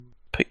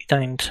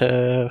down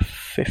to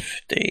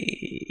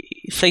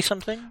 50. Say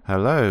something?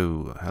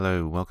 Hello,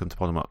 welcome to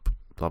Bottom Up,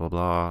 blah blah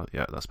blah.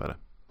 Yeah, that's better.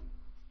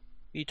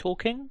 Are you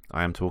talking?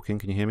 I am talking,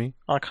 can you hear me?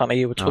 I can't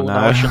hear you at all. No. No,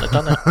 I shouldn't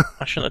have done it.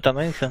 I shouldn't have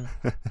done anything.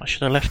 I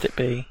should have left it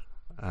be.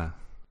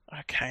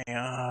 Okay,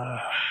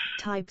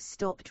 Types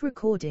stopped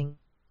recording.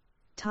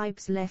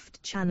 Types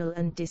left channel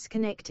and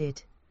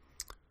disconnected.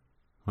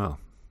 Well,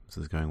 this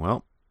is going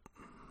well.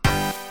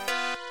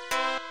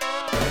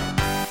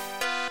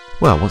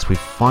 Well, once we've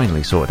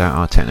finally sorted out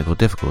our technical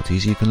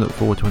difficulties, you can look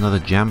forward to another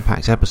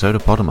jam-packed episode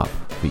of Bottom Up,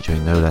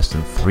 featuring no less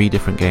than 3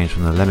 different games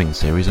from the Lemmings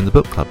series and the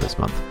Book Club this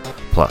month,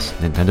 plus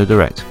Nintendo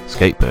Direct,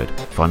 Skatebird,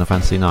 Final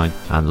Fantasy IX,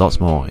 and lots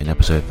more in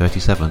episode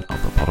 37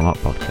 of the Bottom Up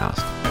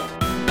podcast.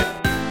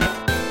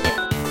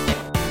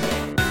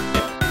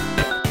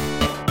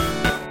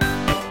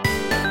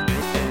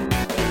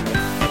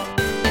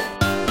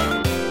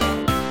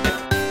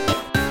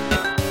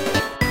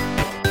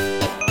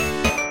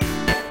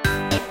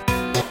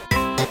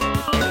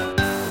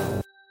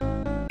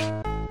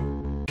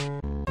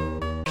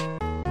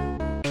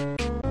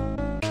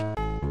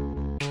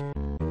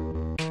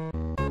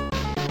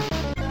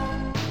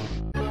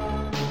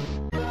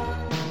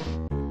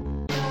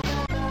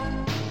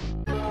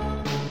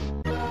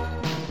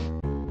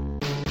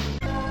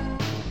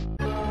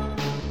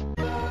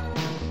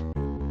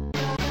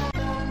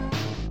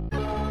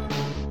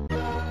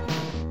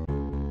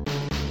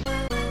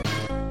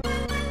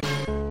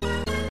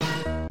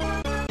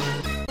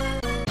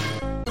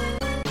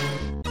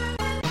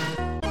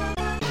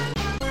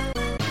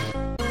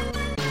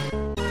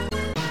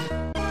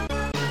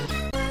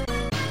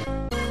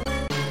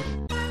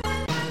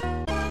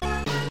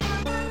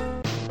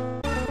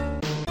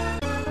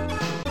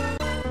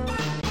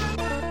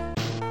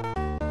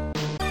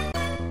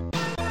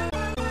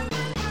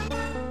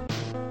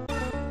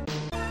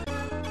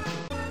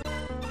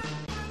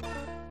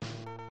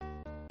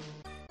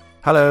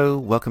 Hello,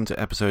 welcome to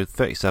episode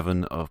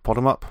 37 of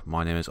Bottom Up.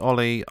 My name is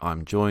Ollie.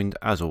 I'm joined,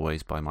 as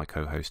always, by my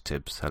co-host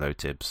Tibbs. Hello,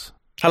 Tibbs.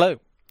 hello.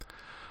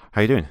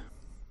 How you doing?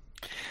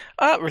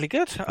 Really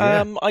good.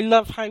 Yeah. I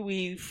love how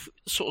we've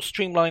sort of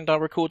streamlined our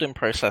recording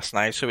process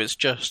now, so it's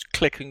just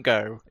click and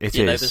go. It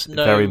you know, is, there's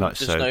no, very much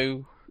there's so.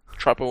 no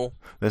trouble.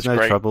 There's It's no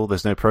great. trouble,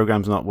 there's no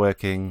programs not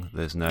working,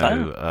 there's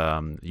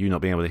no you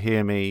not being able to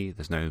hear me,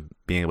 there's no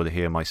being able to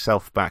hear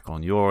myself back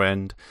on your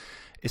end.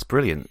 It's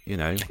brilliant, you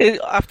know.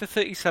 After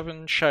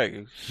 37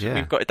 shows, Yeah.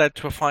 we've got it down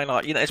to a fine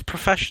art. You know, it's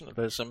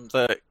professionalism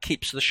that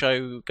keeps the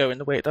show going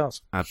the way it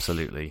does.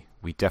 Absolutely.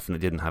 We definitely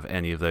didn't have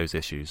any of those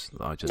issues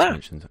that I just No.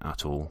 mentioned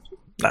at all.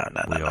 No.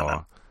 We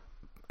are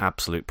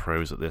absolute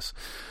pros at this.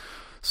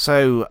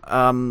 So,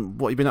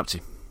 what have you been up to?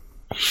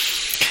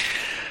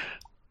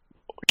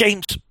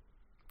 Games.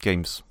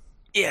 Games.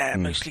 Yeah,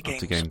 Mm, mostly up games.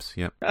 to games,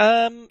 yep.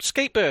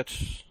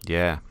 Skatebird.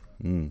 Yeah.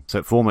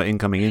 So, former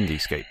incoming indie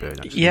Skatebird,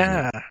 actually. isn't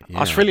Yeah. it? I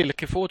was really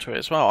looking forward to it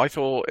as well. I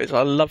thought it's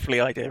a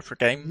lovely idea for a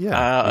game.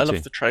 Yeah, I me too.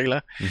 love the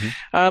trailer.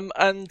 Mhm.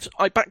 And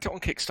I backed it on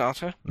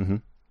Kickstarter. Mm-hmm.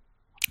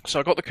 So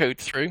I got the code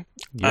through.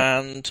 Yep.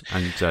 And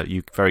And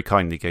you very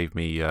kindly gave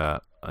me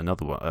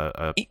another one.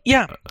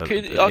 yeah, a I was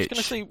going to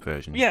itch say,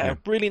 version. yeah,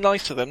 really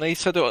nice of them. They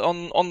said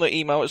on the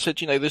email, it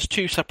said, you know, there's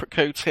 2 separate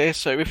codes here.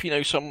 So if you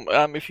know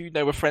if you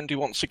know a friend who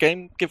wants a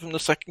game, give them the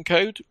second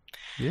code,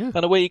 Yeah.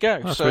 and away you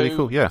go. That's so, really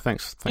cool. Yeah,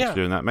 thanks Yeah. for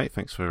doing that, mate.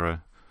 Thanks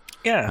for.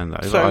 Yeah. And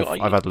so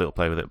I've had a little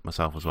play with it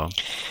myself as well.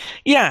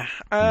 yeah.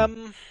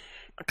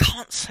 I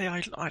can't say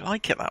I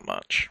like it that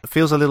much. It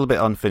feels a little bit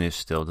unfinished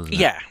still, doesn't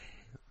it?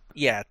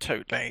 Yeah,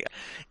 totally.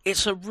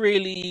 It's a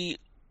really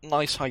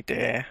nice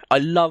idea. I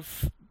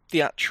love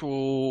the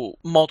actual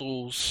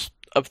models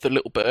of the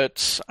little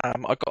birds. I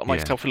got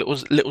myself a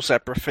little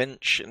zebra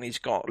finch, and he's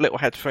got little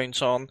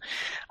headphones on.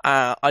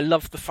 I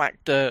love the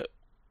fact that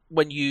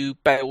when you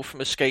bail from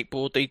a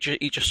skateboard,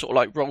 he just sort of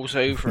like rolls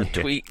over and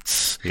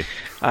tweets.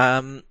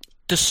 Yeah.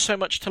 There's so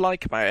much to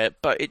like about it,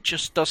 but it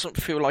just doesn't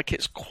feel like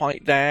it's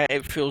quite there.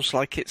 It feels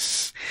like it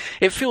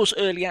feels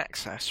early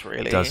access,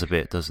 really. It does a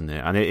bit, doesn't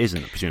it? And it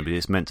isn't, presumably.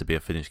 It's meant to be a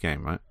finished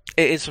game, right?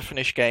 It is a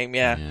finished game,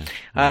 yeah.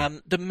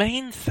 The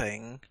main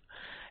thing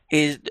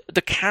is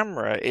the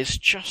camera is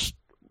just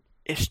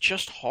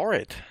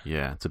horrid.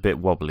 Yeah, it's a bit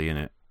wobbly, isn't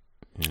it?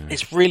 Yeah.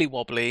 It's really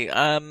wobbly,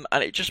 and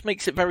it just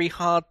makes it very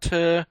hard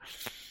to.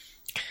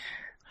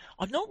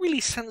 I'm not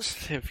really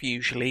sensitive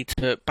usually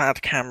to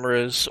bad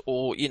cameras,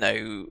 or you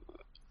know.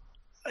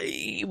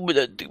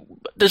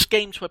 There's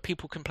games where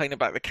people complain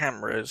about the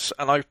cameras,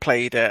 and I've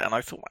played it, and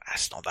I thought, well,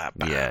 that's not that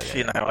bad. Yeah.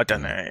 You know, I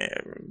don't know,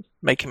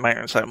 making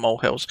mountains out of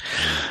molehills.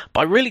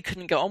 But I really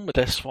couldn't get on with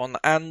this one,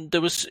 and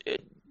there was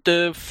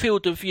the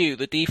field of view,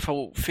 the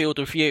default field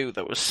of view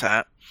that was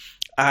set.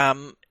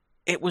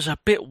 It was a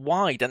bit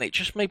wide, and it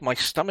just made my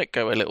stomach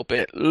go a little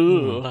bit.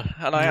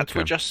 And I had to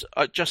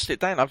adjust it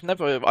down.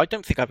 I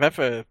don't think I've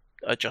ever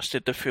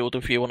adjusted the field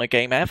of view on a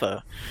game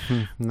ever.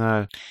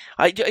 No.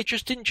 It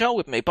just didn't gel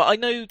with me. But I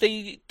know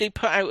they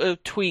put out a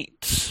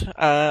tweet,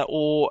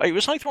 or it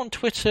was either on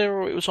Twitter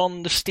or it was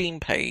on the Steam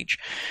page,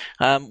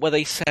 where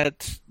they said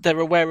they're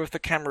aware of the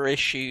camera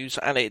issues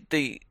and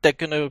they're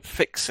going to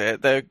fix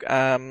it. They're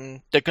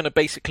going to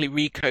basically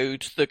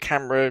recode the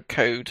camera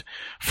code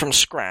from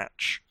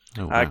scratch.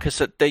 Because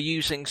they're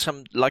using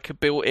a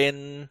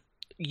built-in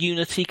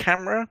Unity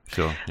camera.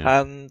 Sure.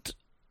 Yeah. And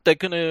they're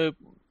going to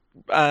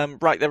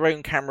write their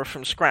own camera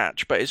from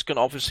scratch, but it's going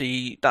to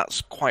obviously,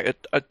 that's quite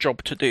a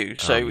job to do.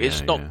 So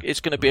it's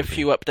going to be a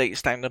few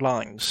updates down the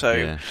line.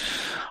 So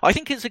I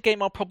think it's a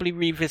game I'll probably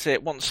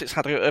revisit once it's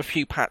had a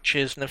few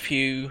patches and a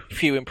few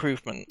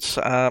improvements.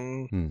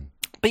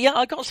 But yeah,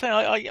 I got to say,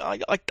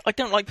 I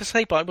don't like to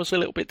say, but I was a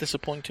little bit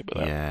disappointed with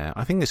that. Yeah,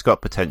 I think it's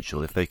got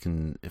potential if they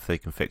can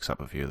fix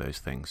up a few of those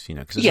things,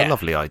 because it's a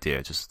lovely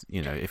idea. Just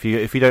if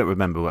you don't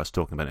remember what I was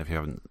talking about, if you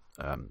haven't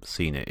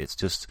seen it, it's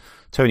just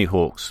Tony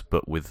Hawk's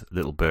but with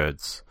little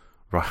birds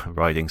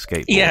riding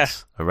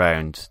skateboards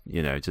around,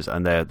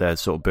 and they're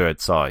sort of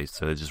bird sized,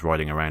 so they're just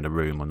riding around a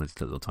room on these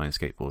little tiny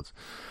skateboards.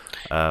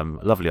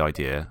 Lovely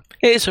idea.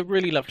 It is a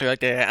really lovely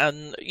idea,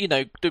 and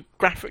the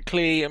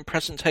graphically and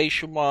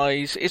presentation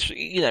wise, it's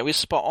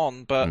spot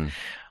on. But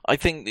I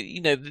think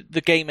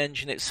the game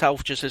engine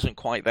itself just isn't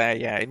quite there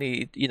yet.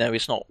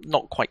 It's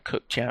not quite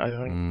cooked yet. I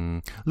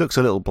think looks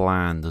a little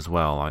bland as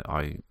well.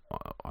 I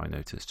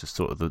noticed just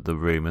sort of the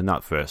room in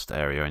that first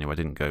area. Anyway, I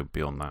didn't go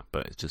beyond that,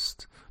 but it's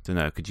just, I don't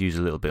know. Could use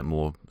a little bit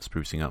more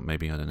sprucing up,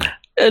 maybe. I don't know.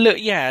 A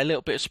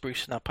little bit of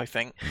sprucing up, I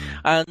think,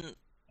 and.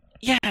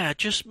 Yeah,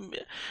 just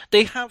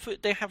they have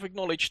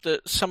acknowledged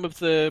that some of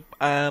the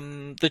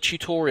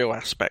tutorial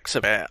aspects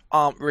of it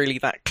aren't really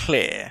that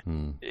clear.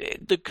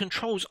 The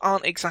controls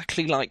aren't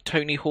exactly like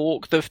Tony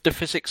Hawk. The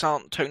physics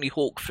aren't Tony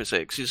Hawk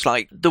physics. It's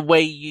like the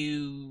way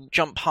you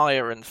jump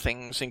higher and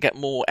things and get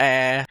more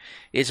air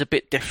is a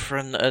bit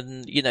different.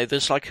 And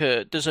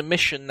there's a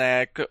mission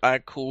there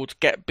called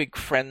Get Big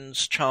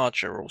Friends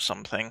Charger or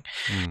something,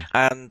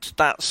 and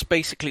that's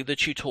basically the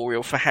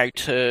tutorial for how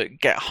to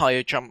get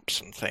higher jumps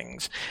and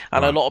things.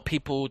 And a lot of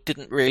people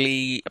didn't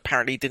really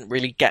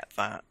get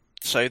that.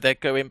 So they're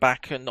going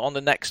back, and on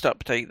the next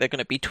update, they're going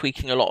to be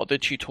tweaking a lot of the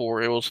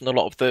tutorials and a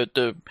lot of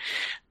the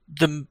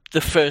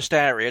first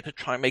area to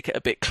try and make it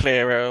a bit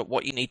clearer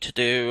what you need to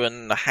do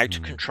and how to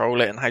control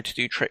it and how to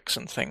do tricks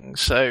and things.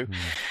 So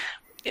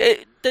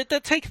they're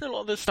taking a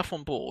lot of this stuff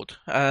on board,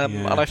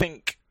 and I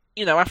think.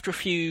 After a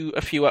few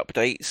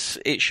updates,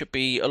 it should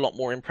be a lot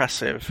more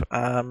impressive.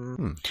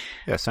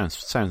 Yeah,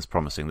 sounds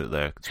promising that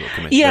they're sort of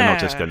committed. They're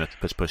not just going to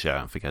push it out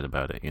and forget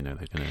about it. They're going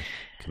to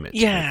commit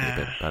to making it a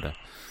bit better.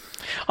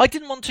 I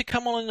didn't want to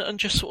come on and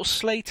just sort of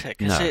slate it,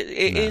 because it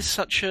is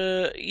such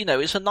a,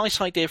 it's a nice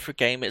idea for a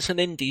game. It's an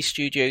indie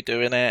studio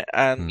doing it,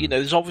 and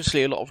there's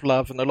obviously a lot of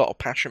love and a lot of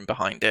passion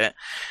behind it.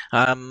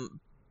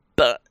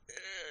 But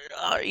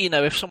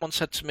if someone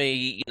said to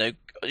me,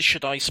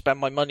 should I spend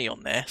my money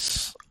on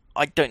this?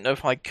 I don't know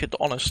if I could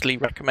honestly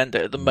recommend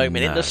it at the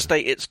moment in the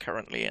state it's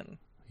currently in.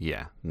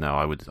 Yeah, no,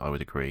 I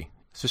would agree.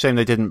 It's a shame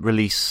they didn't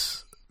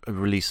release a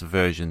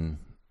version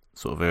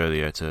sort of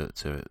earlier to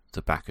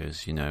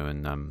backers,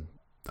 and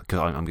because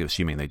I'm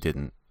assuming they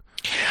didn't.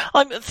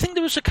 I think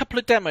there was a couple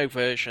of demo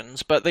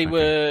versions, but they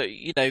were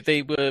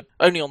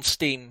only on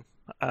Steam.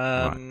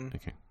 Right.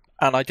 Okay.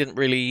 And I didn't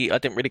really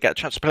get a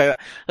chance to play that.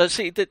 Let's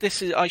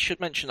see, I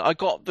should mention I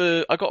got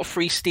a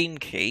free Steam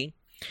key.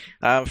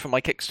 For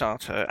my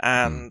Kickstarter,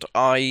 and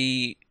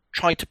I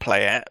tried to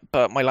play it,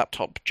 but my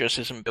laptop just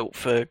isn't built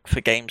for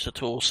games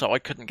at all, so I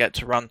couldn't get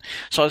to run.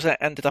 So I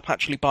ended up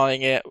actually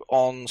buying it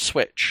on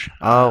Switch.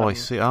 I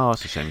see. Oh,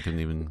 that's a shame. You couldn't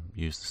even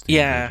use the Steam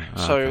version.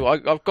 So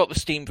okay. I've got the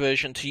Steam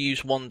version to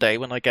use one day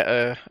when I get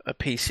a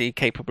PC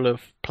capable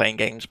of playing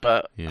games.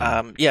 But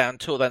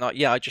until then,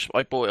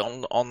 I bought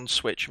it on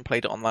Switch and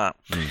played it on that.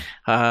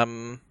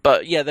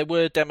 But yeah, there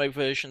were demo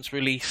versions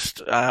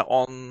released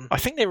on. I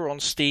think they were on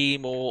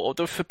Steam or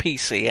they were for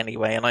PC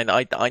anyway, and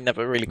I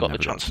never really got the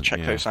chance to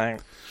check those out.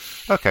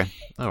 Okay,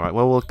 all right.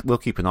 Well, we'll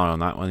keep an eye on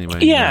that anyway.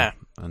 Yeah,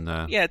 and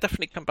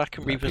definitely come back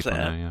and revisit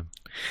it.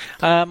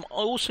 I've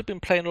also been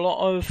playing a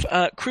lot of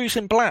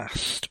Cruis'n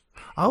Blast.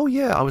 Oh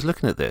yeah, I was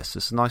looking at this.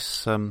 It's a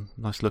nice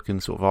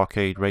looking sort of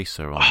arcade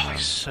racer.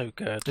 It's so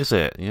good. Is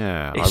it?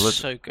 Yeah, it's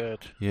so good.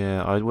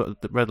 Yeah, I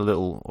read a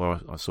little, or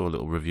I saw a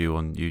little review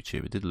on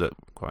YouTube. It did look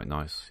quite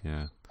nice.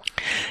 Yeah,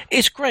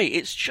 it's great.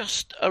 It's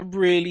just a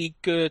really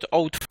good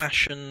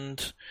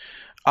old-fashioned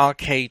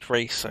arcade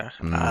racer.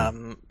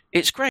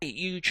 It's great.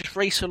 You just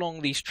race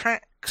along these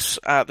tracks.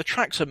 The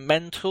tracks are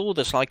mental.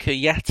 There's like a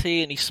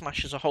Yeti, and he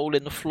smashes a hole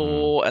in the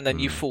floor, and then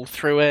you fall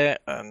through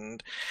it.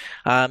 And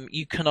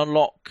you can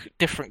unlock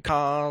different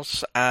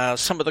cars.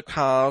 Some of the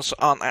cars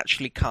aren't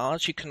actually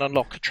cars. You can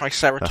unlock a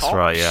Triceratops. That's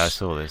right. Yeah, I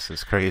saw this.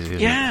 It's crazy.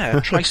 Isn't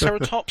it?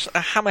 Triceratops, a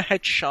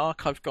hammerhead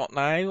shark. I've got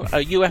now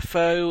a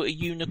UFO, a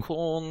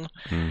unicorn,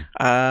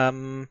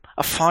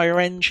 a fire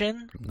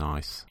engine.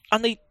 Nice.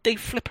 and they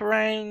flip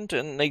around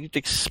and they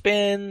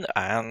spin,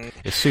 and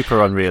it's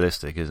super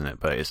unrealistic, isn't it?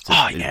 But it's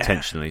just yeah.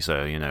 intentionally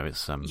so.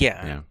 It's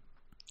yeah.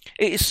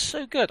 It is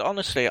so good,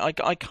 honestly. I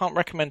can't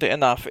recommend it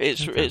enough.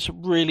 It's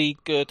really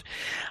good,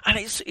 and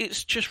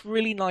it's just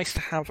really nice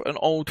to have an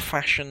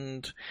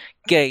old-fashioned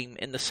game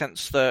in the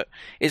sense that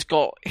it's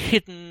got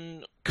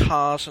hidden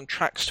cars and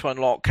tracks to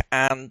unlock,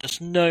 and there's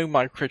no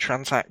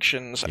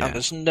microtransactions, and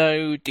there's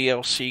no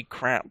DLC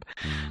crap.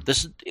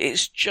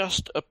 It's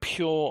just a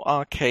pure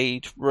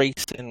arcade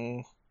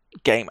racing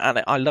game,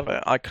 and I love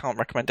it. I can't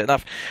recommend it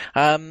enough.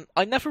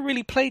 I never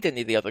really played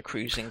any of the other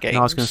cruising games. No,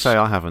 I was going to say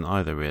I haven't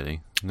either,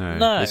 really.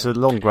 No. It's a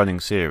long-running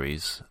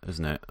series,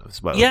 isn't it?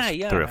 Well,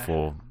 3 or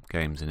 4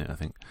 games in it, I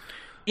think.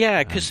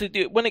 Yeah, because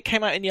when it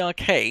came out in the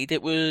arcade,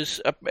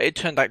 it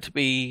turned out to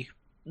be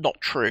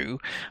not true,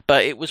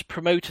 but it was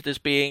promoted as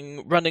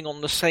being running on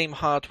the same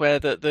hardware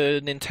that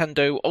the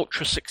Nintendo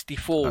Ultra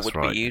 64 would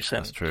be using.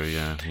 That's true,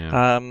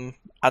 yeah.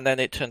 And then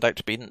it turned out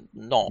to be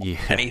not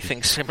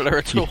anything similar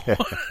at all.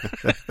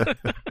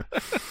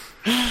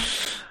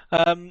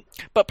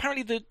 But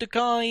apparently the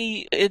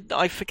guy,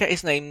 I forget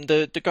his name,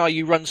 the guy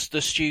who runs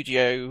the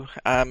studio,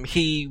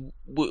 he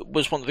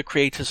was one of the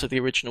creators of the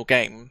original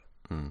game.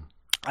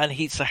 And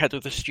he's the head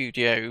of the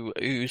studio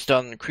who's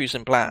done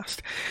Cruis'n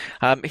Blast.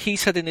 He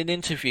said in an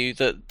interview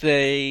that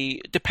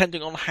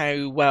depending on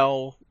how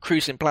well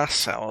Cruis'n Blast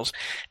sells,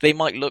 they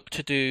might look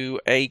to do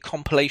a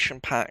compilation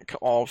pack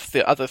of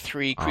the other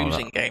 3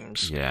 cruising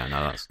games. Yeah,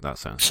 no, that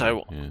sounds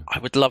so. Good, yeah. I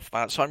would love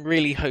that. So I'm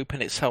really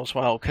hoping it sells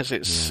well because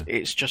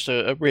it's just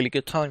a really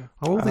good time.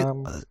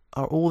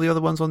 Are all the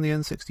other ones on the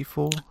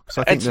N64? Because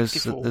I think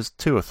there's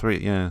 2 or 3.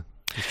 Yeah,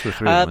 there's 2 or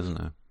 3 of them, isn't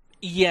there?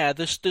 Yeah,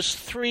 there's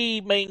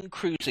 3 main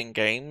cruising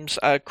games: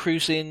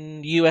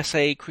 Cruis'n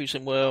USA,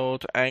 Cruis'n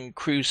World, and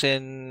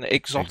Cruis'n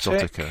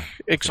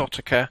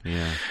Exotica.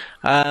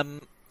 Yeah.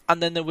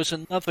 And then there was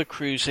another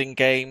cruising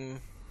game,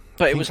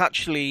 but it was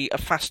actually a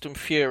Fast and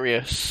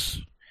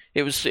Furious.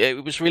 It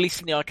was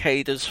released in the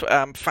arcade as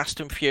Fast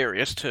and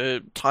Furious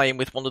to tie in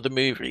with one of the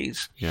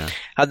movies. Yeah.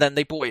 And then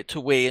they bought it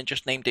to Wii and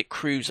just named it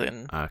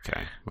Cruis'n.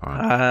 Okay.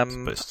 Right.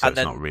 But it's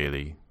not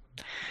really.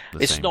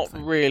 It's not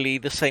really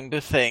the same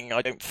thing,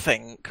 I don't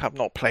think. I've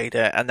not played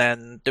it. And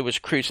then there was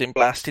Cruis'n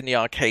Blast in the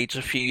arcades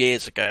a few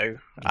years ago,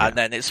 and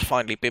then it's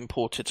finally been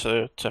ported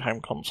to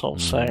home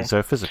consoles. So is there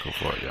a physical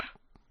for it yet?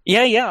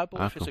 Yeah, I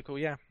bought a physical. Cool.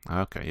 Yeah.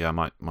 Okay, yeah, I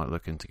might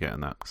look into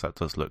getting that because that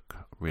does look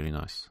really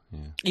nice.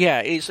 Yeah,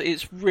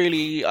 it's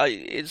really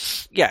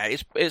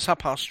it's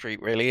up our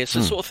street. Really, it's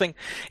the sort of thing.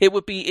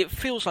 It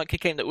feels like a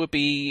game that would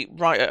be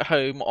right at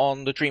home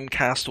on the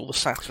Dreamcast or the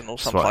Saturn or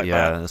something like that.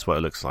 Yeah, that's what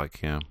it looks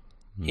like. Yeah.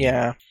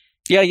 Yeah.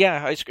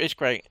 It's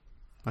great.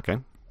 Okay,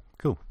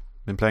 cool.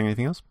 Been playing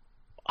anything else?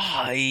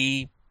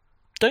 I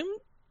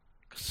don't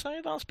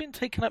say that's been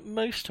taking up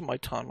most of my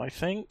time. I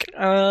think.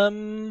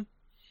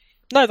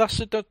 No, that's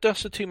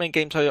the 2 main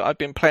games I've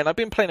been playing. I've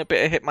been playing a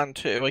bit of Hitman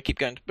 2. I keep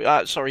going to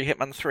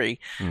Hitman 3.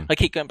 I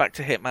keep going back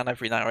to Hitman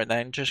every now and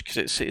then just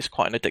because it's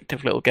quite an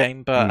addictive little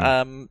game.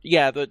 But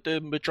the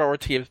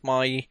majority of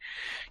my,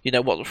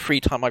 what free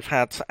time I've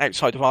had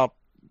outside of our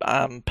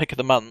pick of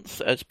the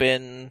month has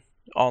been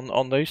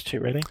on those 2,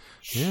 really.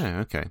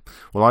 Yeah, okay.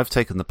 Well, I've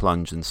taken the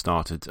plunge and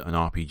started an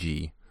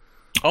RPG.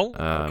 Oh,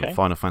 okay.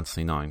 Final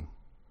Fantasy IX.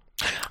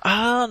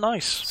 Ah,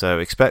 nice. So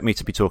expect me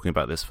to be talking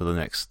about this for the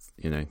next,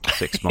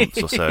 6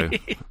 months or so.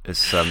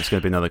 It's going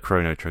to be another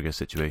Chrono Trigger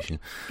situation.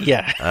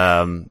 Yeah.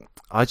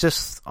 I was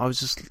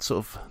just sort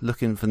of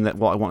looking for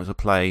what I wanted to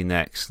play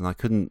next, and I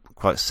couldn't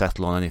quite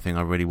settle on anything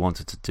I really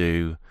wanted to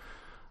do.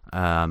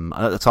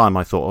 At the time,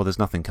 I thought, there's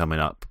nothing coming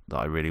up that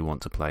I really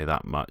want to play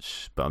that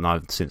much. But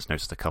I've since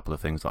noticed a couple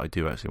of things that I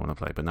do actually want to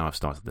play. But now I've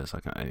started this, I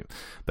can't.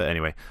 But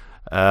anyway,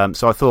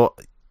 so I thought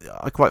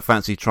I quite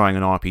fancy trying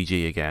an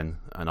RPG again,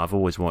 and I've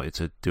always wanted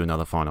to do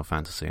another Final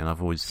Fantasy, and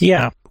I've always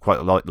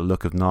quite liked the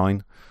look of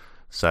 9,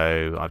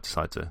 so I've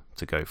decided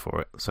to go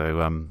for it. So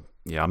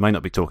I may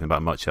not be talking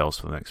about much else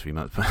for the next few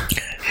months, but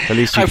at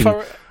least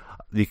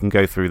you can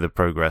go through the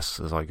progress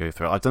as I go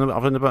through. I've done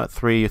about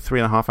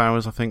 3.5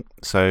 hours, I think.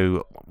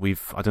 So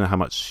I don't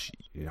know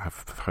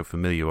how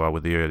familiar you are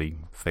with the early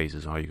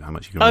phases, or how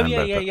much you can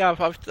remember. Yeah.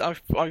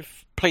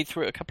 I've played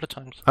through it a couple of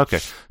times. Okay,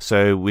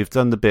 so we've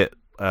done the bit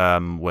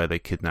where they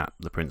kidnap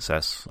the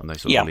princess and they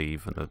sort of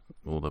leave, and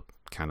all the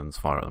cannons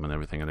fire at them and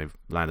everything, and they've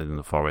landed in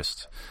the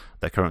forest.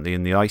 They're currently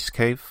in the ice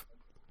cave.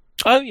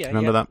 Oh yeah,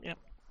 remember that?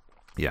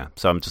 Yeah.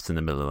 So I'm just in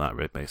the middle of that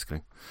bit,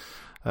 basically.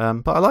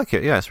 But I like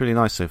it. Yeah, it's really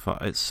nice so far.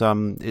 It's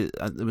it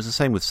was the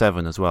same with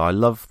 7 as well. I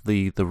love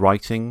the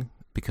writing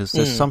because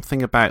there's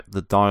something about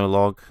the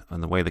dialogue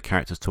and the way the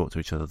characters talk to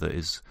each other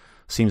that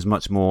seems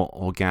much more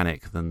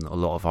organic than a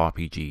lot of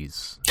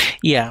RPGs.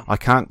 Yeah. I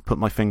can't put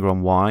my finger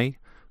on why,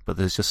 but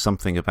there's just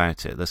something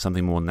about it. There's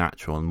something more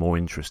natural and more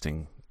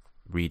interesting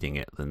reading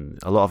it than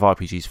a lot of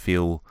RPGs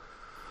feel.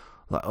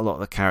 Like a lot of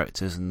the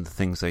characters and the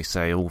things they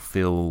say all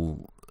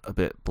feel a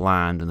bit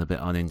bland and a bit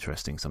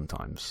uninteresting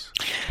sometimes,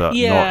 but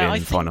not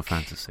in Final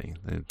Fantasy.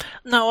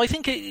 No, I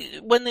think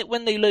when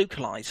they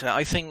localize it,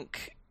 I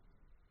think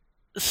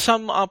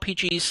some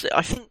RPGs,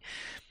 I think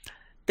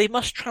they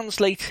must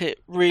translate it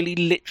really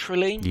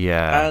literally.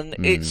 Yeah, and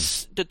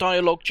it's the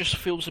dialogue just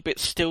feels a bit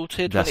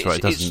stilted. That's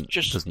right. It's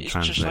just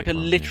like a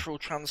literal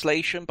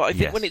translation. But I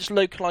think when it's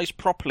localized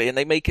properly and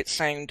they make it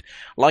sound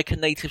like a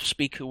native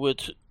speaker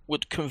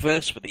would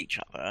converse with each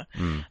other,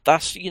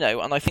 that's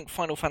and I think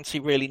Final Fantasy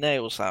really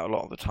nails that a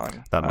lot of the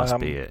time. That must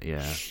be it.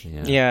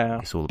 Yeah.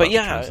 It's all about the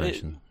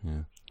translation.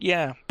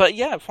 But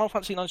Final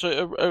Fantasy IX is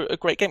a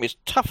great game. It's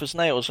tough as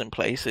nails in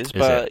places,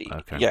 but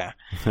okay.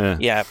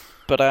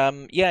 But I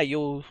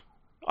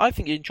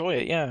think you enjoy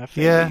it.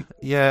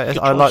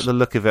 I like the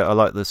look of it. I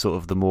like the sort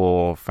of the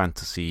more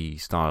fantasy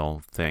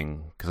style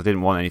thing because I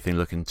didn't want anything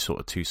looking sort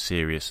of too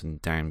serious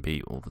and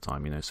downbeat all the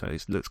time. So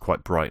it looks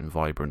quite bright and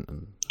vibrant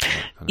and.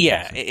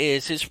 It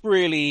is. It's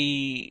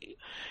really.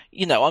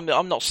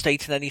 I'm not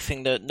stating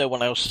anything that no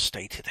one else has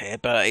stated here,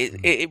 but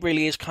it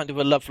really is kind of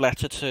a love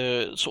letter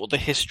to sort of the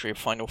history of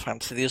Final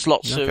Fantasy. There's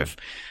lots of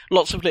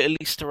little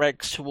Easter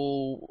eggs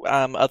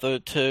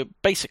to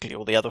basically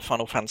all the other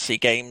Final Fantasy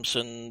games,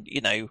 and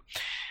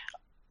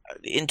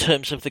in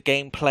terms of the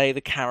gameplay,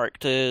 the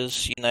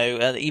characters,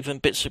 and even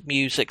bits of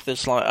music.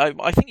 There's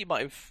I think you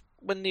might have.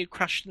 When you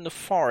crashed in the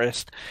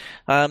forest,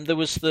 there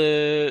was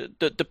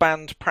the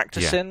band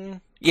practicing.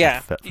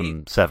 Yeah,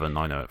 from 7,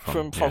 I know it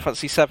from Final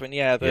Fantasy 7.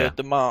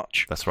 The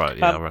march. That's right.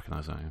 Yeah, I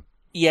recognise that.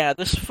 Yeah,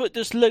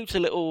 there's loads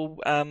of little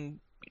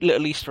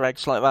Easter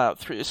eggs like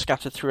that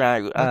scattered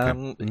throughout.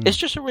 It's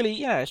just a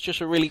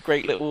really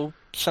great little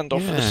send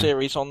off for the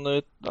series on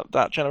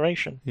that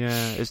generation.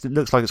 Yeah, it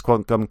looks like it's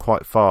gone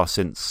quite far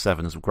since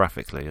 7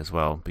 graphically as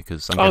well,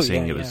 because I'm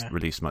guessing it was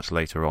released much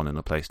later on in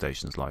the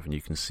PlayStation's life, and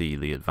you can see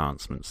the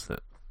advancements that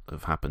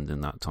have happened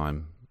in that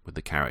time with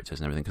the characters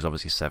and everything, because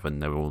obviously 7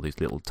 there were all these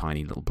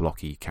tiny little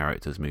blocky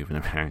characters moving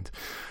around,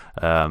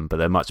 but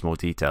they're much more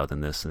detailed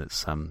in this, and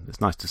it's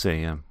nice to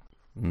see.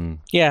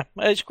 Yeah,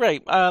 it's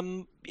great.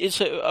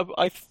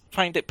 I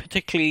find it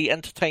particularly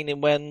entertaining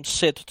when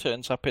Cid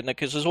turns up in there,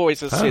 because there's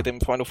always a Cid in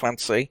Final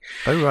Fantasy.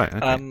 Oh right,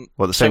 okay.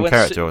 The same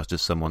character or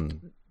just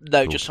someone?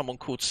 No, just someone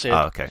called Cid.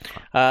 Oh, okay.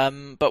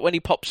 But when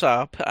he pops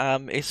up,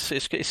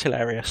 it's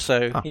hilarious.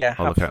 So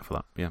I'll look out for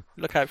that. Yeah,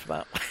 look out for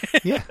that.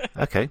 Yeah.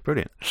 Okay.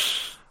 Brilliant.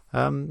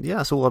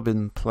 That's all I've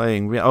been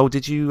playing. Oh,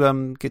 did you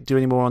do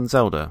any more on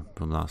Zelda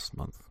from last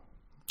month?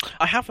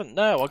 I haven't.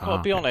 No, I've got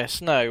to be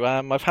honest. No,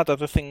 I've had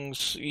other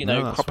things,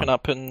 cropping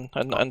up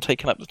and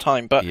taking up the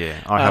time. But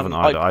I haven't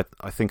either.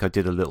 I think I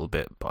did a little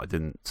bit, but I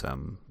didn't.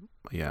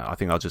 I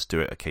think I'll just do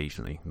it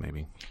occasionally,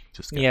 maybe.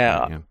 Just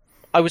I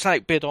was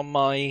outbid on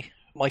my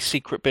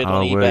secret bid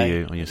on eBay. Were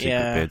you on your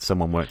secret bid?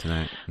 Someone worked it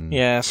out.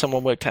 Yeah,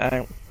 someone worked it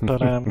out. But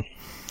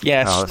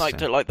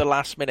sniped it the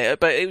last minute.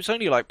 But it was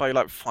only by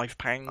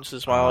 £5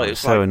 as well.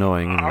 It's so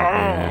annoying, isn't it?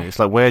 Yeah. It's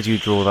like, where do you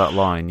draw that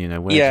line?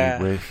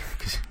 Where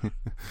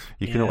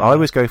you can. I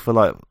always go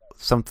for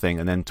something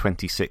and then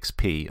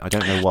 26p. I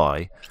don't know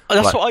why.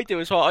 That's what I do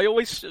as well. I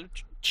always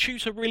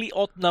choose a really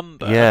odd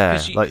number.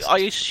 Yeah, I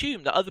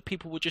assume that other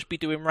people would just be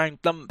doing round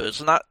numbers,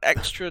 and that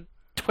extra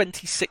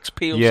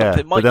 26p or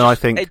something might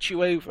just edge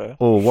you over.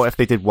 Or what if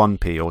they did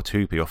 1p or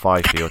 2p or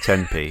 5p or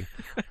 10p?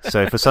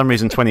 So for some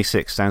reason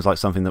 26 sounds like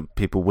something that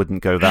people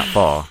wouldn't go that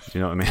far. Do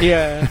you know what I mean?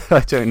 Yeah. I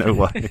don't know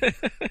why.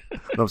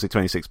 Obviously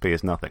 26p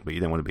is nothing, but you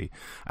don't want to be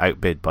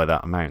outbid by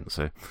that amount.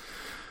 So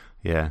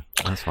yeah,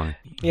 that's fine.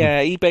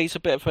 Yeah, eBay's a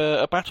bit of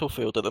a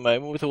battlefield at the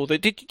moment with all the.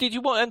 Did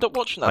you end up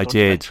watching that? I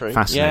did.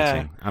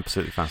 Fascinating.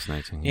 Absolutely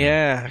fascinating.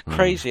 Yeah,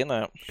 crazy, isn't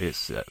it?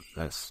 It's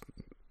that's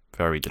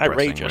very depressing.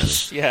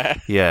 Outrageous.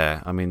 Really.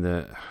 Yeah. I mean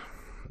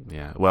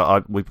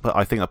Well,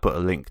 I think I put a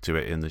link to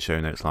it in the show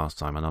notes last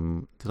time,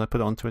 and did I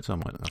put it on Twitter? I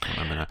can't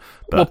remember now.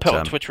 But, we'll put it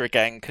on Twitter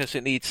again because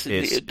it needs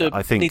needs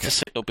a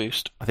signal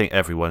boost. I think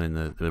everyone in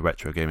the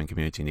retro gaming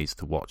community needs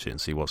to watch it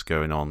and see what's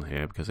going on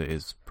here, because it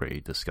is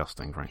pretty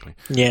disgusting, frankly.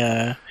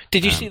 Yeah.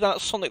 Did you see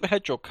that Sonic the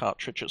Hedgehog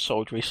cartridge that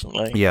sold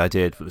recently? Yeah, I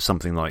did. It was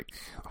something like,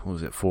 what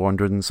was it,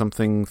 400 and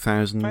something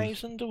thousand?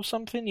 Thousand or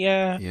something,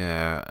 yeah.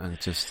 Yeah, and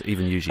just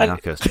even Yuji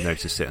Naka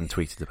noticed it and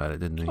tweeted about it,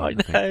 didn't he? I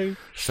know.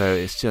 So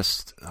it's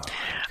just.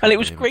 And it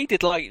was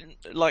graded like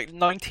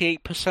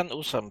 98%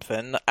 or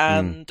something,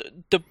 and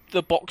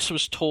the box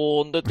was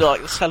torn.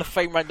 The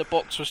cellophane around the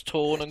box was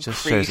torn and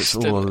just creased. Shows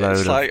it's all a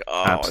load of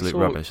absolute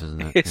rubbish,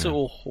 isn't it? It's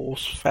all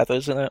horse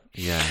feathers, isn't it?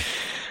 Yeah.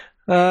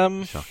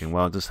 Shocking.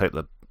 Well, I just hope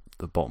that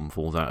the bottom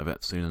falls out of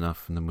it soon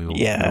enough, and then we'll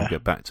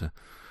get back to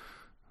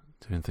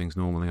doing things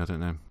normally. I don't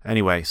know.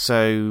 Anyway,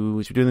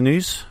 so should we do the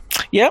news?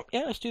 Yeah,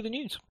 let's do the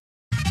news.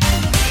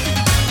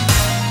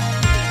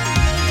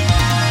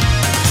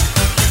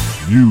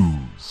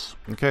 News.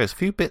 Okay, there's a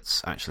few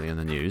bits actually in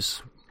the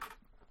news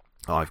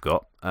I've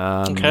got.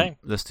 Okay.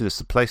 Let's do this.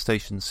 The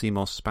PlayStation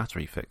CMOS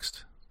battery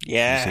fixed.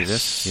 Yes. Did you see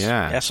this?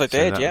 Yeah. Yes, I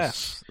did.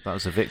 Yes. That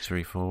was a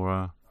victory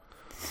for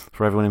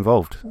everyone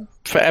involved.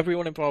 For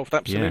everyone involved,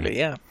 absolutely.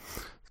 Yeah.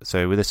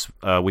 So with this,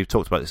 we've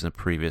talked about this in a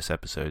previous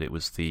episode. It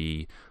was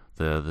the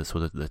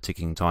sort of the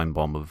ticking time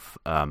bomb of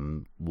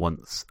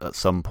once at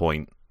some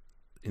point,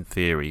 in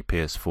theory,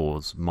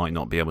 PS4s might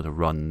not be able to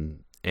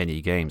run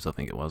any games, I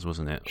think it was,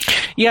 wasn't it?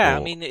 Yeah, I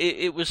mean,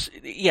 it was,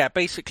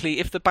 basically,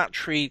 if the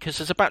battery, because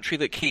there's a battery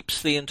that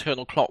keeps the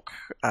internal clock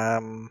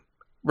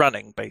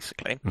running,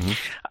 basically.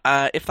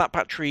 If that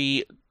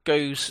battery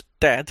goes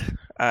dead,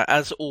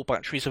 as all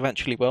batteries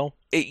eventually will,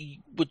 it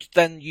would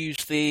then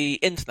use the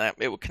internet.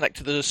 It would connect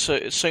to the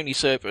Sony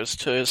servers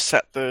to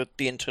set the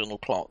internal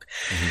clock.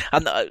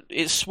 And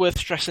it's worth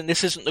stressing,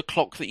 this isn't the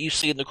clock that you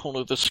see in the corner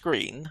of the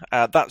screen.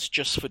 That's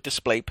just for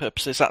display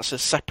purposes. That's a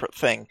separate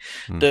thing.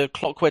 The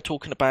clock we're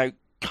talking about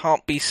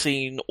can't be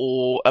seen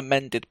or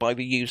amended by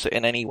the user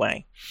in any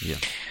way.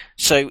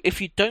 So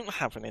if you don't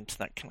have an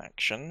internet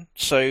connection,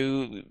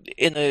 so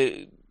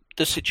in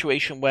the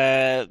situation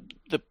where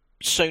the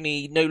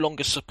Sony no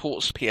longer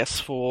supports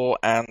PS4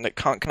 and it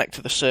can't connect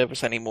to the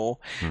servers anymore,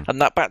 and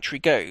that battery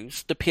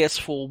goes, the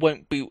PS4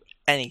 won't boot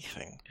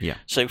anything.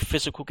 So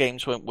physical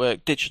games won't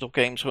work, digital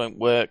games won't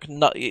work.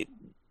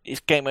 It's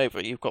game over.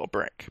 You've got a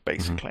brick,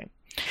 basically.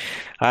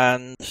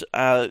 And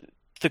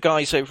the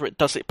guys over at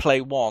Does It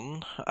Play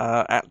One,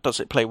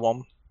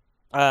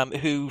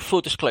 who,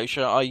 full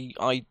disclosure,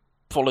 I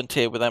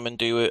volunteer with them and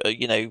do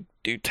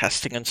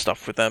testing and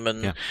stuff with them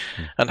and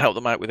help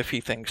them out with a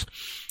few things.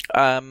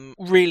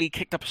 Really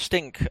kicked up a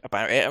stink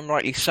about it, and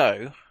rightly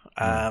so,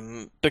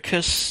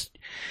 because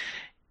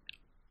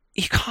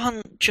you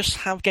can't just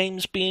have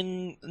games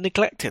being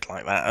neglected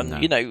like that.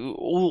 And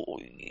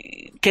all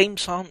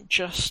games aren't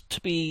just to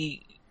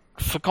be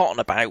forgotten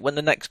about when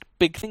the next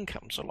big thing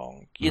comes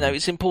along.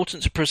 It's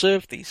important to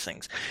preserve these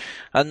things,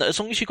 and as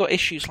long as you've got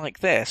issues like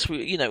this,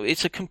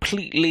 it's a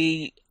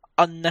completely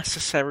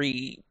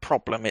unnecessary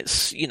problem.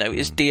 It's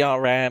it's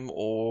DRM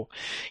or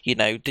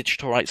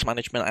digital rights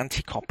management,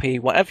 anti-copy,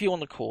 whatever you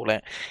want to call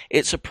it.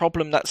 It's a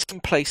problem that's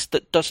in place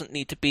that doesn't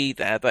need to be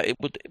there, that it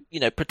would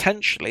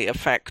potentially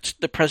affect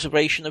the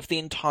preservation of the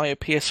entire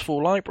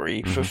PS4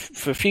 library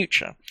for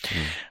future.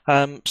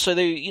 So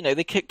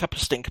they kicked up a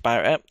stink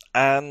about it,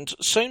 and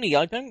Sony,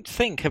 I don't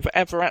think, have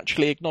ever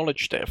actually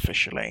acknowledged it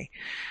officially.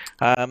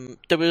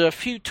 There were a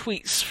few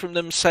tweets from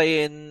them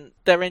saying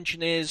their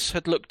engineers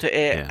had looked at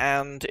it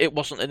and it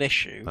wasn't an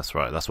issue. That's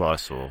right. That's what I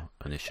saw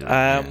initially.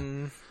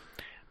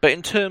 But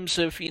in terms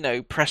of,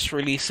 press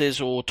releases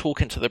or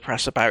talking to the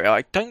press about it,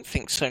 I don't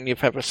think Sony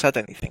have ever said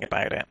anything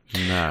about it.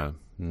 No.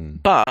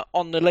 But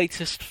on the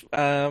latest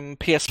PS4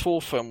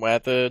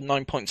 firmware, the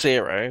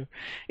 9.0,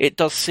 it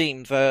does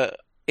seem that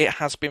it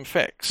has been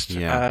fixed.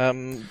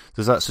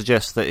 Does that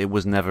suggest that it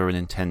was never an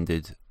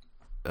intended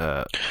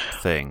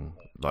thing?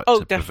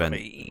 To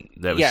definitely.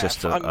 There was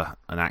just an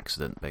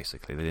accident,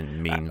 basically. They didn't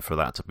mean for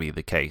that to be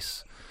the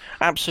case.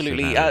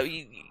 Absolutely.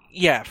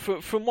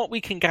 From what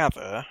we can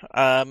gather,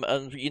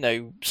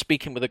 and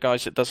speaking with the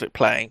guys that Does It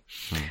Play,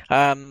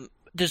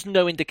 there's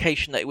no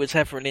indication that it was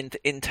ever an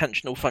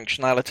intentional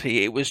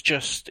functionality. It was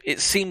just, it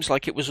seems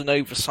like it was an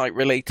oversight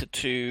related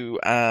to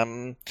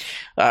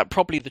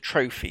probably the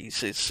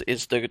trophies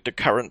is the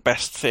current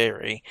best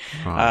theory.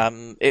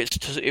 Right.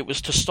 It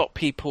was to stop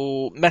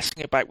people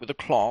messing about with the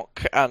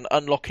clock and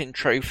unlocking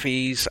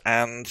trophies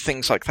and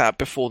things like that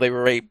before they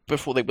were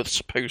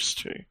supposed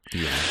to.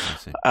 Yeah, I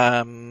see.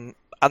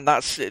 And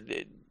that's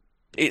it.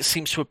 It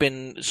seems to have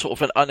been sort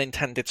of an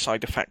unintended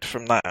side effect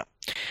from that.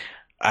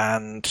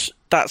 And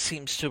that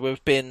seems to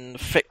have been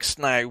fixed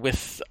now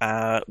with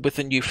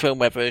the new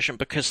firmware version,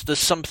 because there's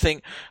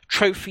something,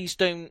 trophies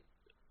don't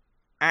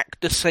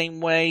act the same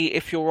way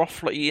if you're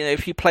offline.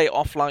 If you play it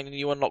offline and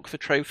you unlock the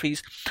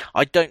trophies,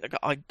 I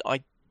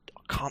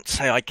can't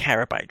say I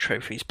care about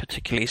trophies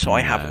particularly, so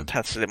I haven't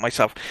tested it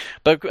myself.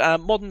 But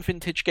Modern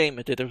Vintage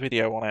Gamer did a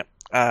video on it,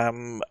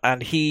 and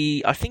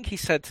I think he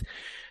said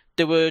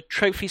there were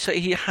trophies that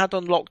he had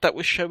unlocked that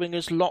were showing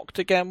as locked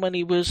again when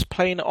he was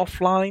playing it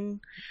offline,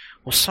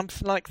 or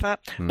something like that.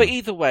 But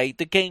either way,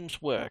 the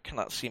games work, and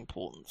that's the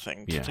important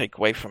thing to take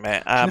away from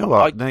it. You know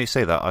what? Now you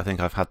say that, I think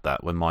I've had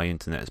that when my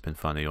internet has been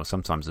funny, or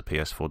sometimes the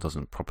PS4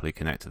 doesn't properly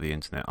connect to the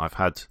internet. I've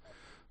had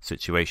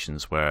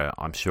situations where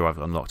I'm sure I've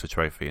unlocked a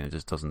trophy and it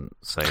just doesn't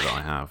say that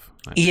I have.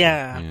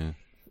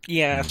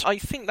 So I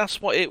think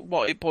that's what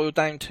it boiled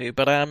down to.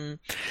 But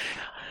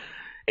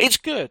it's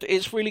good.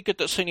 It's really good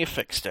that Sony have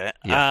fixed it.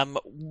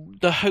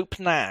 The hope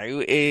now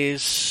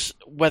is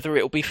whether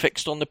it will be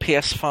fixed on the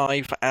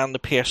PS5 and the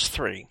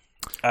PS3.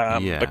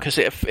 Because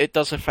it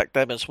does affect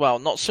them as well.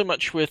 Not so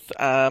much with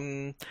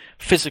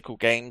physical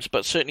games,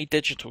 but certainly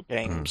digital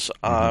games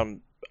are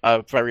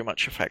very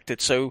much affected.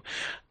 So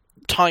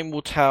time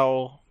will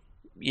tell.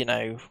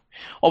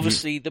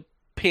 Obviously the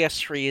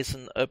PS3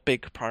 isn't a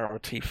big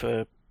priority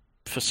for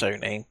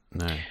Sony.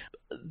 No.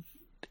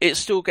 It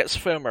still gets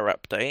firmware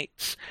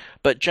updates,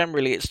 but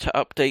generally it's to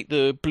update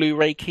the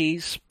Blu-ray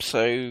keys,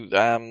 so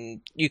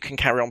you can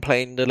carry on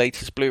playing the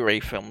latest Blu-ray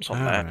films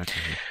on there. Okay.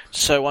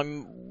 So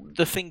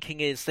the thinking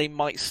is they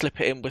might slip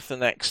it in with the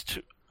next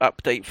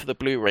update for the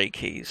Blu-ray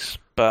keys.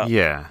 But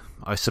yeah,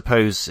 I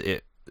suppose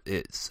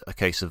it's a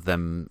case of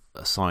them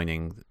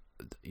assigning,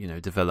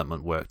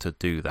 development work to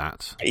do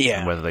that. Yeah.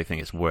 And whether they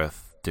think it's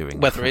worth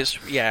doing. Whether there's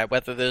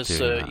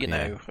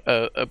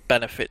a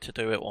benefit to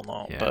do it or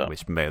not. Yeah,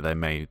 which they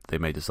may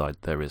decide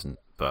there isn't.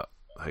 But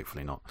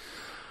hopefully not.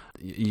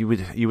 You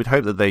would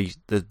hope that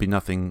there'd be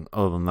nothing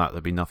other than that.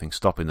 There'd be nothing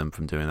stopping them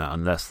from doing that,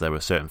 unless there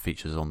were certain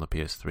features on the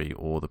PS3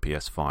 or the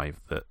PS5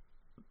 that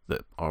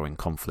are in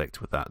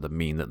conflict with that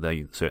mean that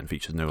certain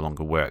features no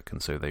longer work,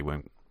 and so they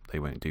won't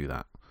do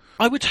that.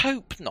 I would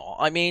hope not.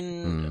 I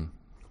mean,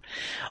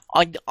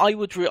 I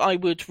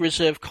would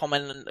reserve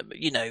comment,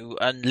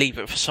 and leave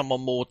it for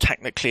someone more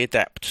technically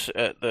adept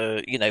at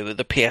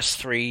the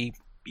PS3,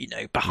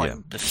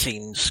 behind the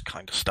scenes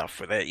kind of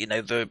stuff with it.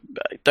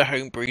 The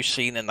homebrew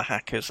scene and the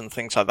hackers and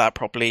things like that,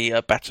 probably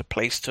a better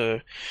place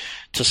to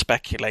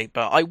speculate.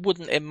 But I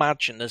wouldn't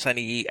imagine there's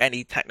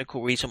any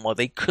technical reason why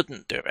they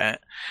couldn't do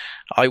it.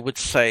 I would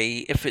say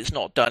if it's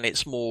not done,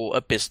 it's more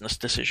a business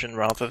decision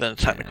rather than a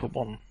technical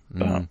one.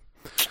 But...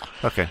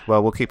 Okay,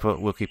 well we'll keep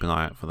an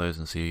eye out for those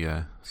and see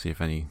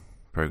if any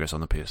progress on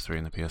the PS3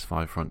 and the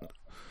PS5 front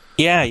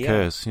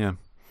occurs. Yeah.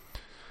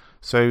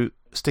 So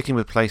sticking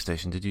with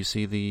PlayStation, did you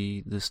see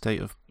the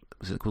state of,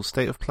 is it called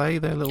State of Play?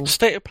 Their little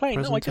State of Play?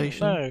 No, I didn't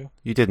know.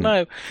 You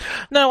didn't?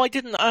 No, I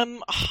didn't.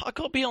 I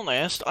got to be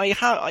honest. I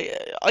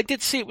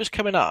did see it was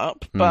coming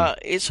up, but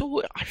I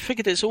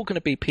figured it's all going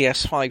to be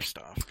PS5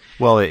 stuff.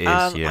 Well, it is.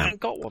 Yeah. I haven't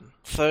got one,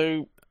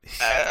 so.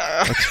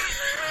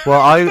 Well,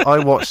 I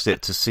watched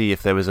it to see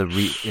if there was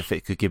if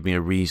it could give me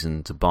a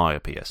reason to buy a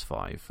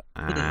PS5,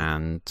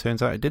 and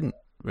turns out it didn't.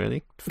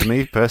 Really, for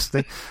me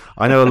personally,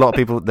 I know a lot of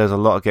people. There's a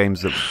lot of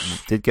games that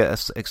did get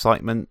us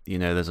excitement. There's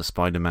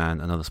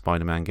another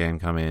Spider-Man game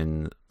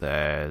coming.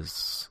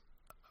 There's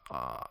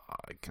I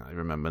can't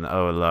remember.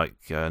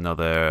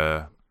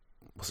 Another,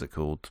 what's it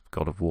called?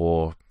 God of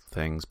War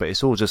things, but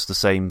it's all just the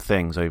same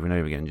things over and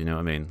over again. Do you know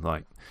what I mean?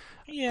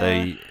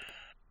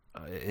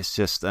 It's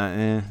just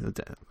I'll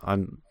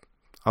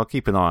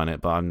keep an eye on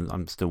it, but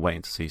I'm still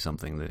waiting to see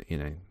something that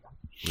would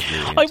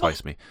really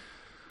entice me.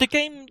 The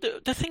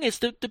thing is,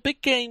 the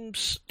big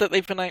games that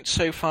they've announced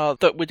so far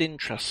that would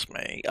interest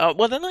me,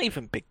 well, they're not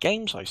even big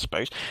games, I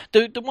suppose.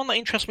 The one that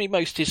interests me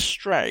most is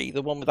Stray,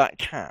 the one with that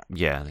cat.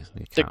 Yeah,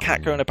 the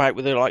cat going about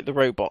with the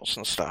robots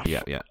and stuff.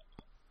 Yeah.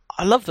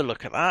 I love the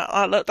look of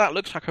that. That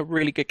looks like a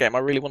really good game. I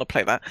really want to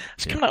play that.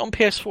 It's coming out on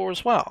PS4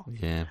 as well.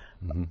 Yeah.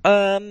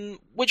 Mm-hmm.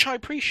 Which I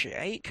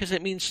appreciate, because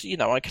it means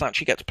I can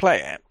actually get to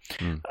play it.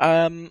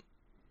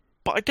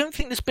 But I don't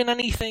think there's been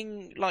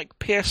anything like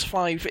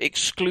PS5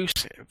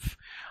 exclusive,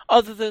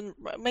 other than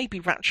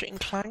maybe Ratchet and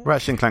Clank.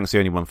 Ratchet and Clank's the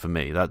only one for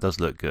me. That does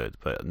look good,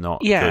 but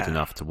not good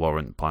enough to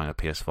warrant buying a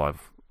PS5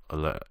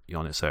 alert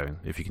on its own,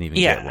 if you can even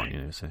get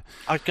one. So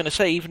I was going to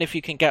say, even if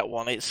you can get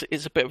one, it's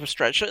a bit of a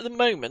stretch. So at the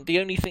moment,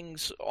 the only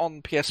things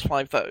on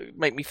PS5 that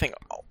make me think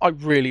I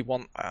really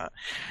want that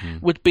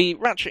would be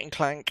Ratchet and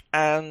Clank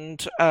and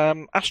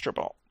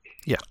Astrobot.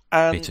 Yeah,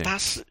 and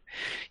that's for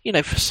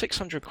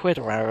 £600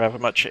 or however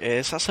much it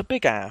is. That's a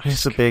big ask.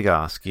 It's a big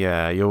ask.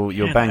 Yeah,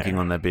 you're banking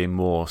on there being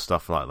more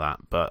stuff like that.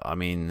 But I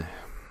mean,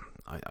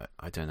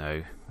 I don't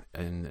know.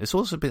 And it's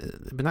also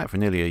been out for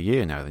nearly a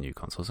year now. The new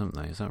consoles, haven't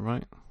they? Is that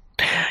right?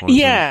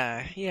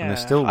 Yeah. And they're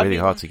still really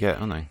hard to get,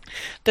 aren't they?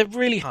 They're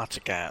really hard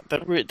to get.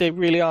 They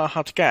really are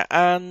hard to get.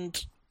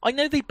 And I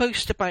know they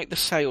boast about the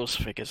sales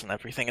figures and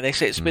everything, and they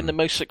say it's been the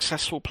most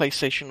successful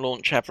PlayStation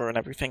launch ever and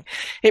everything.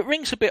 It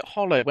rings a bit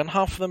hollow when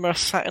half of them are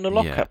sat in a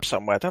lockup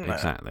somewhere, don't they?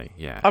 Exactly,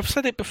 yeah. I've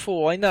said it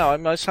before, I know, I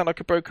might sound like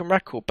a broken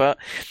record, but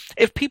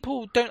if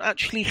people don't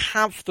actually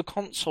have the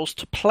consoles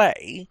to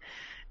play,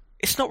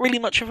 it's not really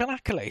much of an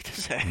accolade,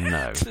 is it?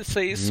 No. To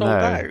say it's sold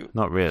out.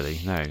 Not really,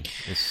 no.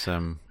 It's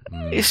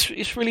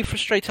really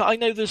frustrating. I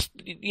know there's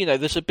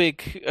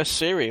a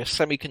serious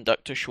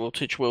semiconductor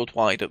shortage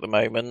worldwide at the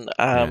moment,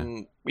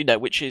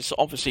 which is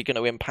obviously going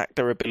to impact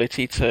their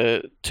ability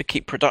to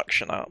keep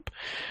production up.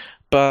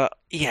 But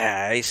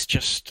yeah,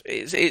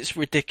 it's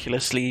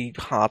ridiculously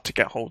hard to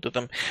get hold of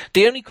them.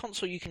 The only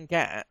console you can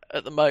get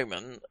at the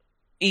moment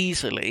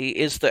easily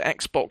is the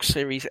Xbox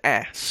Series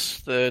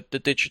S, the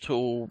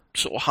digital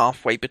sort of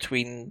halfway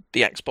between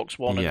the Xbox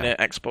One and the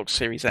Xbox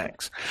Series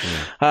X.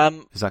 Yeah.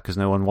 Is that because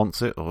no one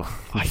wants it, or?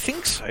 I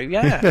think so.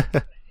 Yeah,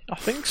 I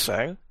think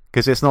so.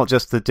 Because it's not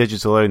just the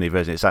digital only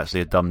version; it's actually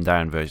a dumbed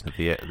down version of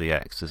the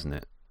X, isn't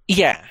it?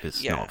 Yeah,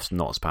 it's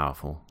not as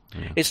powerful.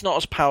 Yeah. It's not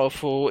as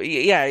powerful.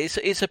 Yeah,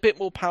 it's a bit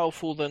more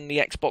powerful than the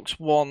Xbox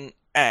One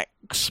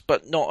X,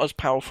 but not as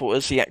powerful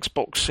as the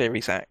Xbox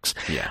Series X.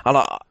 Yeah. And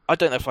I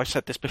don't know if I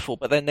said this before,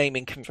 but their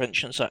naming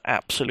conventions are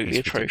absolutely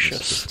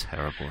atrocious. It's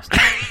terrible.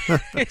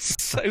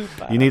 It's so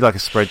bad. You need like a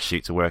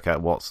spreadsheet to work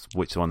out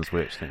which one's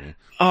which, don't you?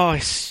 Oh,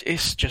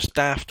 it's just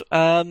daft.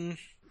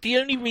 The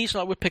only reason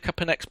I would pick up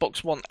an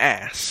Xbox One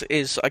S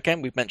is,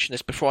 again, we've mentioned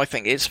this before, I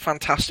think it's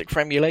fantastic for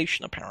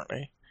emulation,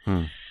 apparently.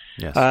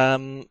 Yes.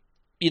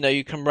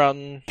 You can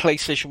run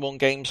PlayStation 1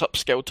 games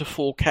upscaled to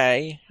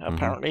 4K,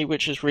 apparently,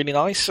 which is really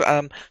nice.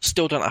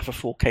 Still don't have a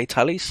 4K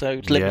telly, so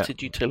it's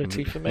limited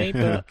utility for me.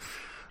 But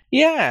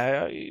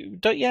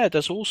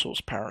there's all sorts,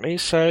 apparently.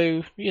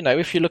 So,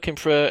 if you're looking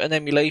for an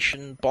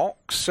emulation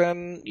box,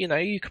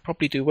 you could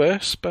probably do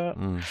worse. But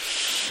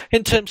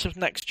in terms of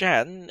next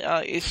gen,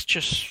 it's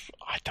just,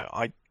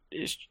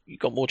 you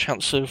got more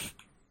chance of,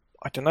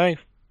 I don't know,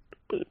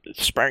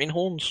 spraying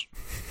horns.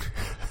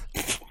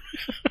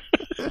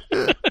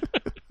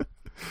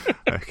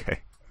 Okay.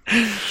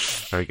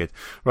 Very good.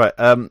 Right.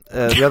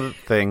 The other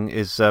thing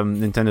is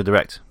Nintendo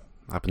Direct.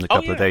 Happened a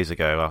couple of days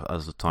ago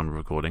as the time of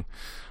recording.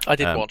 I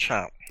did watch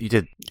that. You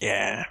did?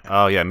 Yeah.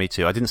 Oh, yeah, me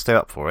too. I didn't stay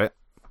up for it.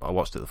 I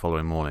watched it the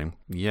following morning.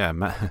 Yeah,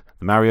 the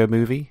Mario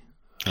movie.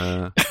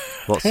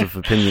 Lots of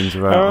opinions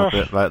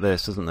about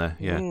this, isn't there?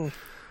 Yeah.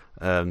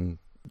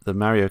 The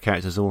Mario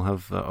characters are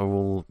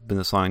all been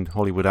assigned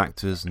Hollywood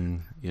actors,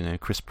 and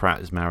Chris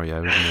Pratt is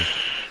Mario, isn't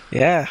he?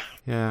 Yeah.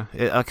 Yeah.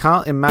 I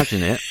can't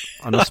imagine it.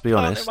 I must be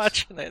honest. I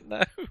can't imagine it.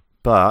 No.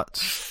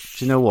 But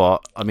do you know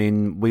what? I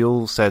mean, we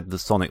all said the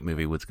Sonic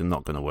movie was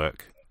not going to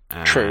work,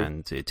 and True.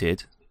 It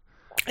did.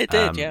 It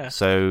did, yeah.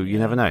 So you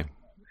never know.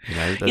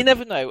 You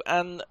never know,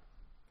 and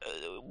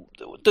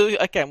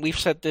again, we've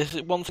said this.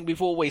 One thing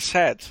we've always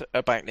said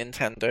about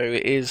Nintendo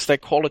is their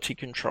quality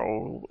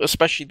control,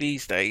 especially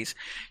these days,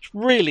 is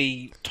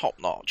really top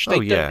notch.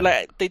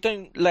 They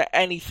don't let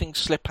anything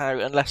slip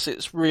out unless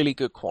it's really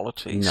good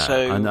quality. No,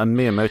 so... and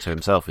Miyamoto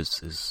himself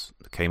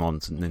came on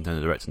to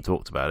Nintendo Direct and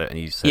talked about it, and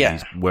he said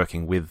he's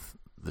working with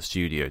the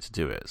studio to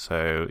do it.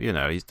 So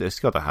he's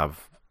got to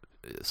have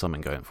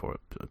something going for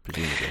it,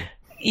 presumably.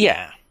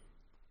 Yeah.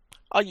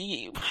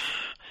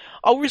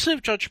 I'll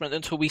reserve judgment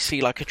until we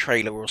see like a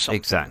trailer or something.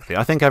 Exactly.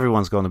 I think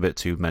everyone's gone a bit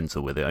too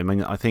mental with it. I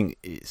mean, I think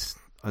it's,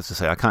 as I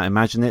say, I can't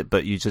imagine it,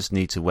 but you just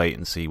need to wait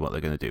and see what they're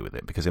going to do with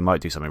it, because it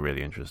might do something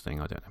really interesting.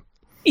 I don't know.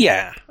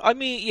 Yeah. I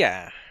mean,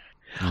 yeah.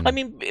 I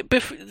mean,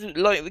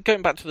 like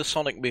going back to the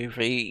Sonic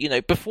movie,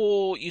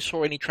 before you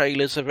saw any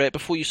trailers of it,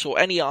 before you saw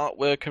any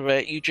artwork of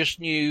it, you just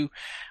knew,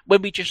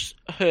 when we just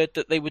heard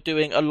that they were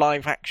doing a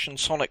live-action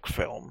Sonic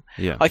film,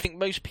 I think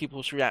most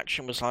people's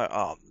reaction was like,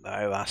 oh,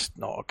 no, that's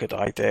not a good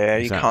idea.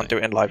 Exactly. You can't do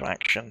it in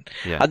live-action.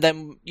 Yeah. And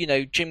then,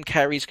 Jim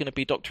Carrey's going to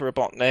be Dr.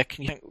 Robotnik, and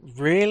you think,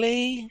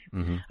 really?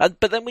 Mm-hmm.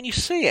 But then when you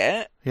see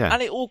it,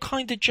 and it all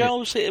kind of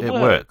gels, it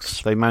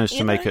works. They managed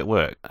to make it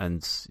work,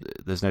 and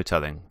there's no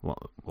telling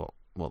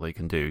what they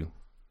can do,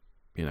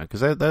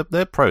 because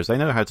they're pros. They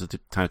know how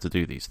to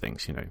do these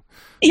things,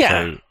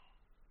 Yeah.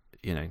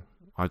 So,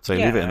 I'd say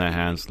leave it in their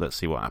hands. Let's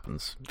see what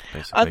happens.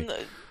 Basically, and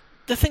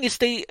the thing is,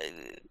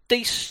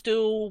 they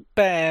still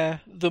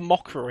bear the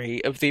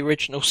mockery of the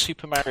original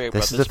Super Mario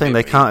Brothers. This is the thing;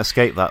 movie. They can't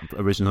escape that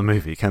original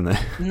movie, can they?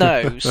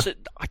 No, so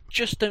I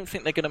just don't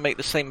think they're going to make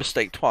the same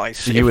mistake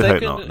twice. You would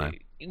hope not. No.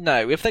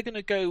 No, if they're going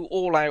to go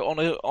all out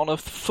on a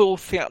full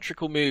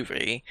theatrical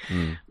movie,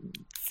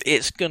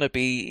 it's going to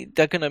be.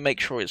 They're going to make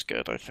sure it's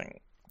good, I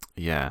think.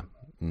 Yeah,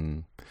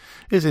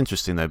 it's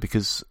interesting though,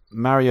 because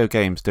Mario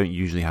games don't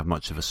usually have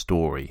much of a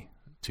story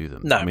to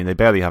them. No, I mean they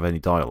barely have any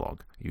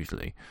dialogue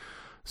usually.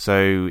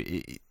 So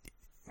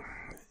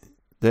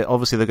they're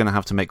going to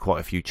have to make quite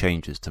a few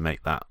changes to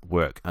make that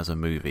work as a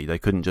movie. They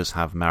couldn't just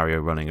have Mario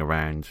running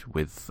around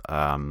with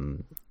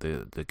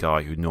the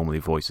guy who normally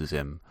voices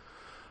him.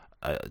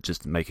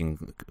 Just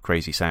making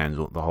crazy sounds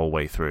the whole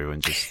way through,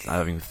 and just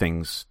having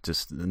things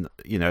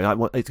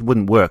it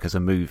wouldn't work as a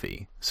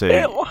movie. So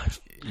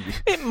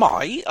it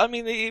might. I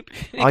mean, they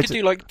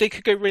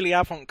could go really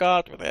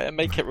avant-garde with it and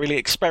make it really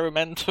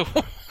experimental.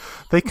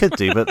 They could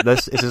do, but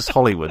it's just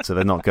Hollywood, so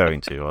they're not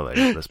going to, are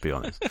they? Let's be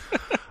honest.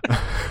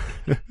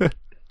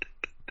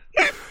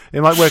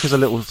 It might work as a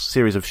little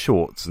series of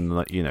shorts and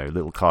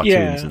little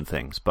cartoons and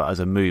things, but as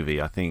a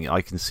movie, I think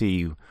I can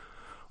see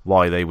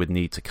why they would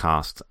need to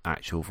cast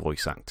actual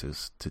voice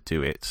actors to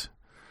do it.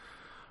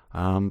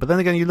 But then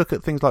again, you look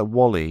at things like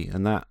WALL-E,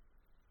 and that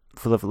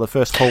for the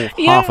first whole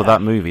half of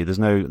that movie, there's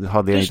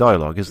hardly any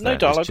dialogue, is there? No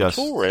dialogue it's just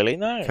at all, really.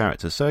 No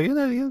characters. So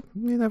you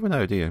never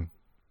know, do you?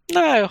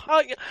 No,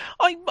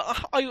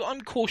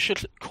 I'm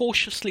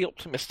cautiously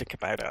optimistic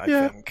about it.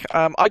 I think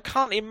I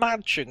can't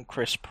imagine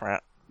Chris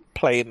Pratt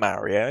playing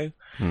Mario,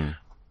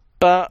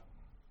 but.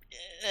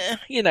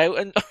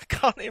 And I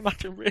can't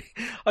imagine.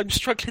 I'm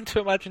struggling to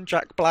imagine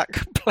Jack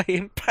Black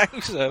playing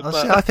Bowser. But...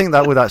 I think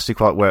that would actually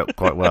work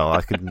quite well.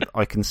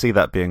 I can see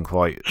that being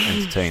quite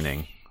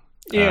entertaining.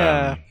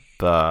 Yeah,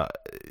 but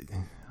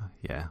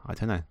I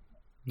don't know.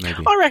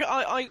 Maybe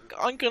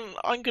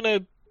I'm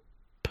gonna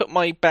put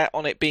my bet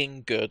on it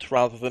being good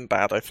rather than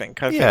bad. I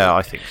think. I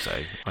think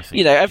so. I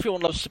think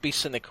everyone loves to be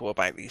cynical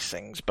about these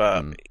things,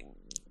 but.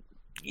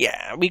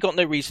 Yeah, we got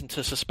no reason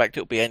to suspect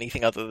it'll be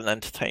anything other than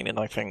entertaining,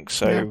 I think.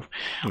 So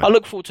I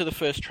look forward to the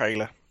first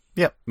trailer.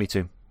 Yeah, me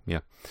too. Yeah.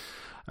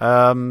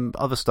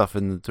 Other stuff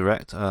in the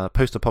Direct.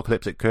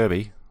 Post-apocalyptic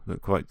Kirby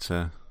looked quite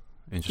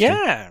interesting.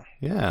 Yeah.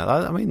 Yeah,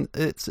 I mean,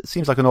 it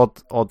seems like an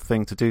odd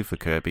thing to do for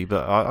Kirby,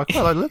 but I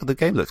quite like the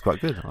game looks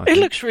quite good. It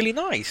looks really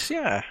nice,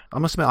 yeah. I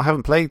must admit, I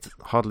haven't played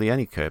hardly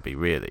any Kirby,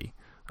 really.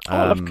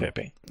 I love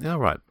Kirby. Yeah,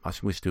 right.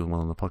 We should do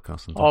one on the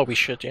podcast. Oh, we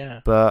should, yeah.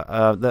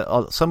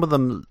 But some of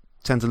them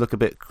tend to look a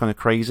bit kind of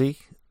crazy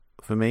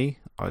for me.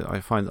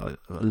 I find a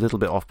little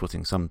bit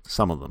off-putting some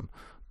of them,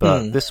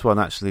 but this one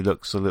actually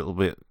looks a little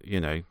bit,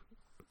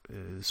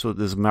 sort of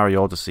there's a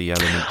Mario Odyssey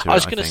element to it. I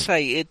was going to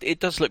say it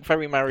does look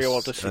very Mario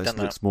Odyssey. It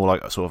looks more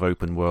like a sort of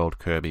open world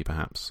Kirby,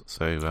 perhaps.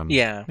 So it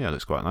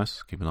looks quite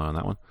nice. Keep an eye on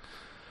that one.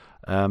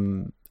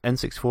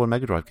 N64 and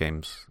Mega Drive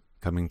games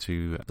coming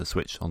to the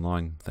Switch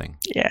Online thing.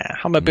 Yeah,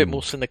 I'm a bit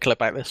more cynical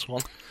about this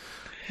one.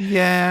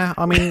 Yeah,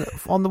 I mean,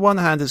 on the one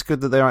hand, it's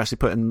good that they're actually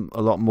putting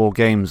a lot more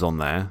games on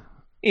there.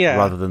 Yeah.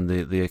 Rather than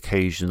the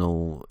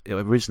occasional...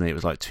 Originally, it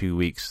was like 2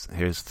 weeks.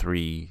 Here's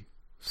 3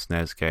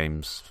 SNES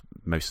games,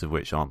 most of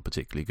which aren't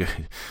particularly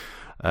good.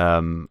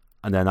 And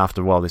then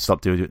after a while, they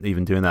stopped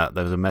even doing that.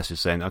 There was a message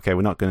saying, okay,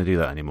 we're not going to do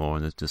that anymore,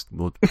 and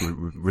we'll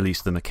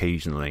release them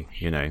occasionally,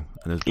 and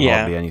there's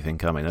hardly anything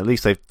coming. At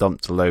least they've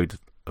dumped a load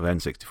of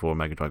N64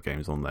 Mega Drive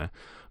games on there.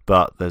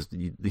 But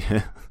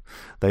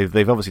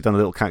they've obviously done a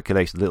little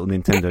calculation, a little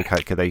Nintendo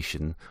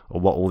calculation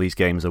of what all these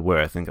games are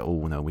worth, and go,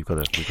 oh no, we've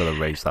got to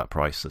raise that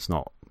price. It's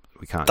not,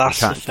 we can't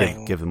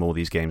give them all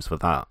these games for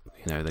that.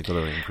 They've got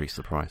to increase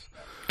the price.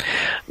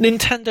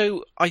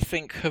 Nintendo, I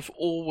think, have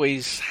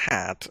always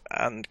had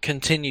and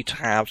continue to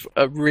have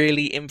a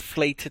really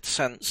inflated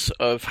sense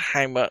of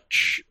how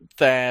much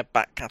their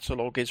back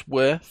catalogue is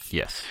worth.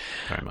 Yes,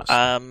 very much.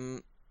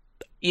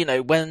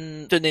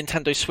 When the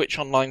Nintendo Switch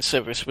Online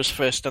service was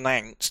first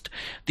announced,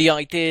 the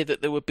idea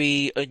that there would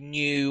be a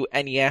new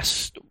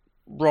NES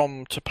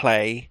ROM to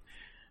play,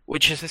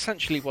 which is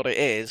essentially what it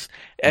is,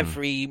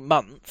 every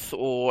month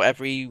or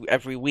every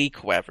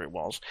week or whatever it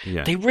was,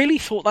 they really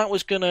thought that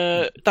was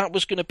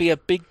gonna be a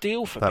big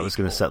deal for people. That was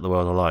going to set the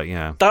world alight,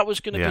 yeah. That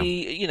was going to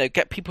be,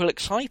 get people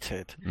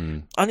excited.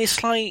 And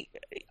it's like,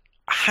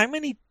 how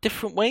many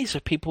different ways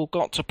have people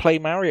got to play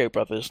Mario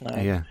Brothers now?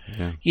 Yeah.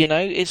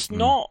 It's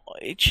not.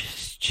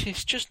 It's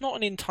just not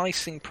an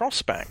enticing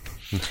prospect.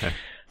 Okay.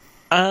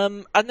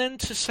 And then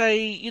to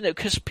say,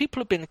 because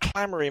people have been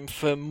clamoring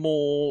for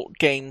more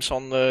games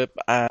on the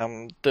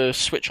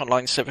Switch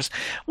Online service,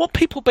 what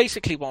people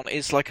basically want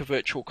is like a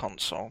virtual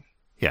console.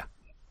 Yeah.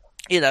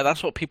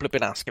 That's what people have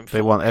been asking for.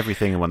 They want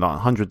everything and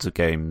whatnot, hundreds of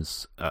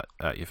games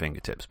at your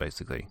fingertips,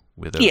 basically,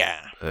 with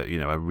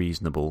a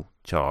reasonable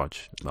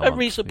charge.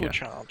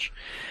 Charge.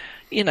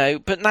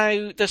 But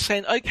now they're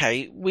saying,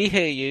 okay, we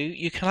hear you.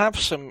 You can have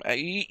some.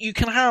 You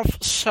can have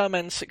some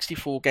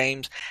N64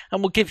 games,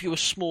 and we'll give you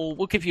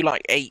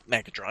like 8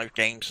 Mega Drive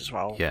games as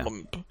well. Yeah.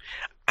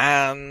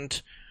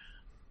 And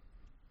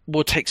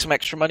we'll take some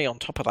extra money on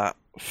top of that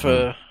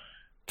for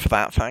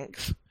that.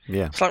 Thanks.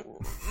 Yeah. It's like,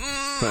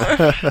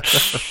 okay.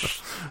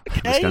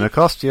 It's going to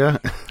cost you.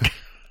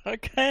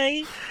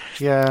 Okay.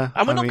 Yeah.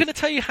 And we're not going to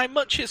tell you how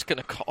much it's going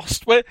to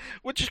cost. We're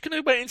just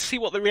going to wait and see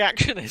what the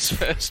reaction is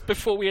first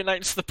before we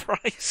announce the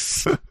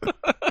price.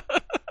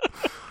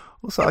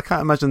 Also, I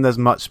can't imagine there's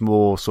much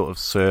more sort of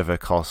server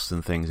costs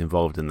and things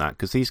involved in that,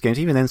 because these games,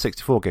 even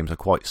N64 games, are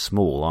quite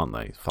small, aren't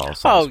they? File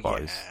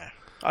size-wise. Yeah.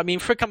 I mean,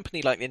 for a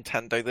company like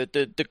Nintendo,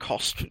 the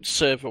cost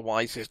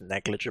server-wise is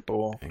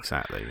negligible.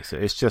 Exactly. So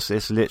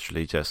it's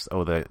literally just,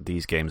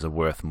 these games are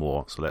worth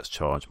more, so let's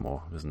charge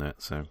more, isn't it?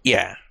 So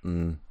yeah.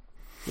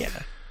 Yeah.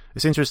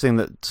 It's interesting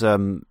that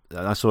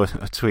I saw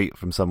a tweet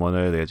from someone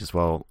earlier just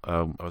while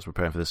I was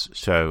preparing for this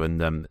show,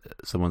 and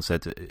someone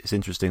said it's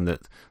interesting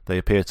that they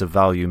appear to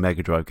value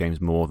Mega Drive games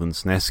more than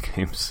SNES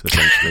games,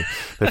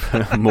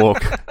 essentially. More...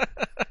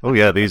 Oh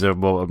yeah, these are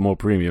more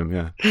premium.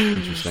 Yeah,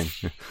 interesting.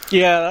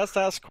 Yeah,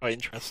 that's quite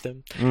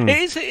interesting.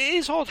 It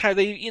is odd how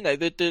they,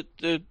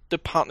 the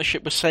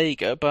partnership with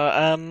Sega, but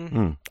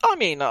I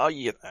mean,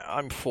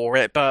 I'm for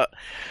it, but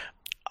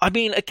I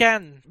mean,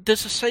 again,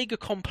 there's a Sega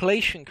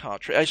compilation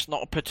cartridge. It's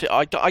not a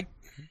particular.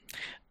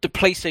 The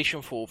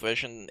PlayStation 4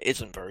 version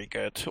isn't very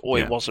good, or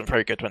it wasn't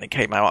very good when it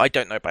came out. I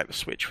don't know about the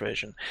Switch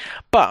version,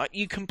 but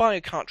you can buy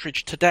a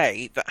cartridge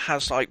today that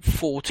has like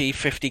 40,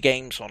 50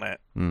 games on it.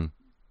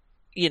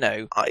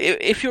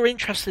 If you're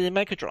interested in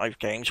Mega Drive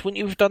games, wouldn't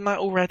you have done that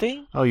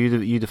already? Oh,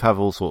 you'd have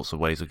all sorts of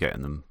ways of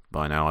getting them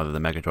by now, either the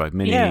Mega Drive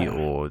Mini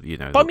or all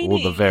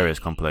the various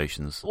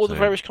compilations. The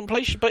various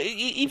compilations, but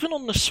even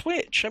on the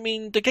Switch, I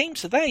mean, the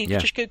games are there. You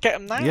can just go get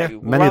them now. Yeah,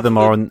 many of them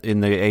are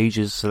in the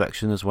Ages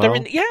selection as well. They're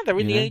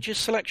in the Ages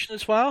selection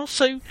as well.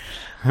 So,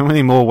 how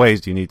many more ways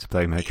do you need to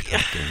play Mega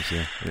Drive games?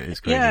 Yeah, it is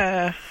crazy.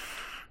 Yeah.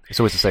 It's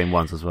always the same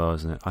ones as well,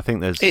 isn't it? I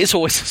think It is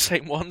always the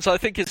same ones. I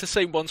think it's the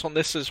same ones on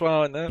this as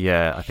well, isn't it?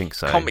 Yeah, I think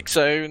so. Comic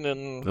Zone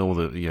and all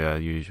the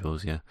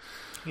usuals,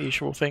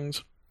 usual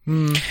things.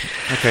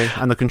 Okay,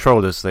 and the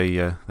controllers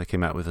they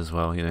came out with as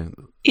well.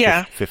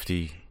 Yeah,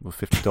 $50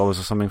 or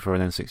something for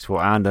an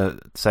N64,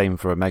 and same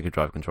for a Mega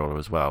Drive controller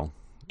as well.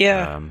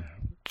 Yeah.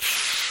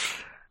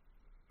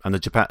 And the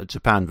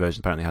Japan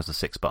version apparently has the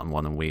 6-button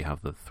one, and we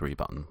have the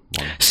 3-button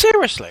one.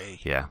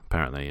 Seriously? Yeah,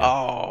 apparently. Yeah.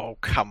 Oh,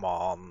 come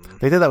on.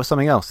 They did that with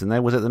something else, didn't they?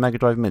 Was it the Mega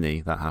Drive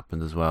Mini that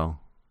happened as well?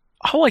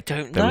 Oh, I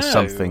don't know.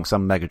 There was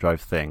some Mega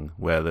Drive thing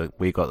where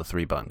we got the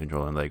 3-button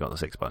controller and they got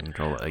the 6-button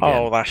controller again.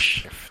 Oh, that's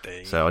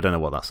shifty. So I don't know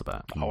what that's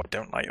about. Oh, I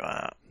don't like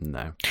that.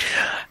 No.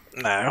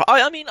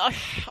 I mean,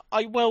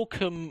 I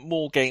welcome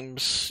more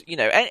games.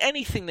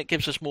 Anything that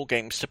gives us more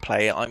games to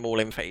play, I'm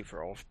all in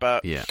favour of.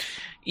 But,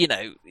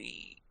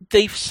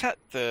 they've set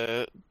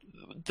the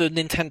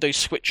Nintendo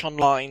Switch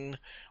Online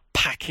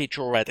package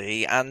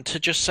already, and to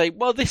just say,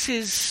 well, this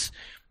is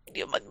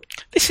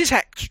this is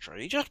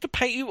extra. You just have to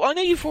pay. I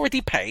know you've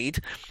already paid,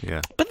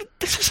 but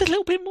this is a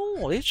little bit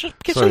more. It just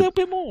gives a little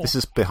bit more. This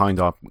is behind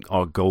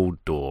our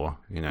gold door,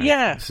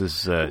 Yeah. This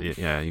is,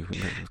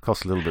 it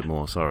costs a little bit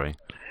more, sorry.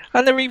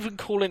 And they're even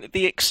calling it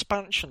the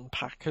expansion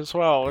pack as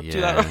well.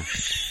 Yeah.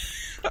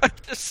 I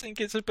just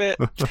think it's a bit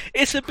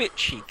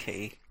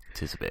cheeky.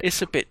 It is a bit.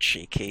 It's a bit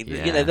cheeky.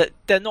 Yeah. That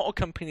they're not a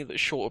company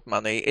that's short of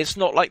money. It's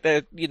not like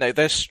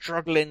they're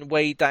struggling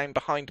way down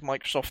behind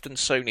Microsoft and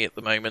Sony at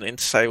the moment in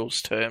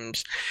sales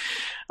terms.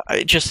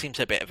 It just seems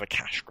a bit of a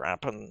cash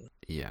grab, and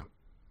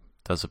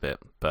does a bit,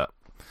 but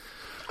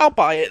I'll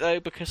buy it though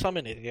because I'm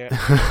an idiot.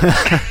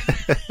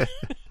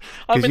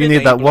 Because you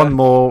need that one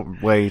more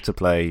way to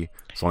play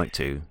Sonic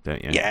 2,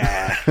 don't you?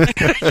 Yeah.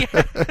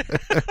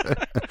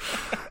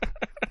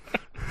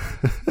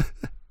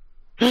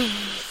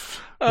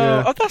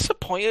 That's the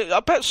point. I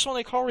bet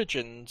Sonic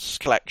Origins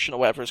Collection, or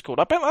whatever it's called,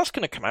 I bet that's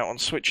going to come out on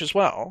Switch as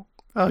well.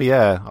 Oh,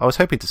 yeah. I was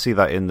hoping to see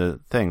that in the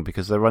thing,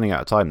 because they're running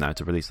out of time now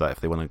to release that if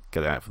they want to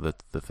get it out for the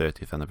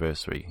 30th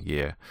anniversary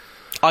year.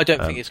 I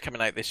don't think it's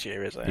coming out this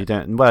year, is it? You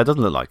don't? Well, it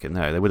doesn't look like it,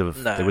 no. They would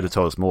have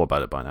told us more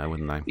about it by now,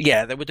 wouldn't they?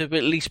 Yeah, there would have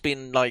at least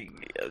been like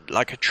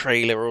a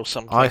trailer or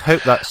something. I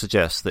hope that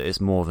suggests that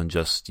it's more than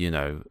just,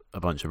 a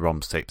bunch of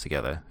ROMs taped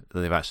together.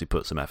 That they've actually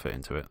put some effort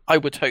into it. I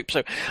would hope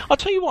so. I'll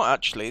tell you what,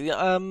 actually,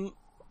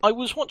 I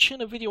was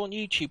watching a video on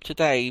YouTube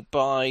today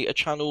by a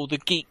channel, The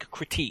Geek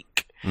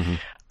Critique,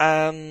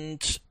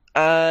 and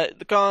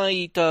the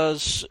guy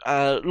does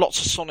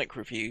lots of Sonic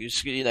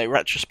reviews,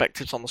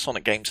 retrospectives on the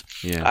Sonic games.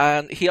 Yeah.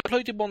 And he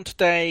uploaded one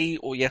today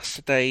or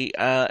yesterday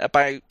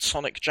about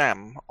Sonic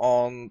Jam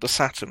on the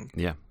Saturn.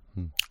 Yeah.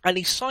 And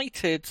he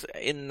cited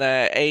in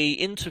there a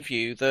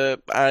interview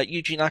that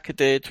Yuji Naka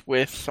did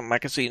with some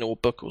magazine or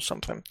book or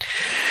something.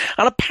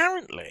 And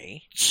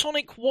apparently,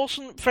 Sonic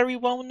wasn't very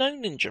well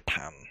known in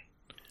Japan.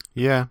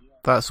 Yeah,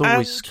 that's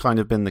always kind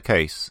of been the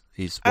case.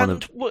 He's one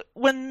of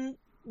when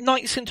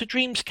Nights into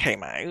Dreams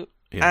came out,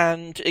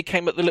 and it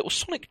came at the little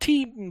Sonic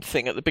Team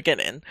thing at the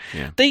beginning,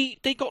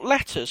 they got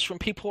letters from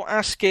people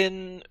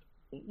asking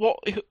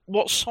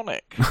what's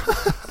Sonic,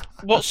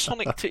 what's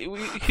Sonic Team,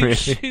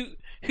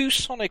 who's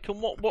Sonic,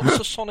 and what's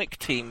a Sonic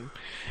Team,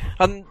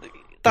 and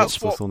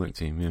that's what's the Sonic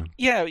Team,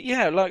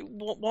 yeah, like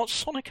what's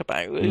Sonic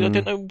about? I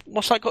don't know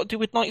what's that got to do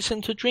with Nights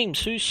into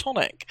Dreams. Who's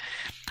Sonic?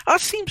 That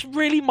seems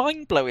really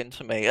mind blowing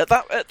to me. At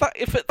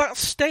that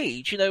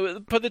stage,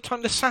 by the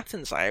time the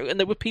Saturn's out, and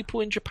there were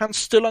people in Japan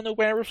still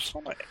unaware of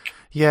Sonic.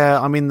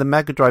 Yeah, I mean the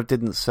Mega Drive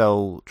didn't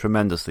sell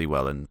tremendously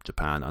well in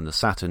Japan, and the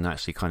Saturn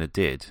actually kind of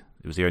did.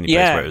 It was the only place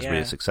where it was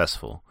really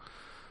successful.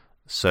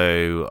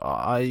 So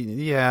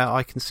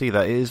I can see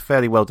that it is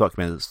fairly well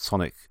documented that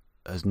Sonic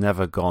has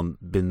never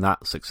been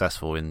that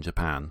successful in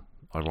Japan.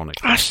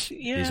 Ironically,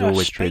 he's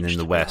always been in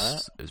the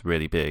West. It's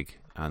really big,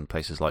 and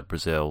places like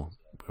Brazil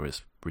where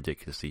it's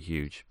ridiculously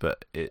huge.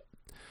 But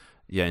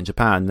in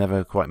Japan,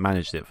 never quite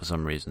managed it for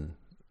some reason.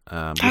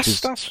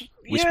 Which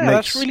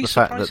makes really the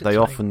fact that they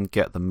often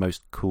get the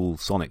most cool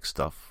Sonic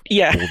stuff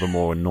all the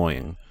more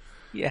annoying.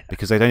 Yeah,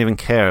 because they don't even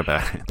care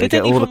about it. They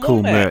get all the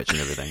cool merch and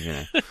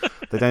everything.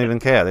 They don't even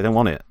care. They don't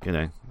want it.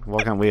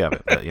 Why can't we have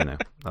it? But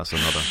that's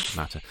another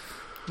matter.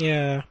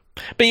 Yeah.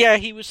 But yeah,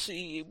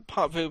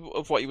 part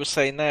of what he was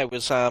saying there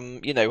was,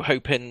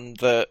 hoping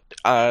that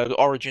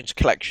Origins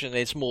Collection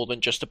is more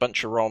than just a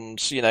bunch of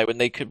ROMs, and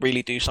they could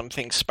really do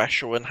something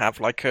special and have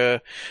like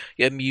a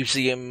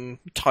museum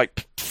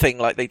type thing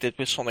like they did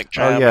with Sonic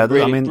Jam. Oh, yeah,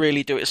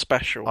 really do it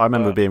special. I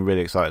remember being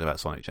really excited about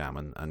Sonic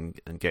Jam and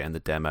getting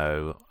the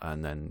demo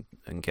and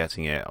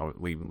getting it.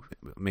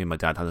 Me and my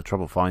dad had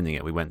trouble finding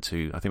it.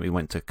 I think we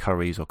went to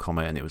Curry's or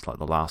Comet, and it was like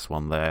the last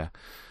one there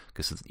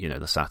because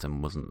the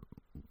Saturn was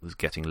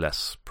getting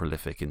less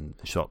prolific in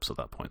shops at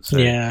that point. So,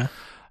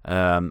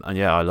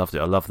 I loved it.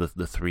 I love the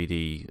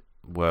 3D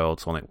world,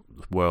 Sonic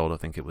World, I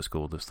think it was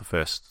called. It's the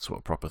first sort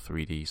of proper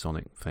 3D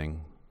Sonic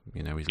thing.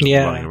 He's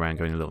running around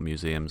going to little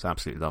museums.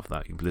 Absolutely love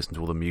that. You can listen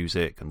to all the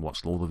music and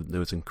watch all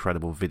those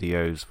incredible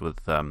videos with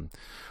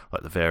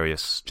like the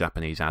various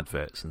Japanese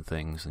adverts and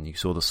things. And you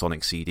saw the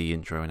Sonic CD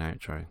intro and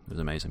outro. It was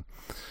amazing.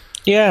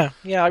 I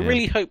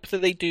really hope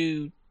that they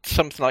do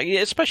something like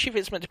it, especially if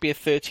it's meant to be a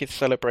 30th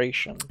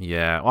celebration.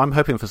 Yeah, I'm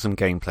hoping for some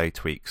gameplay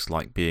tweaks,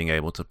 like being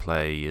able to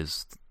play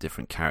as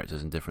different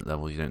characters in different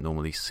levels you don't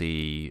normally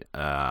see.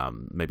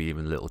 Maybe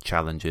even little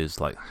challenges,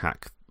 like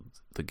hack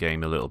the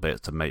game a little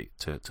bit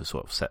to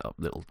sort of set up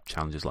little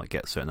challenges, like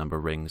get a certain number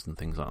of rings and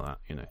things like that.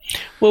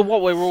 Well,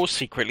 what we're all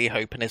secretly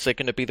hoping is they're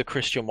going to be the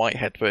Christian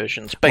Whitehead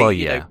versions,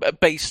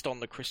 based on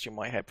the Christian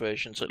Whitehead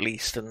versions at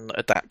least, and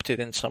adapted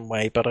in some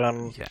way. But they're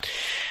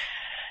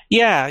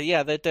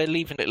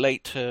leaving it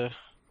late to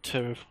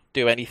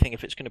do anything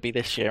if it's going to be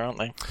this year, aren't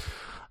they?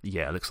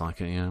 Yeah, it looks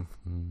like it, yeah.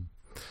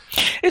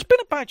 It's been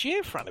a bad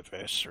year for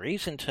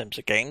anniversaries in terms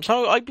of games.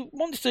 I don't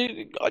want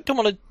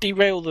to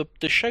derail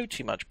the show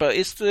too much, but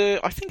I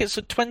think it's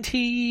the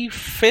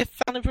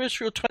 25th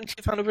anniversary or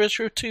 20th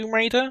anniversary of Tomb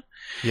Raider.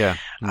 Yeah.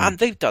 And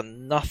they've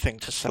done nothing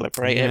to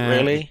celebrate it,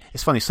 really.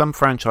 It's funny, some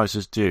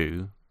franchises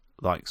do.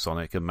 like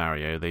Sonic and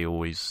Mario, they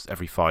always,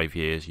 every 5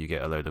 years, you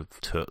get a load of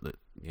tut that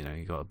you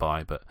got to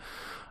buy. But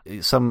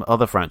some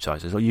other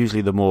franchises,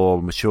 usually the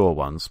more mature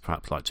ones,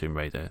 perhaps like Tomb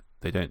Raider,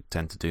 they don't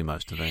tend to do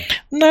much, do they?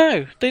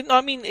 No, they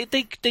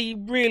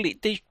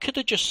could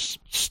have just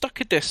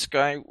stuck a disc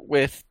out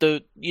with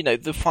the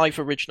 5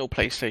 original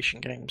PlayStation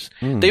games.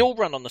 They all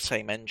run on the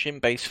same engine,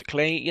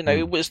 basically.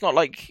 It's not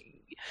like.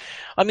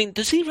 I mean,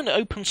 there's even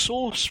open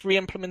source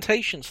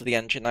re-implementations of the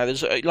engine now.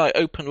 There's like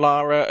Open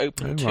Lara,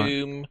 Open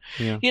Tomb.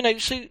 Right. Yeah.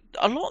 So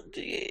a lot.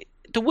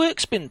 The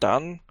work's been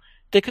done.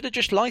 They could have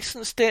just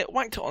licensed it,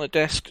 whacked it on a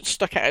disc,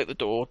 stuck it out the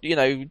door.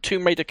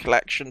 Tomb Raider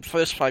collection,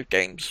 first 5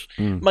 games,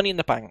 money in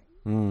the bank.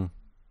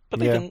 But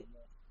they didn't.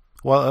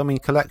 Well, I mean,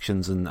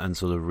 collections and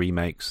sort of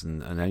remakes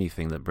and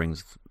anything that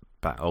brings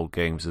back old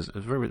games is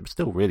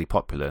still really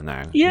popular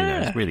now.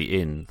 Yeah, it's really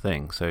in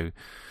thing. So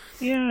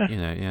yeah,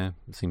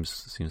 it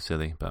seems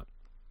silly. But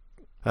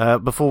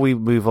before we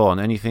move on,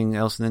 anything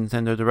else in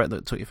Nintendo Direct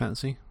that took your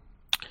fancy?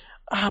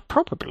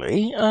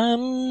 Probably.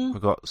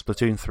 We've got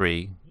Splatoon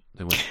 3.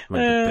 They went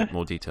a bit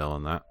more detail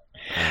on that.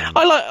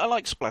 I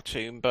like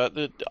Splatoon, but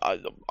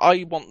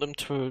I want them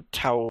to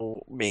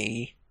tell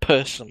me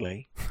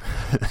personally.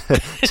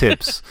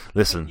 Tips.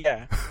 Listen.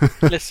 Yeah.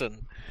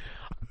 Listen.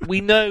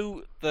 We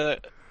know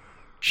that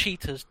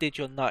cheaters did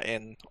your nut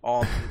in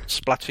on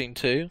Splatoon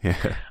 2.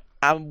 Yeah.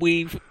 And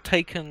we've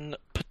taken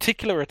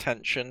particular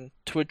attention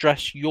to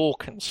address your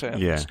concerns.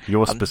 Yeah,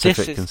 your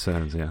specific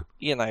concerns, yeah.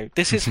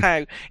 This is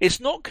how... It's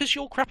not because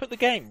you're crap at the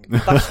game.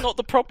 That's not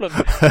the problem.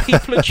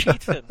 People are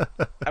cheating.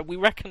 And we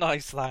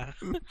recognise that.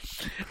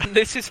 And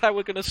this is how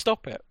we're going to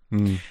stop it.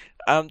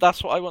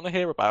 That's what I want to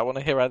hear about. I want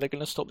to hear how they're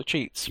going to stop the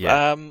cheats.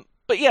 Yeah.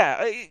 But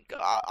yeah,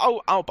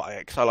 I'll buy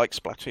it because I like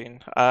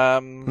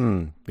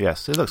Splatoon.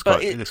 Yes, it looks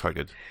quite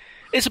good.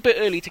 It's a bit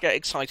early to get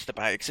excited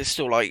about it because it's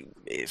still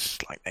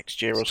it's like next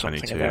year or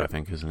something. 22, I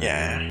think, isn't it?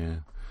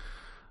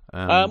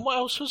 Yeah. What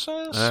else was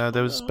there?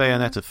 There was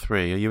Bayonetta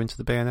 3. Are you into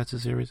the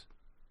Bayonetta series?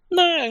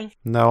 No.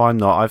 No, I'm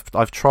not.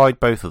 I've tried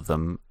both of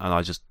them, and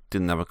I just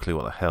didn't have a clue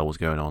what the hell was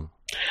going on.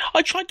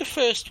 I tried the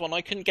first one.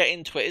 I couldn't get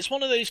into it. It's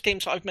one of those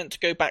games that I've meant to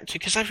go back to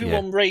because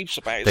everyone raves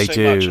about it they so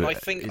do. much, and I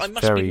think it's I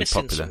must be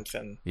missing popular.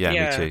 something.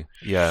 Yeah, me too.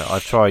 Yeah,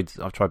 I've tried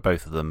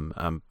both of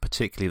them.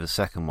 Particularly the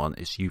second one.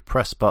 Is you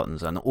press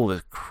buttons and all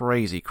this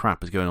crazy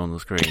crap is going on the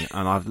screen,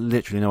 and I've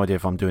literally no idea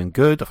if I'm doing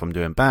good, if I'm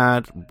doing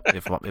bad,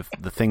 if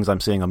the things I'm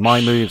seeing are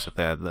my moves, if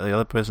they're the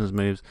other person's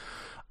moves,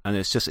 and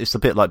it's a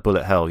bit like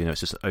bullet hell.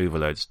 It's just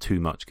overload. It's too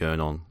much going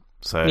on.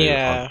 So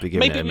I'll be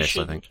giving it a miss,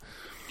 I think.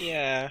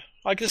 Yeah.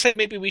 I can say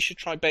maybe we should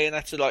try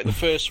Bayonetta like the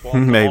first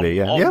one. Maybe,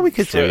 we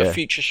could do a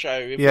future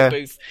show.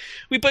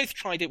 We both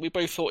tried it. We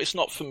both thought it's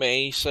not for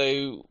me,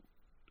 so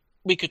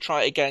we could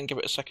try it again, give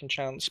it a second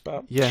chance.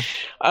 But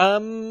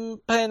Bayonetta.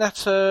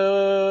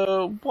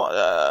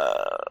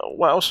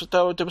 What else was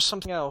there? There was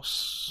something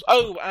else.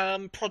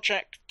 Oh,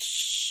 Project.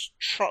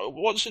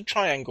 What's the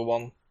Triangle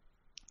one?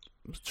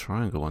 The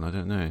Triangle one. I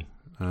don't know.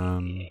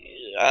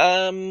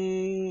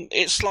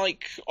 It's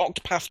like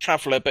Octopath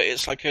Traveler, but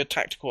it's like a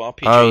tactical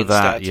RPG. Oh,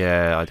 that instead.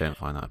 Yeah, I don't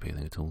find that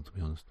appealing at all, to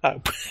be honest.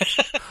 Oh.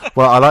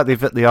 Well, I like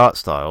the art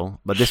style,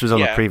 but this was on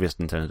the previous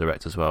Nintendo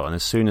Direct as well. And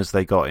as soon as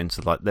they got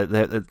into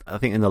I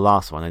think in the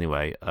last one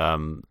anyway,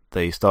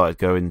 they started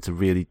going into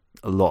really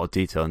a lot of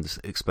detail and just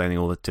explaining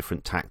all the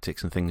different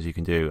tactics and things you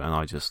can do, and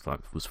I just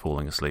was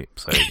falling asleep.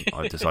 So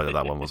I decided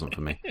that one wasn't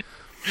for me.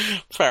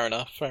 Fair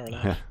enough.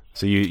 Yeah.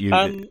 So you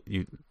like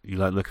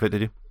the look of it,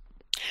 did you?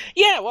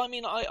 Yeah, well, I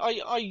mean,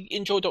 I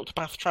enjoyed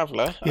Octopath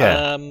Traveler.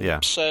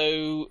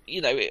 So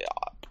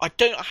I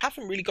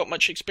haven't really got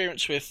much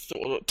experience with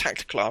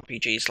tactical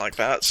RPGs like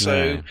that.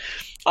 So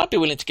I'd be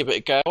willing to give it a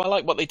go. I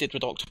like what they did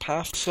with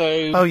Octopath.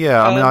 So I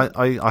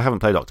mean, I haven't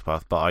played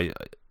Octopath, but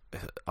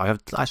I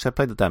have actually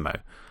played the demo,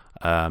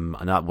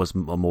 and that was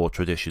a more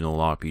traditional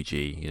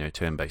RPG,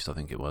 turn-based. I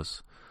think it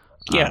was.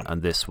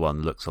 And this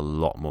one looks a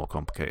lot more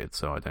complicated.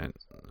 So I don't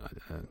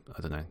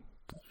know.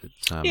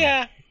 It's,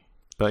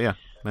 But yeah,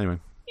 anyway.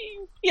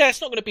 Yeah,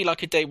 it's not going to be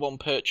like a day one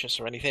purchase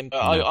or anything, but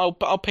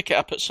I'll pick it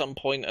up at some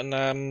point. And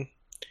I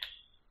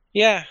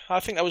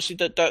think that was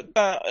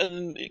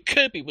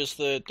Kirby was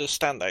the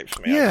standout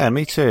for me. Yeah,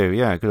 me too.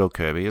 Yeah, good old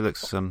Kirby. It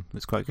looks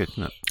it's quite good,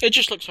 doesn't it? It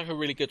just looks like a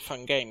really good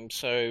fun game.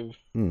 So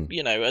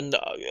and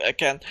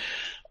again,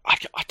 I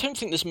don't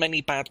think there's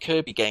many bad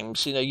Kirby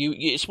games.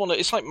 It's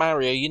like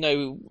Mario.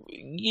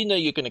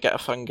 You're going to get a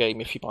fun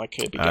game if you buy a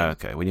Kirby game.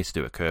 Okay, we need to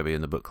do a Kirby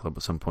in the book club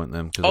at some point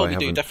then. We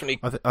do definitely.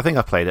 I think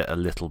I played it a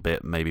little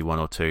bit, maybe one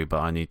or two,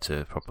 but I need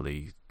to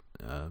properly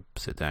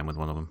sit down with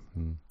one of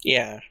them.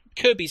 Yeah,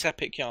 Kirby's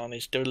Epic Yarn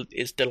is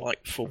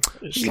delightful.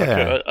 It's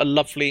like a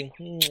lovely.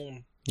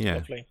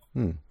 Lovely.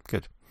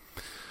 Good.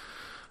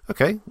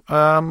 Okay.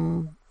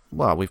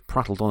 Well, we've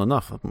prattled on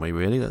enough, haven't we,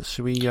 really?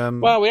 Should we...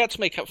 Well, we had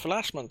to make up for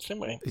last month, didn't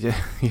we?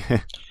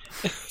 Yeah.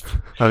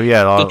 Oh,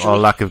 yeah, our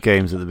lack of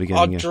games at the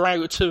beginning. Our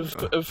drought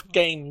of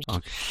games.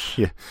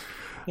 Yeah.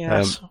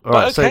 Yes.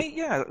 Right,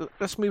 okay,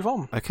 let's move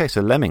on. Okay, so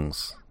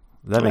Lemmings.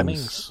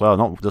 Lemmings. Well,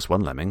 not just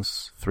one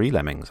Lemmings, 3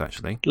 Lemmings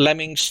actually.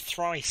 Lemmings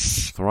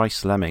thrice.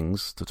 Thrice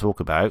Lemmings to talk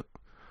about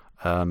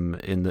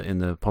in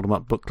the Pod'em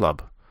Up Book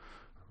Club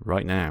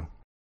right now.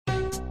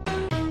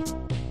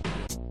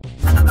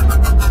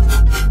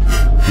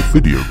 The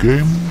Video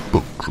Game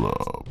Book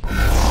Club.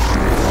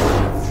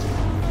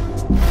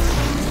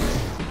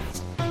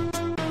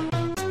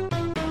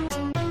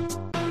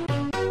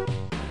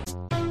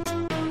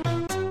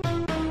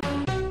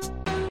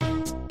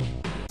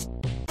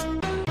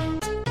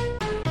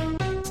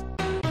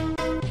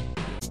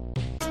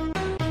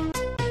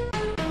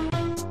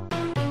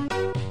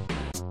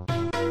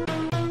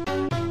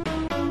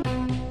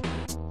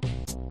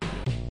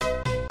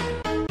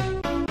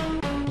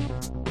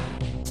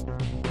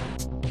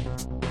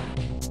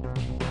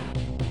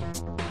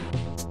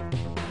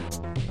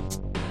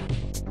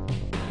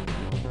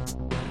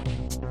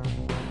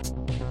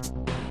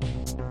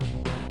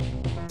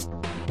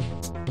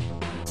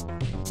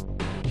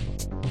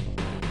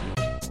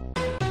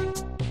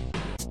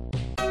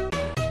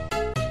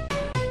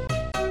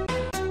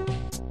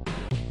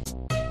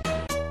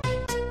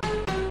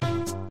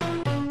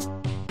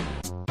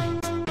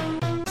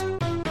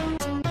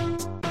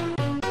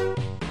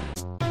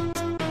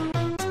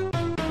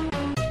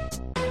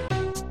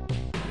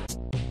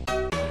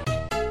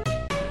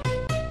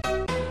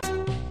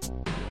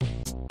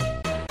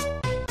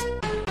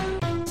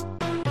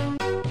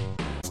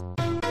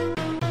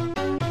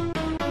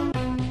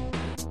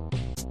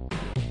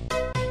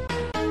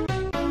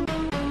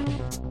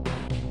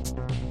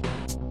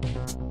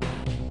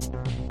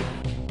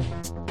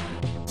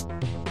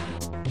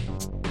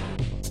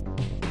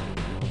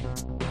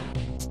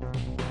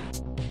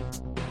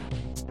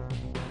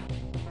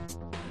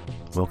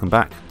 Welcome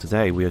back.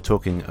 Today we are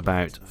talking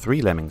about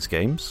 3 Lemmings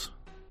games.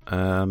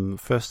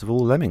 First of all,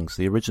 Lemmings,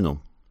 the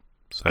original.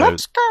 So,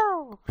 Let's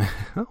go!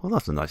 well,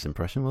 that's a nice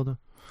impression. Well done.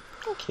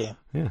 Thank you.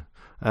 Yeah.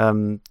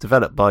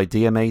 Developed by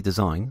DMA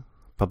Design,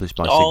 published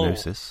by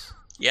Psygnosis.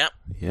 Yeah.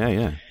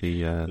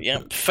 Yeah.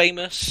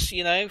 Famous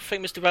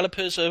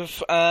developers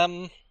of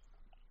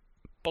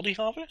Body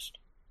Harvest.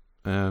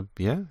 Yeah.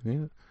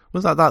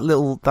 Was that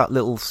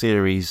little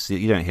series that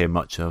you don't hear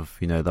much of?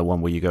 You know, the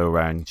one where you go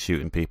around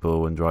shooting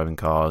people and driving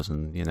cars,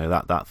 and you know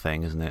that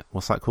thing, isn't it?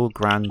 What's that called?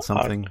 Grand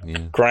something?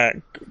 Yeah.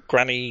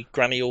 Granny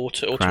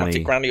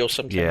automatic Granny or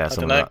something. Yeah, I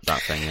something don't know. like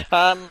that thing.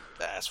 Yeah.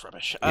 That's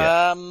rubbish.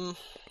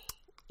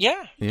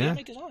 Yeah.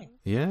 DMA Design.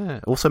 Yeah.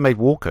 Also made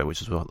Walker,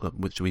 which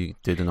we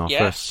did in our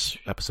first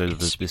episode of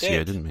this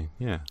year, didn't we?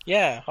 Yeah.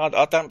 Yeah.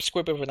 I don't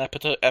squib over an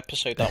episode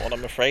that one,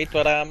 I'm afraid,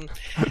 but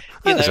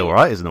it's all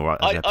right, isn't it? All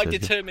right. I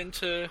determined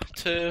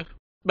to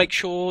make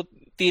sure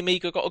the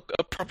Amiga got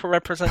a proper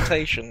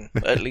representation,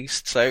 at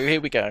least. So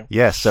here we go.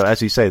 Yes. So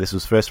as you say, this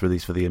was first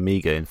released for the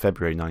Amiga in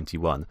February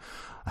 '91.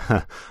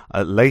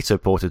 Later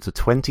ported to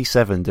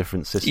 27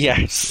 different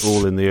systems,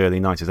 all in the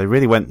early 90s. They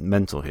really went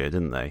mental here,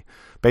 didn't they?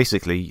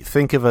 Basically,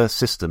 think of a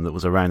system that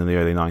was around in the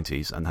early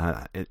 90s and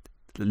had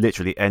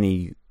literally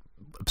any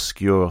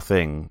obscure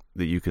thing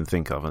that you can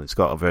think of, and it's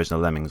got a version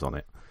of Lemmings on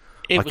it.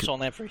 It was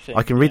on everything.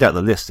 I can read out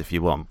the list if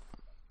you want.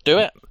 Do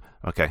it.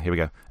 Okay, here we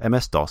go.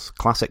 MS-DOS,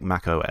 Classic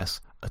Mac OS,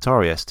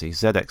 Atari ST,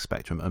 ZX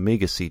Spectrum,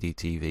 Amiga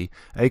CD-TV,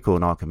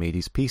 Acorn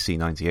Archimedes,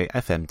 PC-98,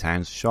 FM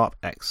Towns, Sharp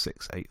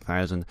X6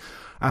 8000,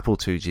 Apple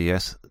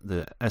IIGS,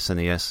 the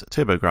SNES,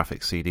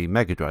 TurboGrafx CD,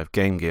 Mega Drive,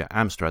 Game Gear,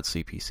 Amstrad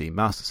CPC,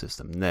 Master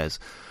System, NES,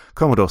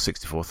 Commodore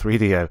 64,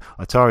 3DO,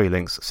 Atari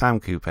Lynx, Sam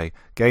Coupe,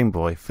 Game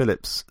Boy,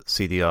 Philips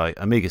CDI,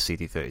 Amiga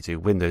CD32,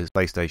 Windows,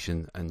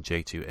 PlayStation, and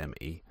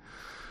J2ME.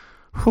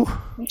 Whew.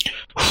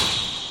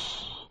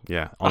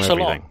 Yeah, on that's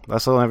everything.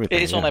 That's on everything.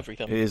 It is on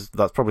everything. It is.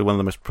 That's probably one of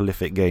the most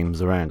prolific games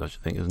around, I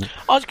should think, isn't it?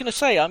 I was going to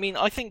say,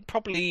 I think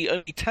probably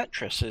only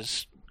Tetris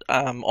is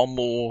on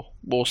more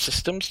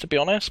systems, to be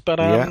honest. But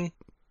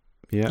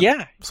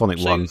yeah. Sonic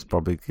 1's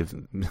probably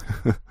given.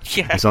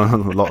 Yeah, it's on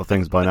a lot of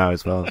things by now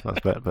as well. I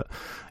bet, but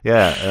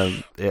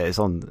it's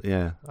on.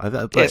 Yeah,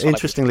 but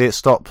interestingly, it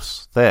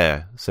stops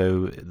there.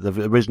 So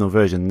the original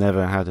version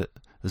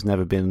has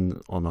never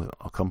been on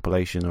a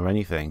compilation or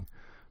anything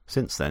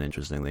since then,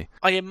 interestingly.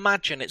 I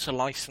imagine it's a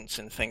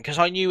licensing thing, because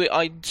I knew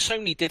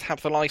Sony did have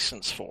the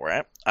license for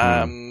it,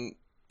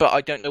 but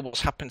I don't know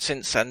what's happened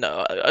since then.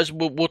 As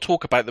we'll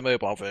talk about the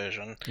mobile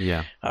version.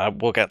 Yeah.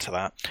 We'll get to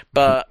that.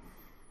 But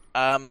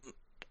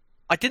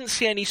I didn't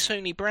see any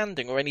Sony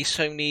branding or any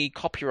Sony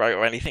copyright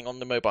or anything on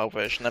the mobile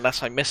version,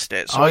 unless I missed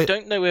it. So I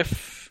don't know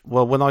if...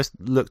 Well, when I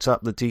looked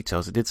up the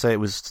details, it did say it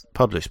was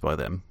published by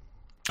them.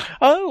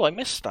 Oh, I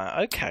missed that.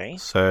 Okay.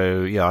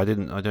 So yeah, I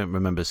don't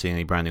remember seeing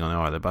any branding on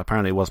it either, but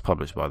apparently it was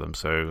published by them.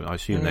 So I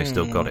assume they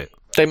still got it.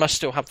 They must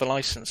still have the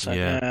license.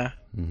 Yeah.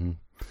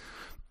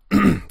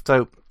 Mm-hmm.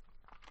 So,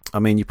 I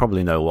mean, you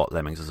probably know what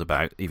Lemmings is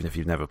about, even if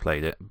you've never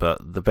played it.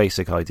 But the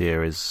basic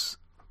idea is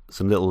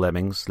some little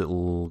lemmings,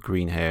 little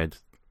green-haired,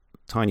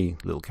 tiny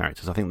little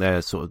characters. I think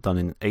they're sort of done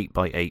in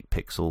 8x8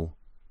 pixel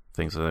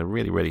things, so they're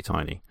really, really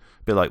tiny,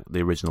 a bit like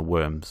the original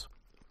Worms.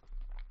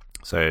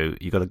 So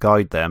you got to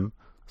guide them.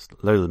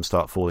 A load of them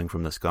start falling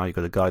from the sky. You've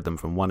got to guide them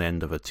from one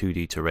end of a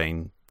 2D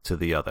terrain to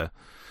the other.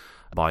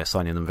 by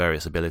assigning them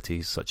various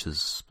abilities such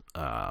as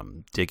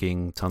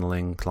digging,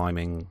 tunneling,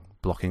 climbing,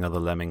 blocking other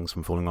lemmings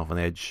from falling off an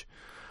edge,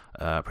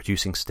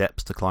 producing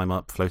steps to climb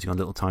up, floating on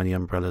little tiny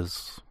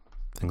umbrellas,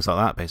 things like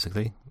that,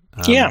 basically.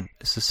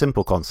 It's a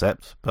simple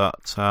concept, but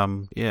it's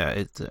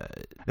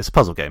a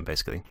puzzle game,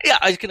 basically. Yeah,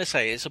 I was going to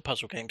say it's a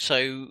puzzle game.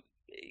 So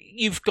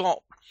you've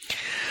got,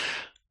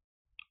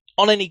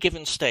 on any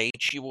given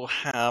stage, you will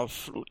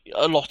have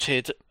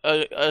allotted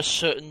a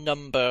certain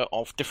number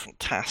of different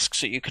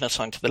tasks that you can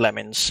assign to the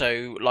lemmings.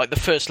 So, like, the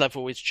first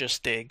level is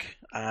just dig,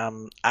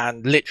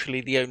 and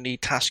literally the only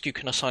task you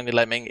can assign the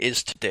lemming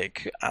is to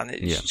dig.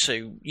 And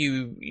so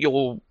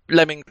your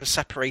lemmings are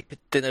separated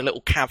in a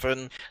little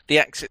cavern. The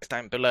exit's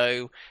down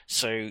below,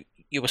 so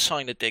you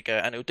assign a digger,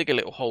 and it'll dig a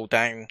little hole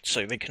down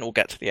so they can all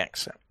get to the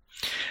exit.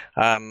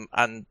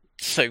 And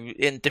so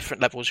in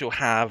different levels, you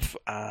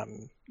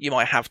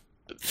might have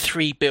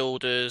 3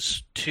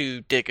 builders,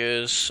 2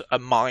 diggers, a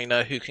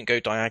miner who can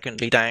go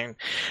diagonally down,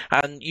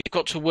 and you've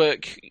got to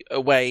work a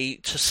way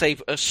to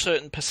save a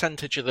certain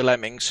percentage of the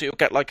lemmings. So you'll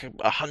get like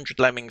 100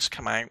 lemmings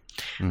come out,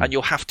 and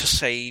you'll have to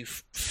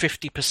save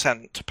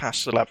 50% to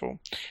pass the level,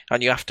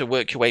 and you have to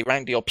work your way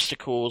around the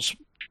obstacles,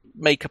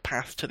 make a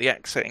path to the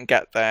exit, and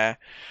get there.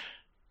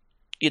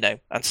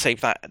 And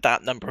save that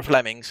number of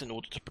lemmings in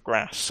order to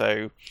progress.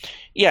 So,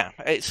 yeah,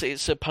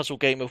 it's a puzzle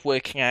game of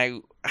working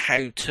out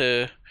how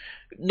to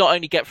not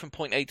only get from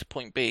point A to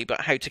point B,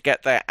 but how to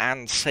get there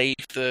and save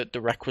the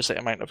requisite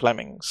amount of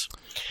lemmings.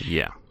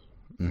 Yeah.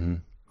 Mm-hmm.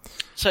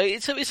 So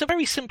it's a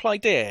very simple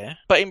idea,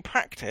 but in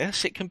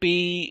practice it can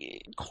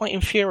be quite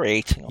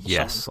infuriating.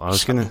 I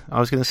was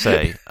gonna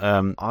say,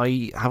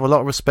 I have a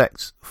lot of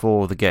respect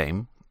for the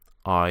game.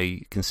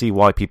 I can see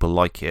why people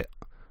like it,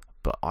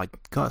 but I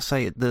gotta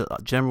say the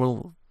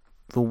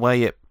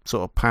way it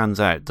sort of pans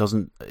out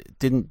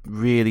didn't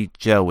really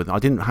gel with me. I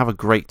didn't have a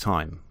great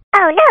time.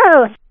 Oh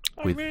no!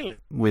 Really?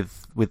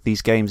 With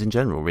these games in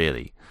general,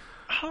 really.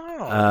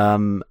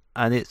 Oh.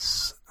 And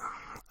it's,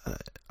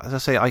 as I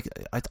say,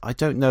 I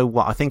don't know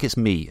what. I think it's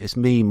me. It's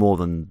me more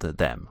than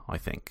them. I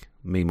think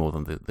me more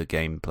than the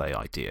gameplay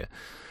idea.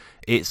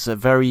 It's a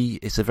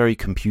very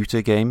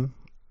computer game.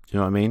 Do you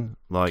know what I mean?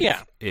 Like,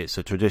 it's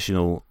a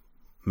traditional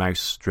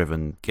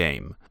mouse-driven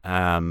game.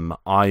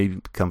 I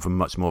come from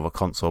much more of a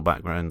console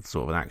background,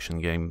 sort of an action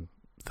game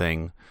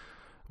thing.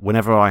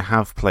 Whenever I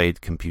have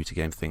played computer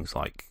game things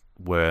like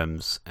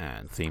Worms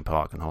and Theme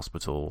Park and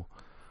Hospital,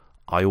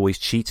 I always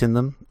cheat in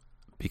them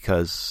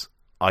because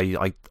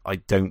I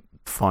don't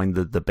find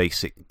the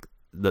basic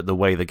the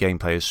way the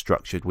gameplay is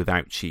structured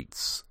without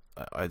cheats.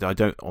 I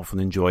don't often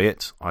enjoy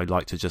it. I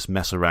like to just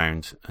mess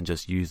around and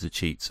just use the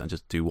cheats and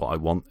just do what I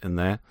want in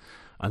there.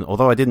 And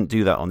although I didn't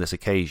do that on this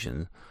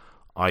occasion,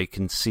 I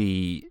can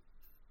see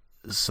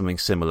something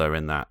similar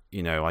in that.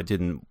 I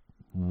didn't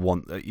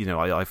want.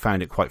 I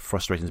found it quite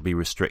frustrating to be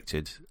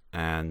restricted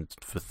and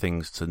for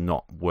things to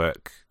not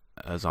work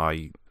as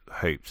I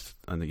hoped,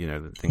 and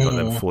things like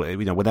that fall.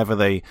 Whenever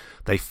they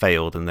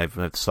failed and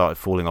they've started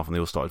falling off and they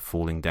all started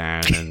falling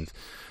down, and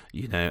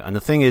and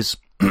the thing is,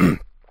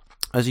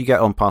 as you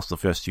get on past the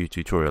first few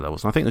tutorial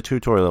levels, and I think the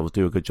tutorial levels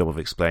do a good job of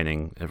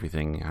explaining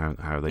everything,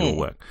 how they all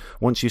work.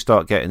 Once you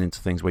start getting into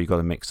things where you've got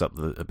to mix up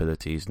the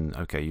abilities, and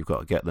okay, you've got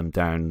to get them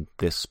down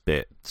this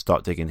bit,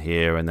 start digging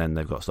here, and then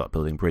they've got to start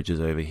building bridges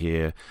over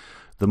here.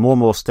 The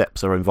more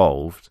steps are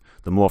involved,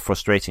 the more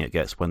frustrating it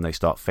gets when they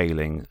start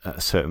failing at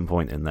a certain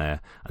point in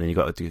there, and then you've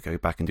got to go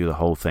back and do the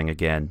whole thing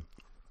again.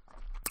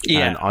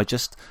 Yeah. And I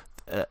just,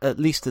 at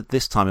least at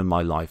this time in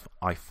my life,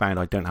 I found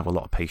I don't have a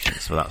lot of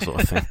patience for that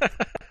sort of thing.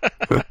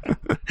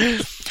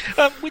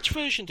 Which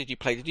version did you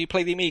play? Did you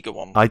play the Amiga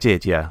one? I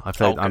did, yeah.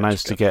 I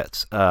managed to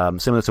get,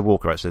 similar to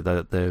Walker actually,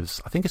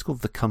 there's, I think it's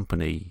called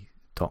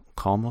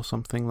thecompany.com or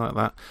something like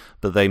that,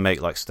 but they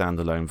make like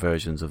standalone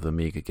versions of the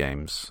Amiga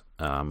games.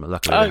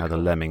 Luckily they had a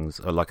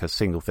Lemmings, like a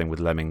single thing with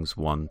Lemmings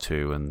 1,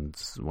 2 and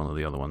one of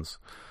the other ones.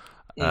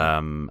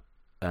 And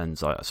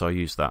so I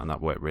used that and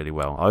that worked really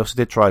well. I also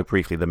did try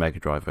briefly the Mega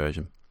Drive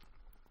version.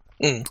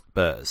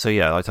 But so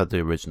yeah, I had the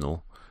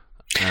original.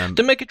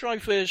 The Mega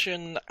Drive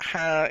version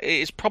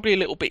is probably a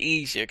little bit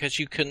easier because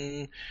you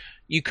can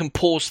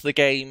pause the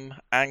game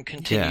and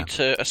continue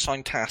to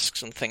assign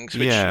tasks and things,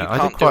 which you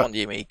can't do on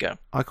the Amiga.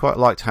 I quite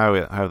liked how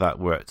that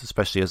worked,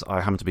 especially as I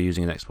happened to be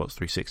using an Xbox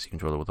 360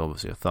 controller with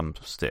obviously a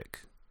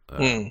thumbstick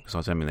because I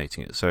was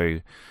emulating it. So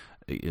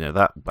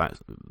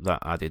that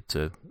added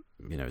to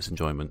its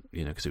enjoyment,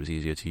 because it was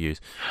easier to use.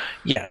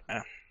 Yeah.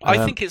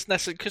 I think it's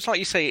necessary because, like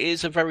you say, it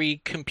is a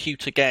very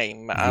computer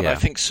game, and I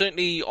think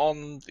certainly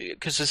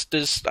because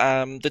there's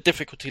the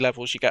difficulty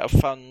levels, you get a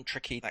fun,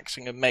 tricky,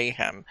 relaxing, and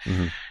mayhem.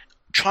 Mm-hmm.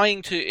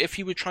 If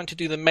you were trying to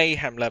do the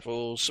mayhem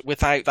levels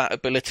without that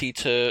ability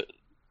to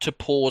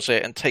pause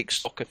it and take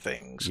stock of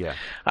things,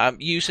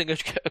 using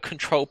a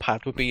control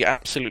pad would be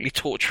absolutely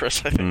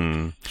torturous, I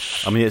think.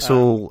 I mean, it's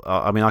all.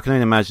 I mean, I can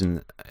only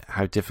imagine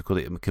how difficult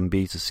it can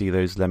be to see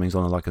those lemmings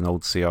on like an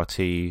old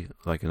CRT,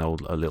 like a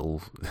little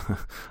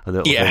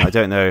thing. I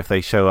don't know if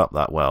they show up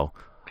that well.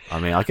 I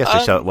mean, I guess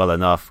they show it well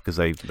enough because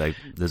they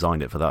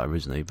designed it for that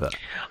originally. But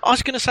I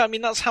was going to say, I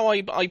mean, that's how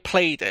I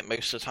played it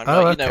most of the time.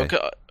 Oh, right? okay. You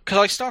know, because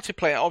I started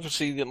playing.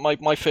 Obviously,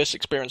 my first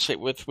experience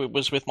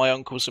was with my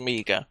uncle's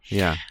Amiga.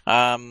 yeah,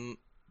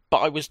 But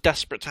I was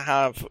desperate to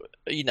have,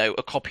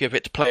 a copy of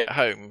it to play at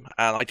home,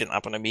 and I didn't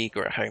have an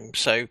Amiga at home.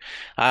 So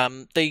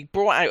they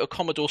brought out a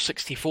Commodore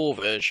 64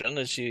 version,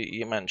 as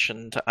you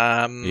mentioned,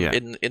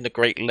 in the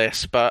Great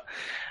List, but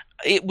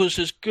it was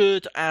as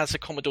good as a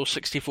Commodore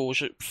 64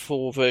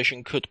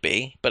 version could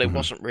be, but it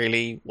wasn't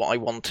really what I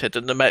wanted.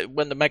 And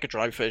when the Mega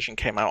Drive version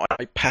came out,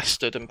 I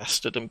pestered and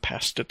pestered and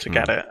pestered to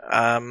get it.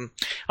 And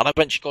I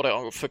eventually got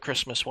it for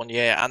Christmas one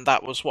year, and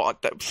that was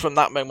from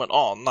that moment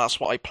on, that's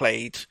what I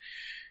played.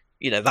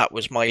 That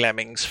was my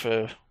Lemmings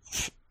for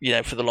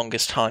the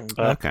longest time.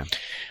 But okay.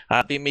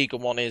 The Amiga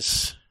one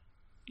is,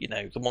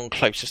 the one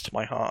closest to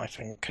my heart, I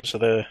think, because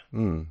of the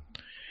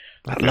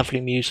that lovely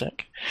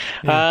music.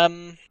 Yeah.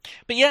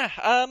 But yeah.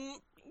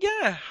 Oh,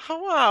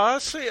 wow.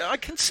 I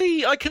can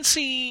see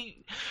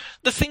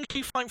the things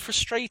you find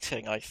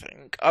frustrating, I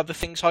think, are the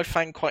things I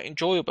find quite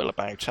enjoyable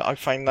about it. I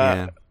find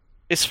that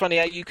it's funny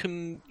how you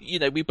can,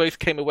 we both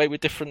came away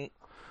with different.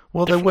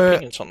 Well,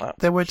 opinions on that.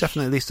 There were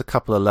definitely at least a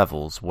couple of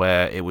levels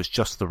where it was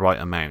just the right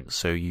amount,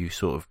 so you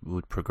sort of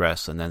would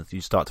progress, and then you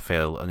start to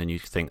fail, and then you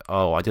think,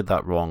 oh, I did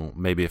that wrong,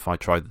 maybe if I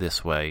tried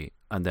this way,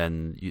 and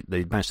then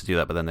they managed to do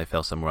that, but then they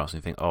fail somewhere else, and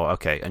you think, oh,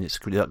 okay, and it's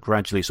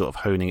gradually sort of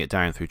honing it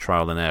down through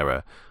trial and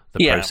error,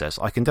 the process.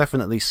 I can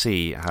definitely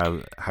see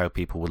how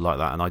people would like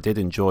that, and I did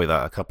enjoy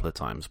that a couple of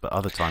times, but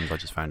other times I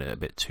just found it a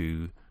bit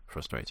too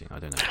frustrating. I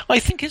don't know. I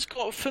think it's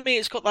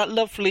got that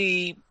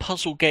lovely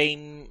puzzle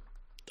game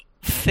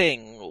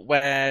thing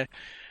where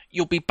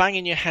you'll be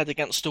banging your head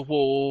against a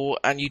wall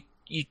and you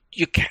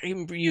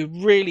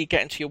really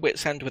get into your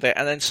wit's end with it,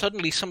 and then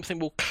suddenly something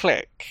will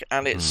click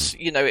and it's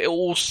it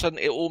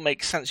all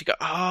makes sense. You go,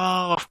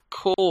 of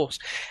course.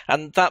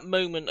 And that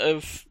moment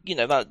of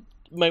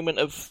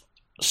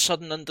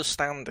sudden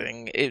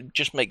understanding, it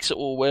just makes it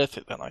all worth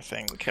it then, I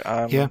think.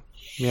 Yeah,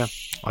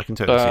 I can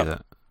totally see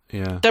that.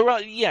 Yeah,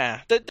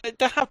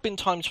 there have been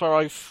times where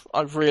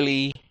I've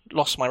really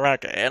lost my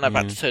rag at it, and I've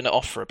had to turn it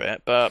off for a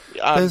bit. But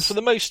for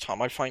the most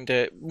time, I find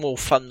it more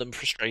fun than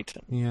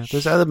frustrating. Yeah,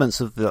 there's elements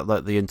of the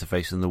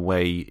interface and the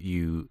way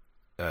you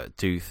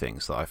do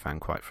things that I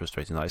found quite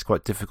frustrating. Like, it's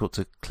quite difficult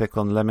to click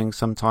on lemmings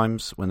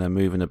sometimes when they're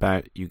moving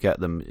about. You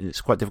get them;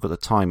 it's quite difficult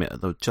to time it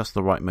at just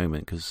the right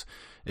moment, because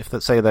if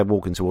say they're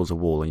walking towards a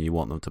wall and you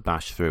want them to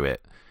bash through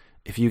it,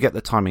 if you get the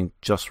timing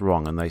just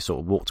wrong and they sort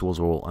of walk towards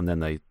the wall and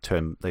then they've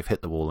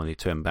hit the wall and they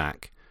turn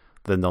back,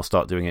 then they'll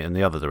start doing it in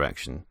the other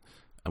direction,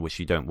 which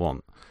you don't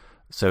want.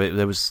 So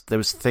there was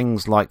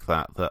things like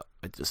that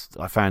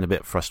I found a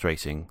bit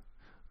frustrating.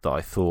 That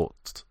I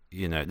thought,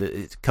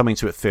 coming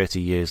to it 30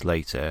 years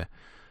later,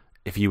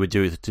 if you would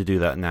do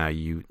that now,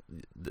 you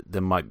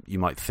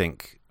might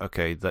think,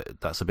 okay,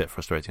 that's a bit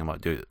frustrating. I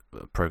might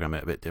program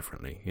it a bit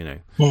differently.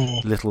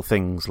 Little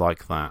things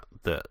like that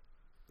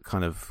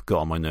kind of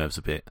got on my nerves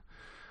a bit.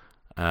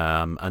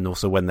 And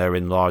also when they're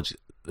in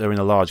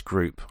a large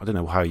group. I don't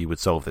know how you would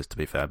solve this, to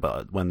be fair,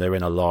 but when they're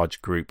in a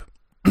large group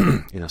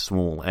in a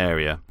small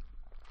area,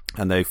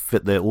 and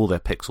all their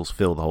pixels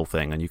fill the whole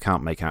thing, and you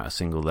can't make out a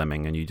single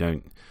lemming, and you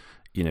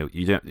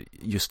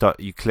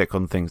click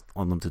on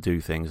them to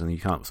do things, and you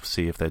can't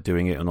see if they're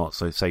doing it or not.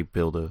 So say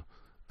build a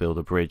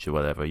bridge or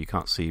whatever, you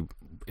can't see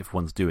if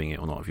one's doing it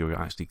or not, if you're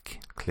actually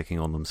clicking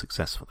on them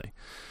successfully.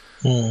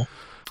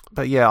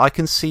 But yeah, I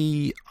can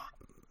see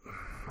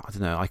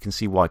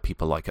why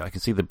people like it. I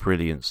can see the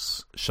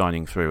brilliance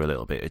shining through a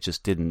little bit.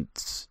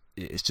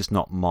 It's just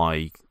not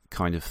my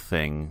kind of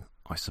thing,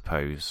 I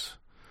suppose.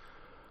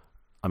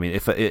 I mean,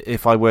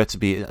 if I were to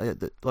be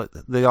like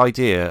the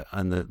idea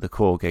and the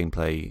core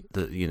gameplay,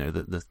 the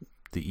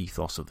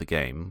ethos of the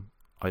game,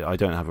 I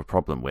don't have a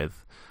problem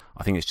with.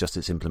 I think it's just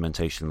its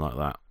implementation like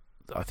that.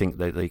 I think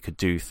they could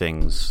do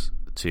things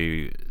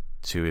to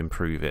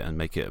improve it and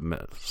make it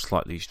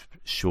slightly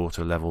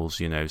shorter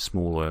levels,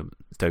 smaller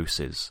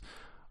doses.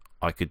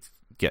 I could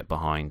get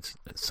behind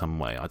some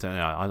way. I don't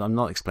know. I'm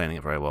not explaining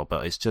it very well,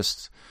 but it's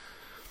just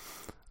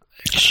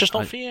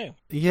not for you.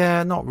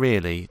 Yeah, not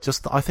really.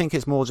 I think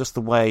it's more just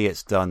the way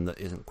it's done that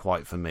isn't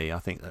quite for me. I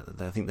think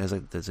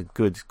there's a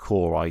good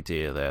core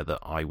idea there that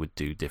I would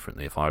do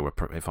differently if I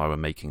were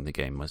making the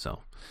game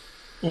myself.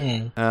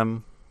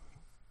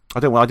 I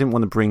didn't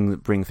want to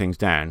bring things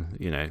down,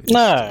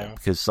 No,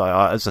 because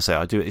as I say,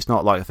 I do. It's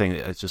not like a thing.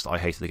 It's just I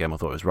hated the game. I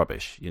thought it was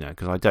rubbish,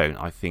 because I don't.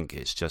 I think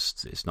it's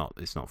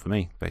not for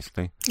me,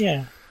 basically.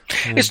 Yeah.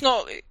 It's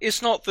not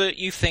that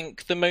you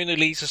think the Mona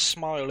Lisa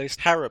smile is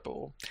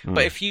terrible,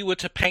 but if you were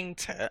to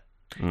paint it,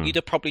 you'd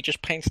have probably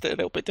just painted it a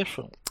little bit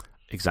different.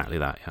 Exactly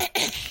that.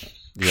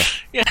 Yeah.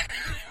 Yeah.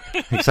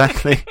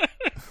 Exactly.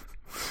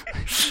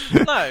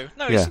 No.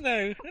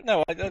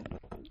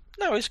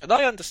 It's good.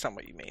 I understand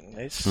what you mean.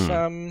 It's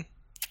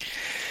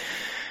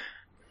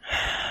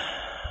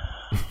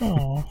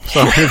Oh.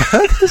 Sorry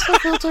about this. I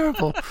feel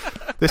terrible.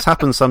 This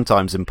happens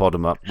sometimes in Pod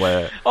 'em Up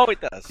where... Oh, it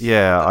does.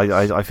 Yeah,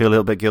 I feel a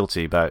little bit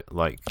guilty about,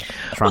 like,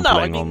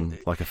 trampling on,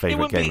 like, a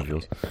favourite game of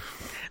yours.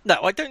 No,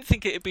 I don't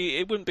think it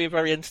wouldn't be a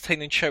very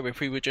entertaining show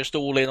if we were just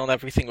all in on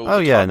everything all the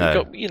time. Yeah,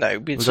 no.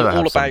 It's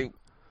all about...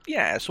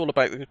 Yeah, it's all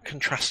about the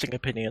contrasting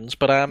opinions,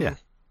 but... Yeah.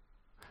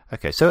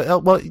 Okay, so,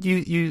 well,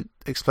 you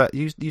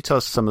tell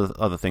us some of the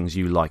other things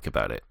you like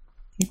about it.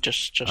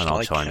 Just and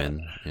I'll chime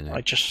in.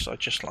 I just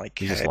like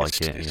it. You just like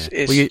it.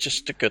 It's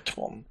just a good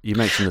one. You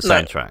mentioned the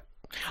soundtrack.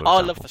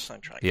 I love the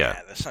soundtrack. Yeah,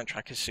 the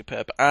soundtrack is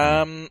superb.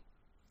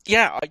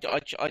 Yeah, I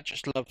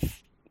just love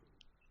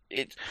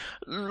it.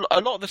 A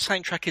lot of the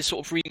soundtrack is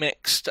sort of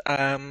remixed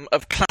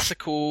of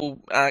classical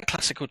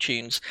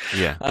tunes.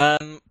 Yeah.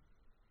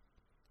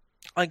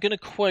 I'm going to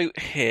quote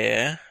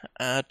here.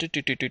 This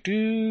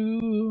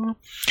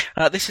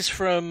is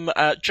from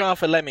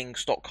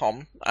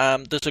JavaLemmings.com.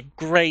 There's a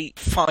great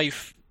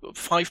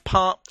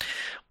five-part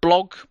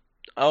blog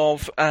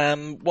of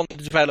one of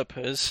the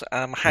developers,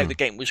 how the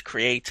game was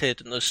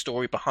created and the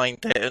story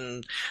behind it,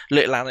 and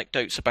little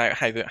anecdotes about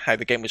how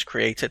the game was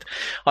created.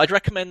 I'd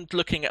recommend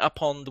looking it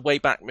up on the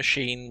Wayback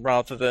Machine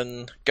rather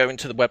than going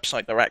to the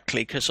website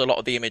directly, because a lot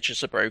of the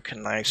images are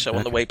broken now. So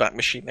on the Wayback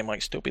Machine, they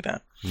might still be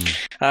there.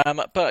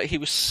 But he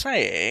was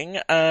saying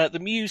the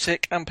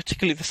music and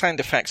particularly the sound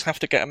effects have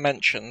to get a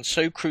mention.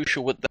 So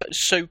crucial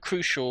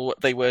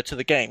they were to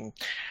the game.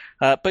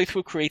 Both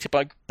were created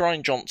by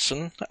Brian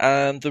Johnson,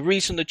 and the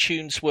reason the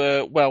tunes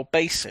were, well,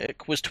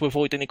 basic was to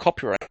avoid any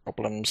copyright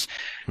problems.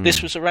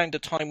 This was around a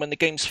time when the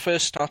games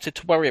first started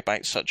to worry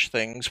about such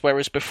things,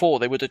 whereas before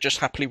they would have just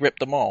happily ripped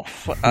them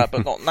off,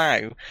 but not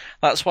now.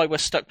 That's why we're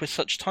stuck with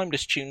such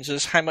timeless tunes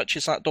as How Much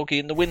Is That Doggy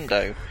in the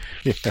Window?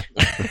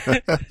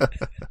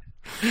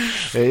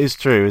 It is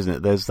true, isn't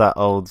it? There's that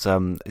old,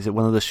 is it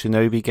one of the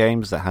Shinobi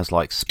games that has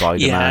like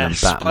Spider-Man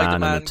and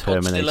Batman and the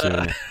Terminator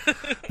in it?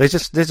 They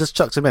just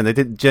chucked them in. They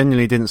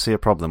genuinely didn't see a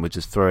problem with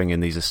just throwing in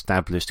these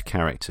established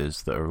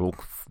characters that are all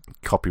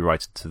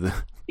copyrighted to the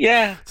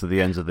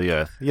ends of the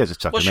earth. Yeah,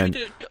 just chuck them in.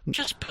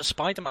 Just put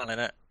Spider-Man in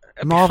it.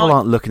 Marvel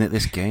aren't looking at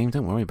this game.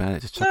 Don't worry about it.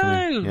 Just chuck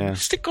them in. Yeah.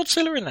 Stick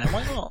Godzilla in there.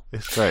 Why not?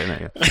 It's great,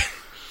 isn't it? Yeah.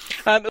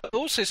 It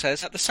also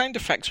says that the sound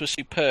effects were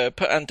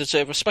superb and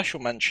deserve a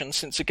special mention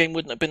since the game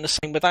wouldn't have been the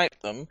same without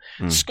them.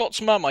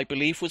 Scott's mum, I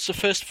believe, was the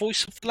first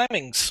voice of the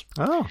Lemmings.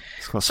 Oh,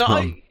 Scott's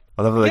mum.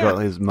 I love that they got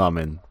his mum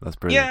in. That's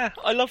brilliant. Yeah,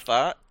 I love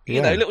that.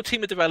 You know, little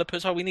team of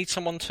developers. We need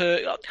someone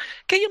to...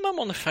 get your mum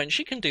on the phone.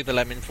 She can do the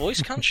Lemming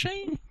voice, can't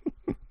she?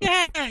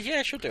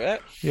 yeah, she'll do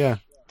it. Yeah.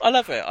 I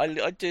love it.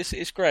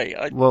 It's great.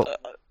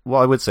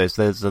 What I would say is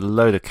there's a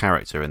load of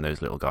character in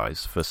those little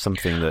guys for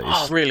something that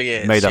is, really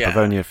is made up of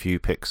only a few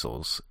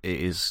pixels. It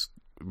is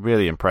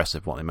really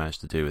impressive what they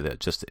managed to do with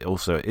it. Just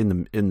also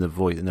in the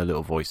voice, in their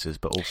little voices,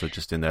 but also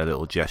just in their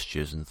little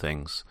gestures and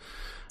things.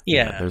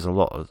 Yeah, there's a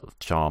lot of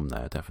charm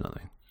there,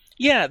 definitely.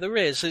 Yeah, there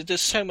is. There's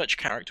so much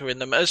character in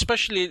them,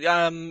 especially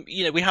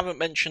we haven't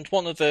mentioned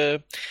one of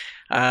the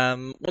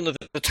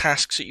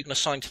tasks that you can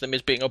assign to them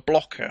is being a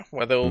blocker,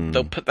 where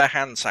they'll put their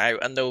hands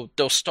out and they'll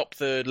stop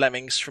the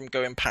lemmings from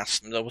going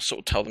past them. They'll sort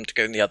of tell them to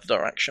go in the other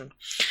direction.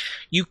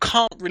 You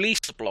can't release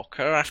the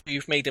blocker after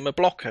you've made him a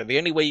blocker. The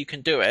only way you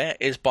can do it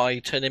is by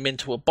turning him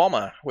into a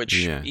bomber, which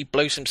he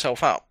blows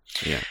himself up.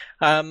 Yeah.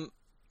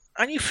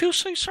 And you feel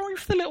so sorry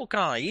for the little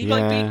guy. He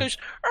goes,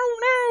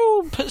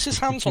 oh no, puts his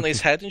hands on his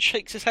head and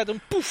shakes his head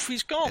and poof,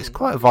 he's gone. It's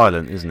quite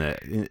violent, isn't it?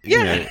 If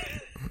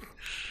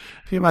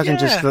you imagine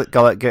just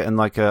getting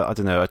like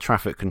a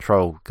traffic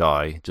control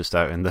guy just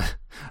out in the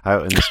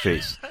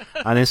streets,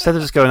 and instead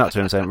of just going up to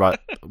him and saying, right,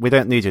 we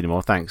don't need you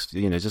anymore, thanks,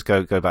 just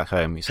go back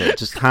home. You say,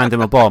 just hand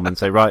him a bomb and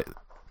say, right,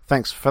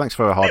 thanks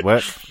for our hard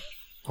work.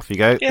 Off you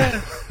go.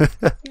 Yeah.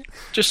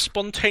 Just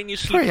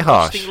spontaneously pretty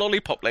harsh. Busting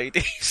lollipop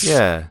ladies.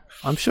 Yeah.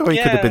 I'm sure he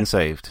could have been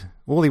saved.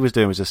 All he was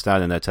doing was just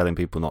standing there telling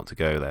people not to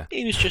go there.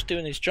 He was just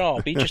doing his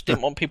job. He just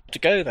didn't want people to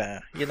go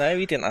there. He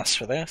didn't ask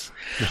for this.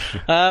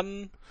 But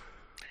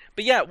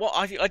yeah, what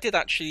I did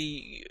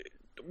actually,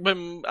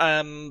 when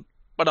I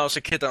was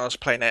a kid and I was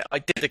playing it, I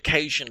did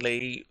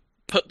occasionally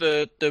put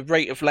the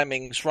rate of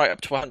lemmings right up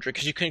to 100,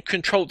 because you can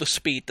control the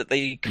speed that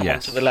they come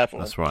onto the level.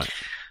 That's right.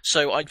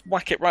 So I'd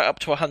whack it right up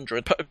to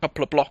 100, put a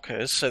couple of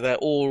blockers so they're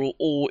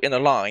all in a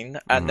line,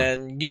 and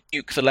then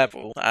nuke the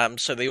level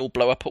so they all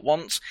blow up at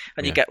once,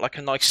 and you get like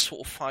a nice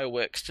sort of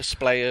fireworks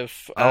display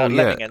of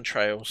lemming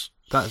entrails.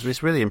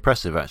 It's really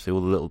impressive, actually,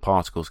 all the little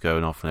particles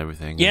going off and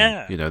everything.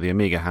 Yeah. And, the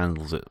Amiga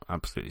handles it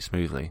absolutely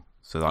smoothly.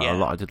 So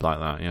I did like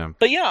that, yeah.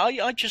 But yeah,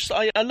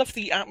 I love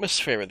the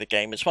atmosphere of the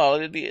game as well.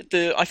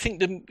 I think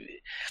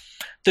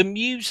the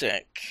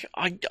music,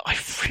 I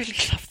really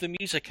love the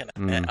music in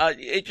it.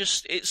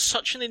 It's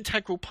such an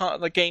integral part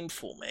of the game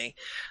for me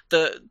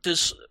that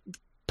there's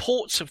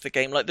ports of the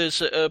game. Like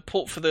there's a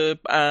port for the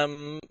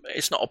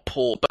it's not a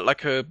port, but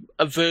like a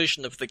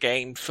version of the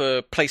game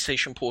for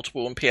PlayStation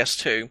Portable and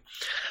PS2.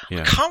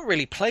 I can't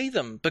really play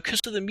them because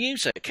of the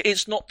music.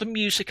 It's not the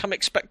music I'm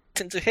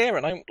expecting to hear,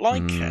 and I don't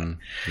like it.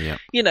 Yeah.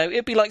 You know,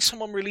 it'd be like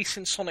someone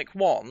releasing Sonic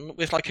 1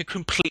 with like a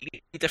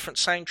completely different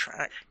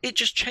soundtrack. It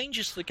just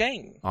changes the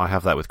game. I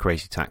have that with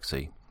Crazy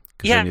Taxi.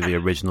 Because only the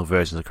original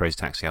versions of Crazy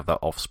Taxi have that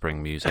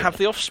Offspring music. Have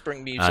the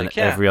Offspring music, and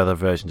every other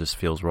version just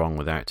feels wrong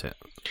without it.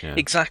 Yeah.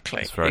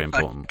 Exactly. It's very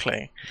important.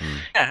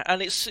 Yeah,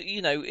 and it's,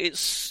 you know, it's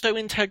so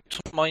integral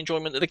to my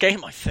enjoyment of the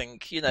game, I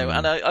think, you know,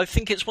 and I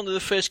think it's one of the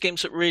first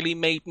games that really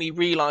made me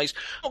realise,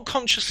 not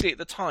consciously at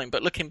the time,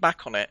 but looking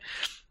back on it,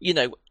 you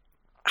know,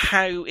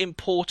 how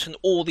important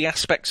all the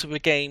aspects of a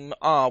game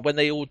are when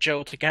they all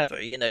gel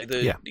together. You know,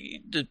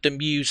 the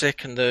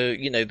music and the,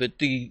 you know,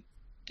 the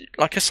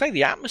like I say,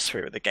 the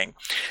atmosphere of the game.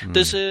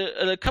 There's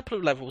a couple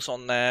of levels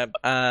on there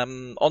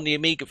on the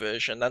Amiga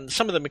version, and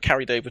some of them are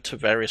carried over to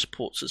various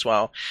ports as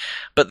well.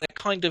 But they're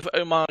kind of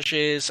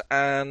homages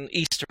and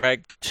Easter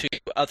egg to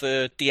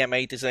other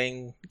DMA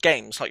design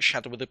games like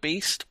Shadow of the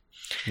Beast.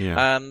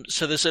 Yeah.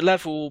 So there's a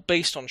level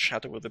based on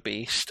Shadow of the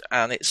Beast,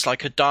 and it's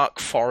like a dark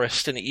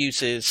forest, and it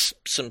uses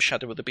some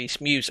Shadow of the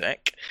Beast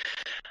music.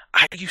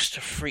 It used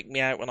to freak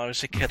me out when I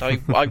was a kid. I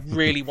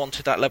really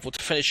wanted that level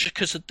to finish just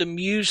because of the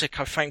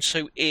music I found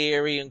so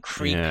eerie and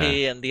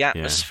creepy and the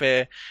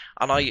atmosphere.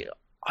 And I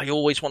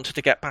always wanted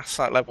to get past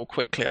that level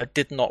quickly. I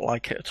did not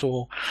like it at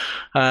all.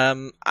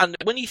 And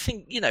when you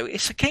think, you know,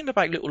 it's a game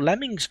about little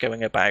lemmings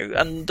going about,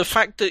 and the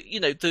fact that, you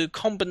know, the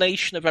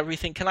combination of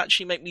everything can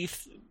actually make me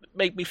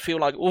feel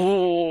like,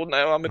 oh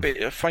no,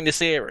 I find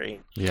this eerie.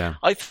 Yeah,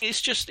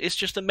 it's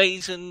just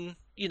amazing,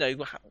 you know,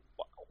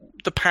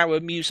 the power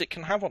music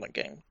can have on a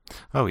game.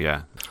 Oh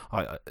yeah,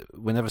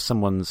 whenever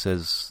someone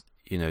says,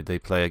 you know, they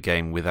play a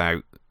game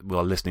without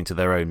listening to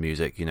their own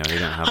music, you know, they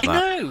don't have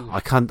that. Know.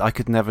 I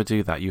could never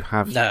do that. You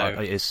have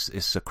to.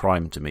 It's a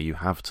crime to me. You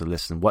have to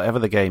listen. Whatever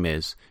the game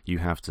is, you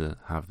have to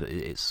have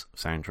its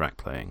soundtrack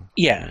playing.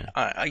 Yeah,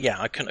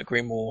 I couldn't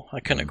agree more.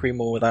 I couldn't agree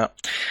more with that.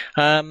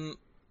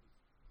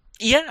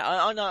 Yeah,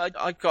 I know.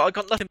 I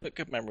got nothing but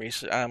good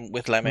memories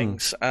with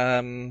Lemmings.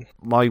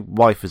 My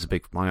wife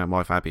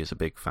Abby is a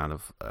big fan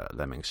of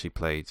Lemmings. She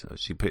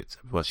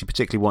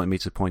particularly wanted me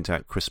to point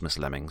out Christmas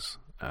Lemmings.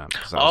 That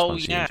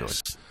was she enjoyed.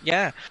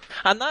 Yeah,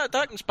 and that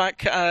comes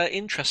back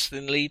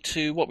interestingly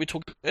to what we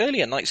talked about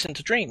earlier, Nights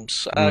into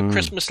Dreams.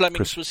 Christmas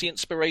Lemmings was the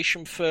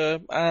inspiration for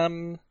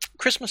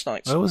Christmas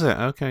Nights. Oh, was it?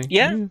 Okay.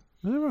 Yeah.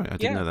 Oh, right, I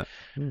didn't know that.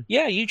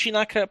 Yeah, Yuji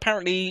Naka,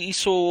 apparently he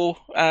saw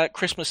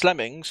Christmas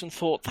Lemmings and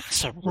thought,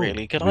 that's a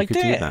really good idea. We could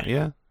do that,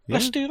 yeah.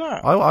 Let's do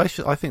that.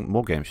 I think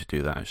more games should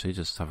do that, actually,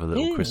 just have a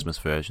little Christmas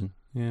version.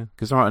 Yeah,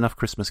 because there aren't enough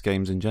Christmas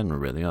games in general,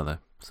 really, are there,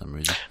 for some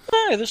reason?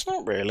 No, there's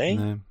not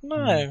really.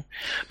 No.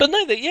 But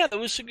no, there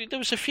was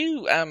a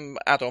few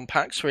add-on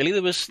packs, really.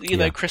 There was, you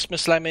know,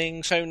 Christmas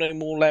Lemmings, Oh No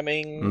More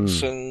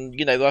Lemmings, and,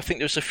 you know, I think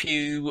there was a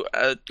few,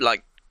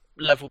 like,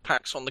 level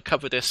packs on the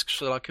cover discs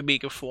for like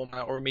Amiga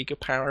format or Amiga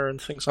Power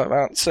and things like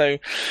that. So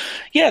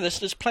yeah,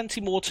 there's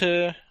plenty more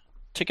to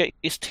get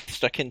your teeth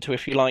stuck into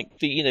if you like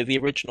the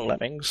original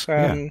Lemmings.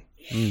 I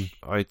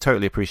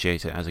totally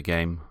appreciate it as a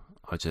game.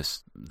 I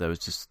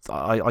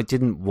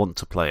didn't want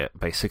to play it,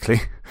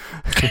 basically.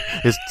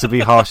 Is to be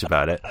harsh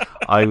about it.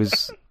 I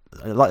was,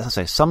 like I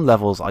say, some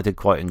levels I did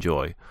quite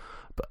enjoy,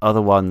 but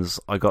other ones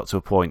I got to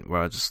a point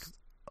where I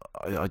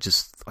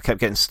kept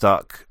getting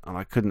stuck and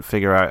I couldn't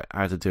figure out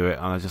how to do it,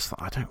 and I just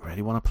thought, I don't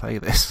really want to play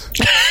this.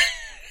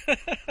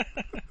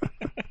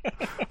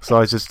 So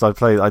I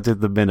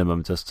did the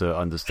minimum just to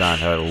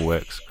understand how it all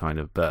works, kind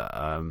of. But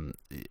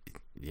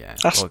yeah,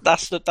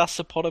 that's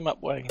the bottom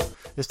up way.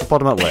 It's the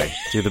bottom up way.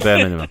 Do the bare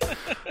minimum.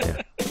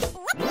 Yeah.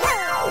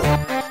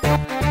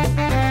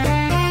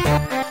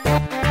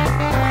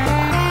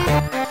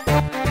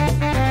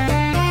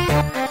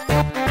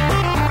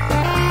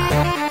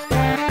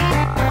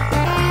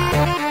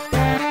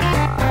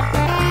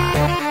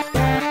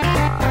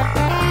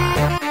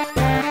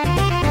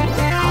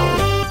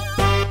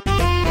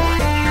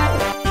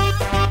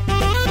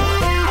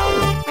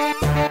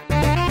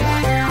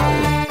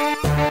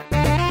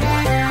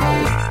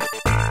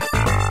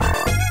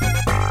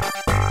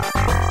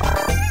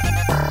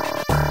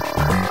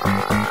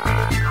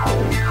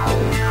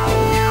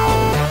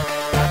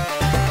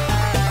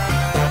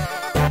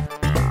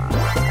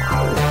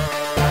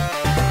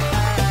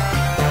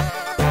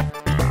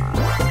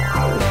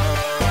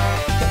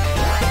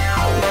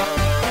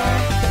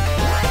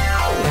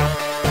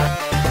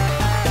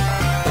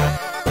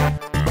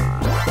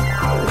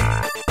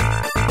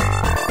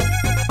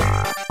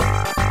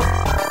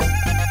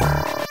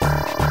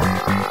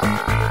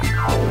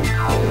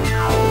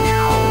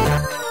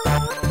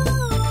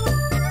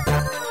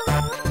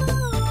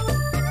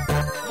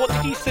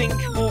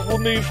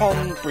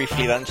 On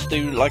briefly then to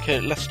do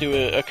let's do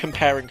a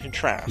compare and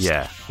contrast.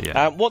 Yeah.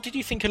 What did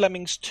you think of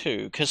Lemmings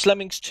 2? Because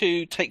Lemmings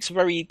 2 takes a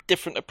very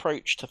different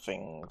approach to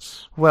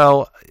things.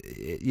 Well,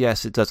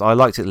 yes, it does. I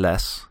liked it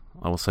less,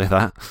 I will say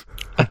that.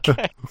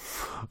 Okay.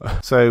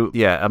 So,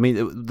 yeah, I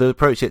mean, the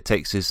approach it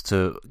takes is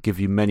to give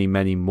you many,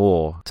 many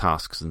more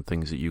tasks and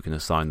things that you can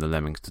assign the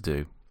lemmings to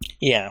do.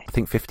 Yeah. I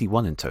think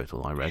 51 in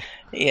total, I read.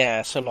 Yeah,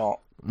 it's a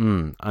lot.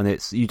 And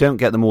you don't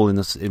get them all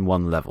in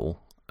one level.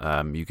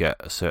 You get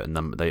a certain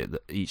number.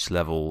 Each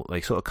level,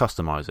 they sort of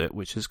customize it,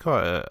 which is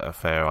quite a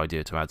fair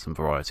idea to add some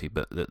variety.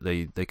 But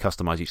they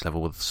customize each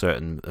level with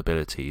certain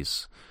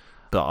abilities.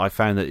 But I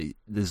found that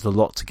there's a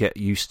lot to get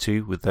used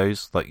to with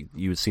those. Like,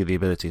 you would see the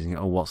abilities and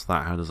go, oh, what's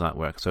that? How does that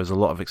work? So there's a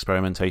lot of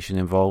experimentation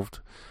involved.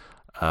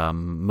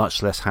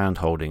 Much less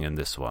hand-holding in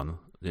this one.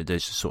 They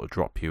just sort of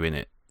drop you in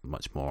it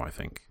much more, I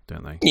think,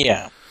 don't they?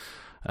 Yeah.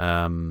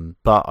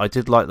 But I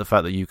did like the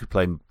fact that you could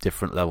play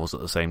different levels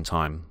at the same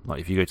time. Like,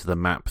 if you go to the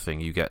map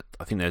thing, you get,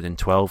 I think they're in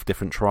 12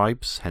 different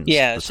tribes, hence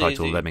the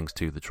title Lemmings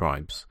to the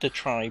Tribes. The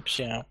Tribes,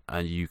 yeah.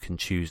 And you can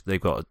choose,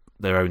 they've got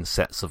their own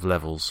sets of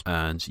levels,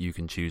 and you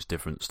can choose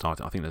different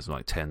starting. I think there's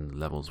like 10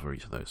 levels for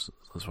each of those,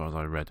 as far as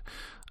I read.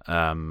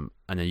 And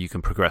then you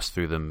can progress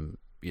through them,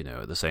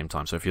 at the same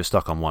time. So if you're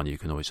stuck on one, you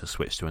can always just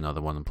switch to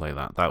another one and play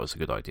that. That was a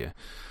good idea.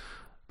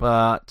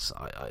 But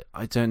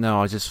I don't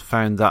know, I just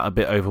found that a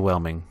bit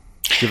overwhelming.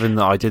 Given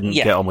that I didn't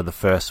get on with the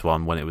first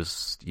one when it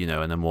was, in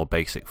a more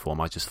basic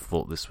form, I just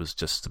thought this was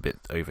just a bit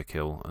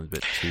overkill and a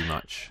bit too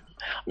much.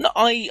 No,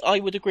 I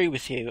would agree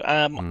with you.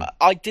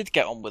 I did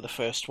get on with the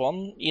first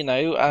one,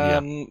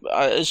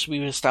 as we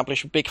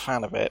established, a big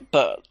fan of it,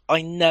 but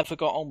I never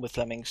got on with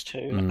Lemmings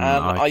 2.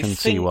 I can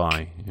see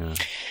why. Yeah.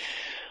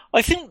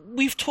 I think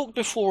we've talked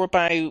before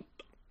about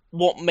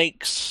what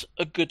makes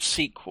a good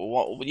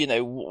sequel.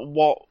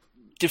 What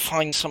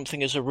defines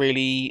something as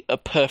a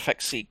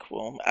perfect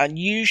sequel, and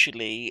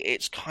usually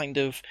it's kind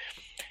of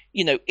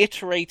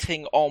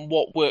iterating on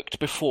what worked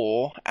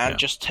before and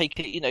just take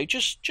it,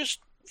 just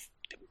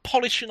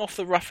polishing off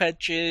the rough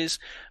edges,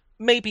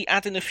 maybe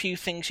adding a few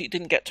things you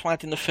didn't get to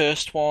add in the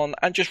first one,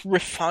 and just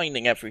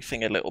refining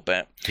everything a little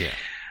bit. Yeah.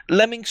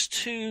 Lemmings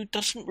 2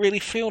 doesn't really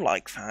feel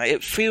like that.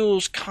 It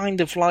feels kind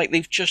of like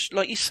they've just,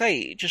 like you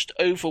say, just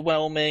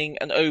overwhelming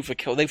and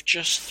overkill. They've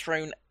just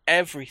thrown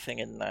everything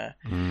in there.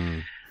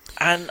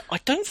 And I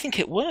don't think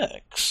it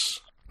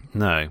works.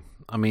 No.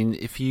 I mean,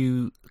 if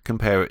you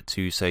compare it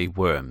to, say,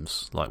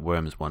 Worms, like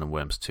Worms 1 and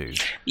Worms 2,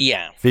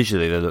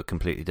 visually they look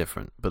completely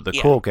different, but the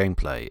core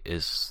gameplay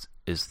is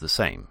the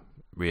same,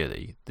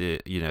 really.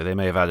 They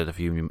may have added a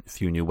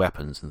few new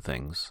weapons and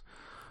things,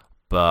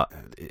 but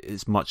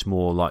it's much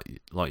more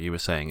like you were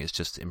saying. It's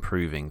just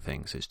improving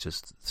things. It's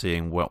just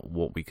seeing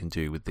what we can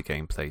do with the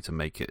gameplay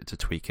to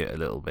tweak it a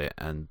little bit,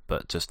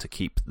 but just to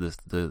keep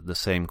the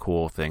same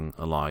core thing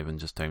alive and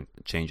just don't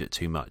change it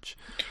too much.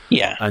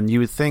 Yeah. And you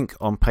would think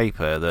on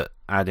paper that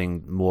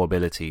adding more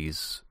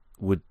abilities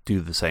would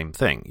do the same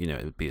thing.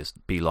 It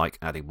would be like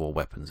adding more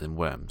weapons in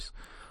Worms,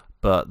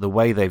 but the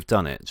way they've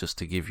done it, just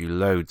to give you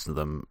loads of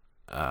them.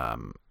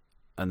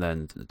 And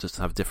then just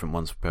have different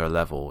ones per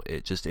level.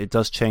 It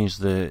does change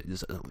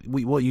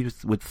what you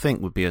would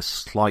think would be a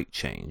slight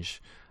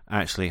change.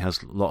 Actually,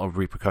 has a lot of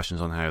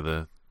repercussions on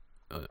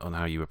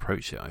how you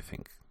approach it. I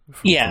think,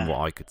 from what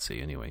I could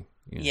see, anyway.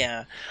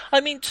 Yeah,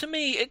 I mean, to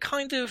me, it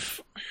kind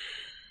of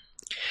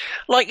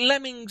like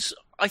Lemmings,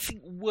 I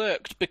think,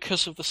 worked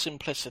because of the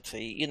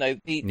simplicity.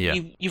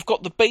 You've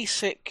got the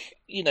basic,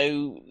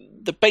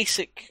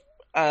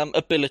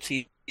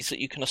 ability that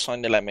you can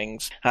assign the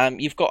Lemmings.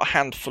 You've got a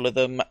handful of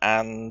them,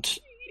 and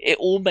it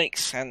all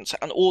makes sense,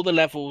 and all the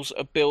levels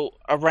are built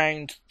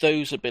around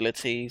those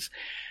abilities.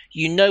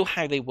 You know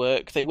how they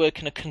work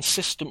in a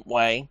consistent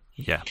way.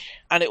 Yeah.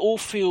 And it all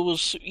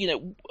feels,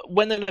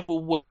 when the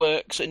level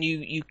works and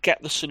you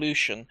get the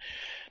solution,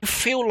 you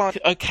feel like,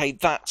 okay,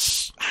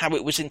 that's how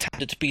it was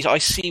intended to be. I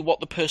see what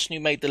the person who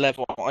made the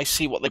level, I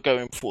see what they're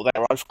going for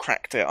there. I've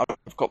cracked it.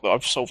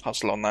 I've solved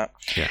puzzle on that.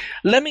 Yeah.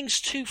 Lemmings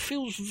 2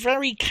 feels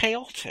very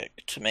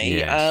chaotic to me.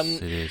 Yes,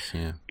 it is,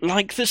 yeah.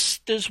 Like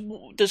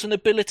there's an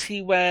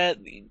ability where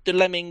the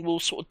lemming will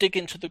sort of dig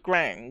into the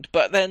ground,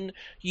 but then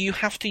you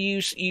have to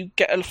you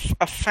get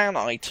a fan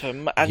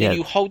item, and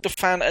you hold the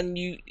fan and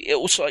it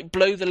will sort of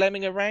blow the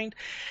lemming around,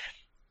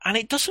 and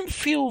it doesn't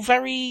feel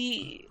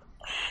very...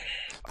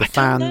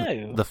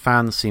 The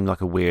fan seemed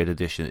like a weird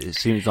addition. It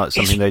seems like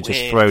something they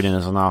just thrown in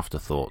as an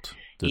afterthought.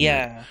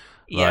 Yeah.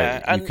 You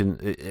can,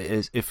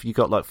 if you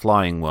got like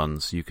flying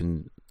ones, you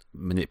can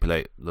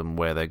manipulate them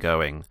where they're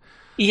going.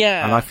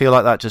 Yeah. And I feel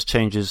like that just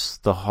changes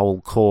the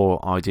whole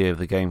core idea of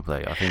the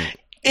gameplay. I think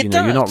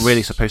you're not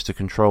really supposed to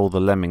control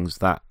the lemmings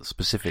that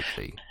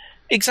specifically.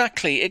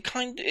 Exactly. It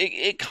kind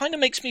of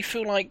makes me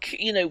feel like,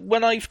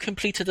 when I've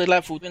completed a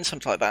level and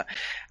something like that,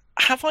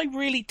 have I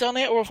really done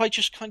it, or have I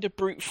just kind of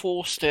brute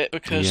forced it?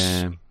 Because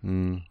I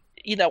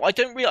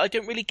don't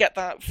really get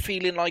that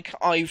feeling like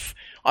I've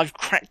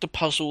cracked a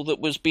puzzle that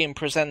was being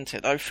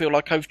presented. I feel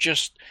like I've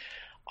just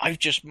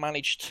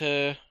managed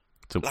to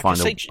find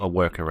a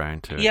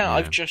workaround to it. Yeah,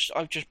 I've just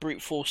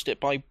brute forced it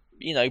by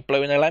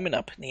blowing a lemon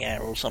up in the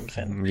air or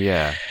something.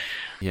 Yeah.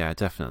 Yeah,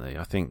 definitely.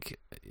 I think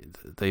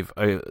they've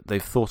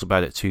thought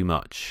about it too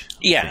much.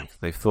 Yeah. I think.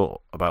 They've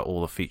thought about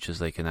all the features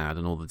they can add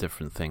and all the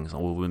different things.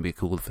 Oh, it wouldn't be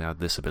cool if they had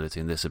this ability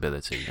and this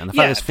ability. And the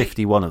fact there's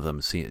 51 of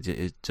them, see,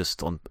 it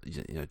just on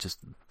just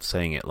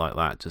saying it like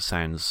that just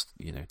sounds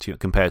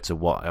compared to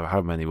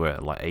how many were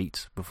it, like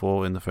 8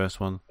 before in the first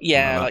one?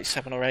 Yeah, like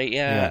 7 or 8.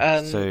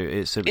 Yeah. So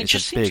it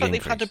just seems like increase.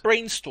 They've had a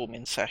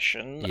brainstorming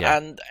session,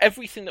 and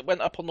everything that went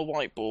up on the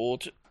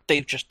whiteboard,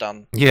 they've just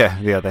done.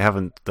 Yeah. They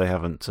haven't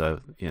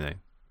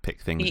pick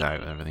things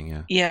out and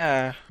everything.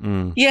 Yeah.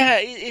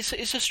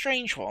 It's a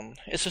strange one.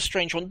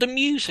 The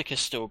music is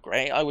still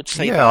great, I would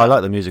say. Yeah, I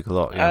like the music a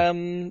lot. Yeah.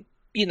 And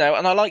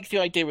I like the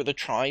idea of the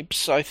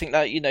tribes. I think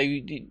that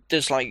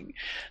there's like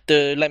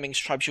the Lemmings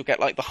tribes. You'll get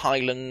like the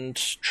Highland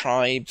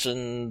tribes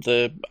and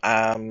the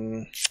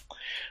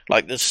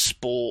like the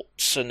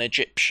sports and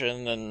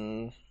Egyptian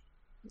and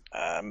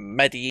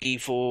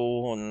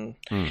medieval and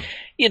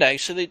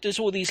so there's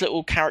all these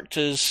little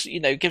characters,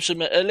 gives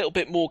them a little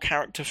bit more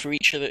character for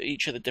each of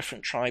the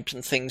different tribes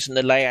and things, and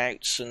the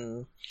layouts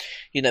and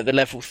the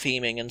level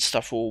theming and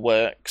stuff all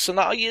works, and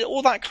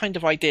all that kind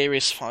of idea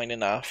is fine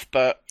enough,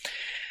 but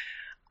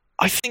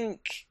I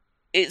think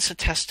it's a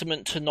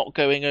testament to not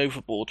going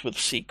overboard with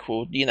the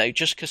sequel.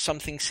 Just because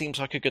something seems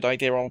like a good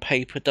idea on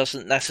paper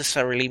doesn't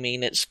necessarily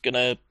mean it's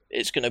gonna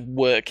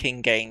work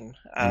in game.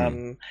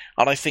 And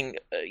I think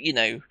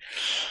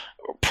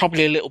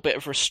probably a little bit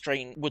of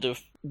restraint would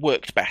have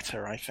worked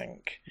better, I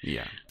think.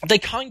 Yeah. They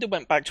kind of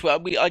went back to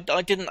it.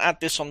 I didn't add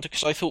this on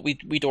because I thought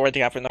we'd already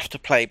have enough to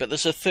play, but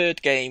there's a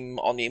third game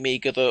on the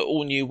Amiga, the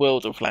All New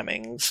World of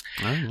Lemmings.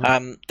 Oh,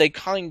 right. They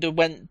kind of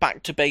went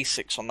back to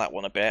basics on that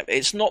one a bit.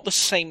 It's not the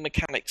same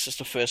mechanics as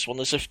the first one.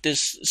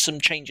 There's some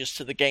changes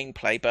to the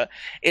gameplay, but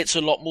it's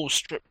a lot more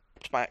stripped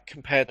back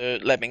compared to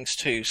Lemmings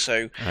 2.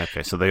 So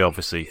they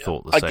obviously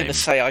thought the same. I'm going to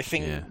say I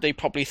think they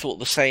probably thought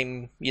the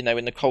same,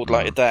 in the cold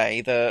light of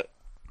day. That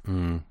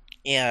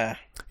yeah,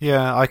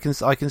 I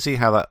can see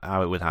how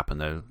it would happen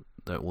though.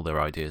 All their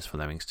ideas for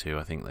Lemmings 2,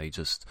 I think they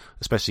just,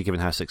 especially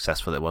given how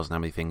successful it was and how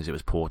many things it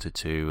was ported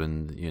to,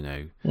 and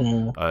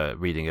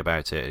reading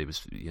about it, it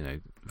was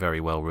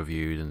very well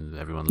reviewed and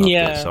everyone loved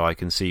it. So I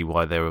can see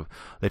why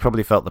they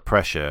probably felt the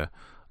pressure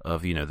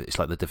of it's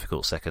like the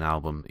difficult second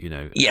album.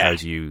 How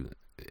do you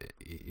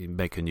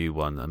make a new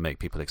one and make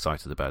people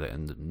excited about it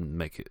and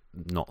make it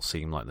not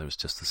seem like there was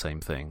just the same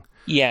thing.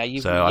 I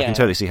can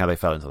totally see how they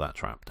fell into that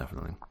trap,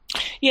 definitely.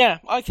 Yeah,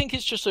 I think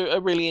it's just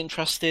a really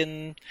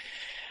interesting,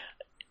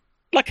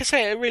 like I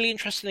say, a really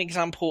interesting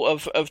example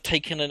of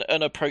taking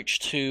an approach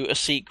to a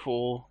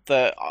sequel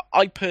that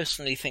I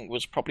personally think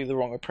was probably the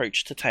wrong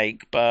approach to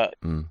take, but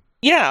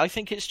yeah, I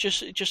think it's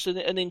just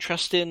an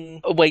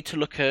interesting way to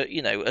look at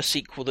a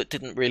sequel that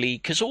didn't really,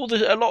 because a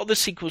lot of the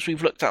sequels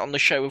we've looked at on the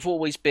show have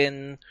always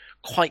been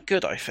quite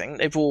good. I think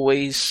they've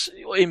always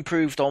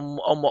improved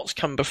on what's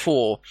come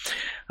before,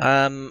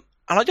 and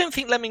I don't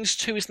think Lemmings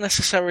 2 is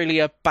necessarily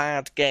a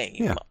bad game.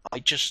 Yeah. I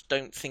just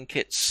don't think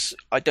it's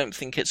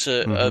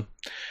a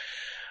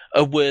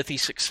worthy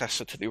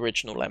successor to the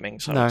original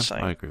Lemmings. I would say.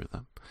 I agree with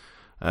that.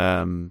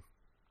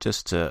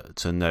 Just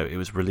to note, it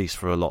was released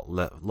for a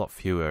lot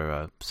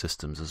fewer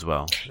systems as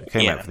well. It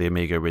came out for the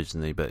Amiga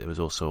originally, but it was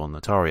also on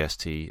the Atari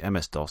ST,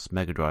 MS-DOS,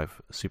 Mega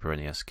Drive, Super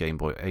NES, Game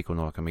Boy, Acorn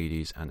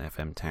Archimedes, and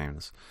FM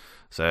Towns.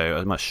 So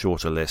a much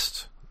shorter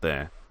list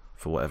there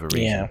for whatever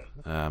reason. Yeah.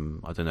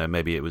 I don't know.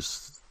 Maybe it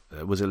was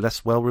it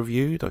less well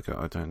reviewed? I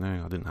don't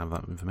know. I didn't have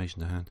that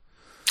information to hand.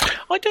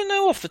 I don't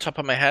know off the top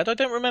of my head. I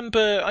don't remember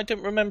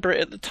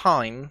it at the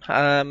time.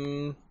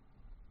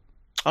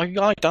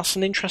 That's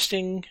an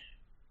interesting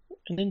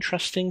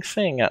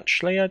thing,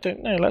 actually. I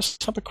don't know. Let's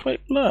have a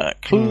quick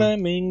look.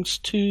 Lemmings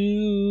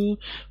 2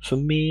 for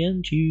me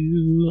and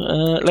you.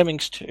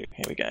 Lemmings 2.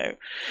 Here we go.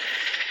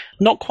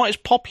 Not quite as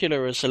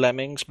popular as the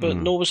Lemmings, but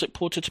nor was it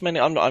ported to many.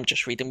 I'm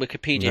just reading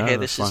Wikipedia here.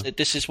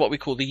 This is what we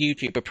call the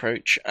YouTube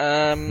approach.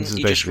 This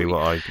is basically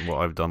what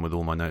I've done with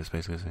all my notes,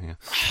 basically. So, yeah.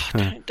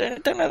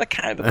 don't let the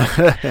cat out of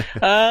the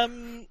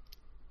bag.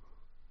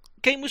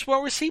 Game was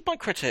well received by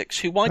critics,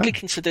 who widely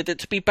considered it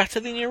to be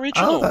better than the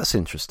original. Oh, that's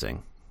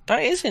interesting.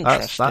 That is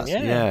interesting.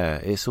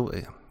 It's all.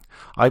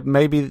 I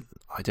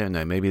don't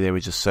know. Maybe they were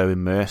just so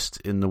immersed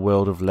in the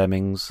world of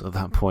Lemmings at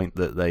that point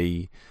that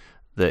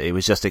it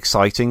was just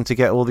exciting to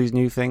get all these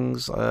new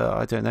things.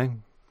 I don't know.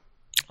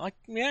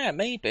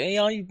 Maybe.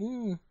 I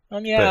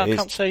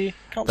can't say.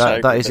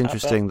 That is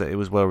interesting that it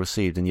was well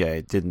received, and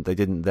they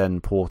didn't then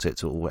port it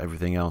to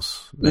everything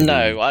else. Maybe.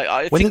 No,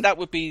 I think that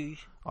would be.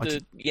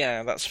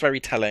 That's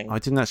very telling. I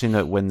didn't actually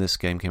know when this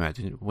game came out.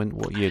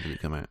 What year did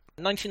it come out?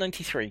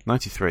 1993.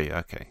 93,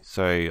 okay.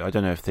 So I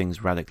don't know if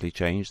things radically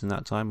changed in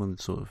that time on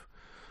sort of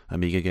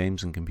Amiga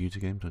games and computer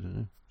games. I don't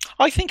know.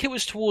 I think it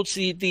was towards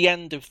the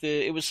end of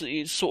it was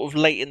sort of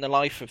late in the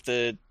life of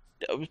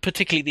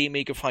particularly the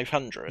Amiga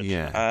 500.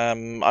 Yeah. I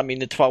mean,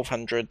 the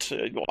 1200,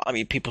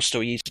 people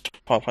still use the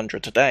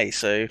 1200 today,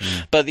 so,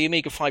 but the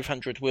Amiga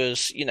 500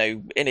 was, in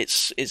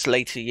its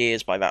later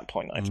years by that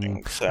point, I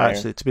think. So.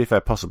 Actually, to be fair,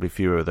 possibly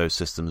fewer of those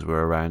systems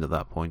were around at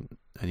that point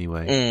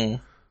anyway.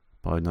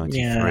 by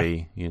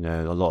 93. You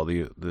know, a lot of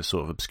the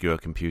sort of obscure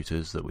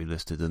computers that we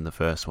listed in the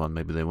first one,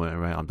 maybe they weren't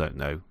around. I don't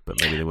know, but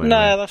maybe they weren't No,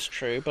 around. that's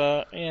true,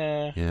 but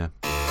yeah. Yeah.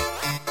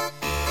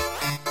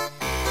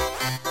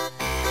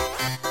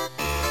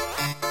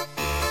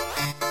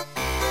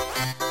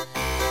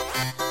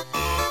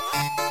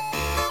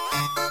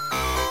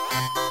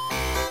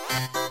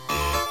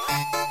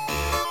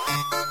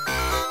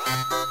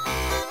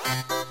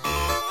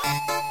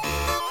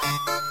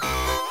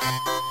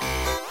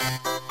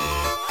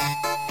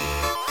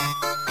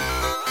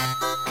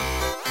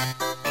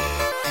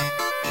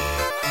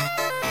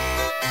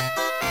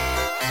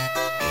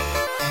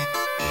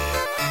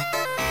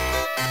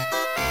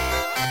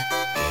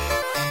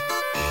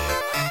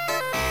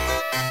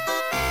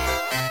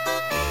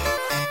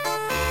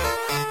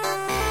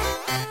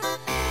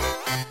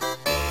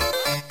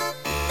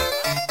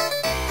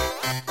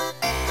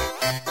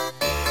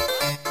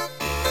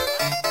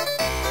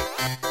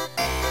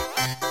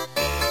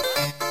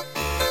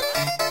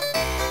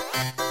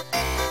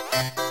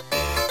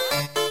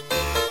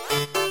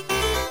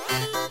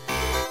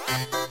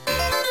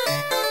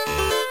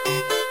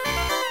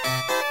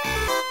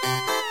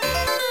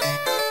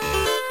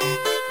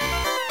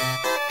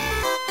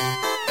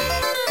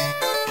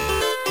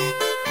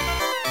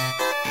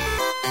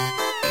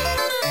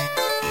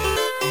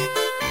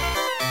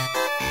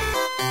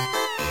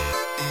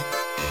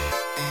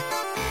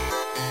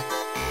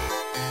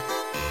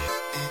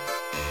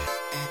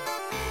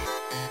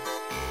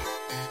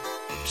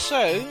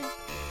 So,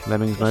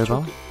 Lemmings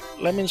Mobile?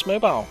 Lemmings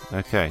Mobile.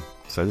 Okay,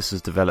 so this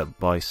is developed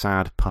by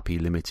Sad Puppy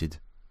Limited,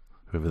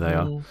 whoever they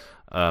are,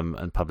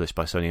 and published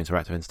by Sony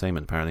Interactive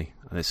Entertainment, apparently.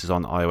 And this is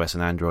on iOS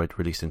and Android,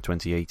 released in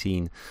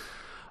 2018.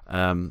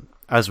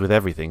 As with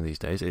everything these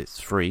days, it's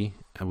free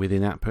and with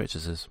in-app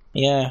purchases.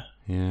 Yeah.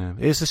 Yeah.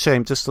 It is a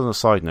shame, just on a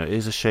side note, it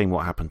is a shame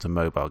what happened to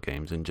mobile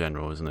games in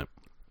general, isn't it?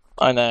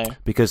 I know.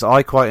 Because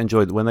I quite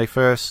enjoyed when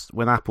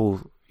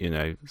Apple, you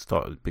know,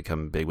 started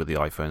becoming big with the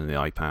iPhone and the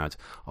iPad.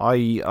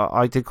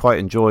 I did quite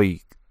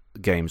enjoy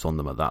games on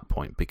them at that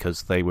point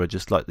because they were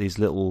just like these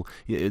little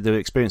the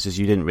experiences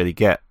you didn't really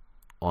get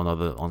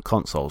on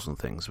consoles and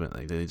things, weren't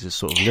they? They're just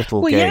sort of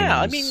little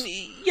games.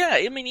 Yeah,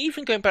 I mean,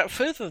 even going back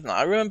further than that,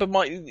 I remember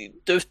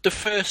the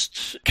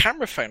first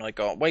camera phone I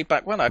got way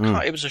back when.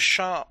 It was a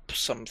Sharp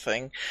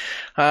something.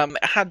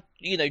 It had,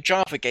 you know,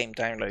 Java game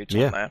downloads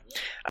on there,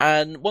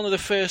 and one of the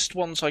first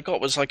ones I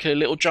got was like a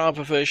little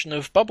Java version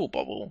of Bubble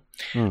Bobble,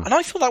 and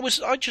I thought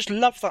I just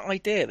loved that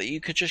idea that you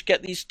could just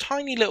get these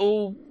tiny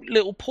little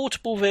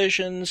portable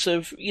versions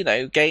of, you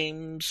know,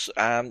 games.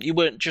 You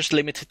weren't just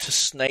limited to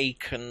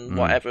Snake and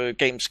whatever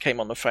games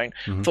came on the phone.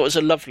 I thought it was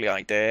a lovely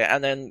idea,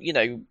 and then, you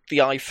know, the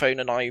iPhone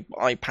and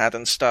iPad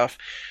and stuff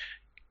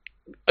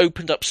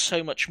opened up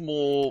so much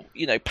more,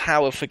 you know,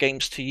 power for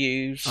games to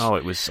use. Oh,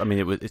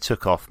 it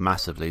took off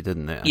massively,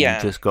 didn't it? And yeah.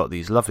 You just got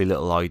these lovely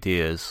little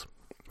ideas,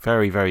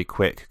 very, very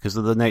quick, because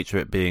of the nature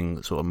of it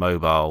being sort of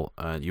mobile.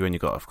 You only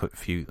got a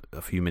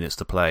few minutes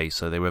to play,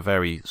 so they were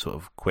very sort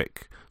of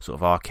quick,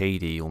 sort of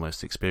arcadey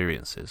almost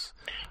experiences.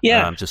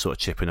 Yeah. Just sort of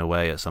chipping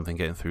away at something,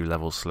 getting through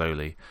levels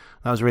slowly.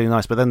 That was really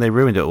nice, but then they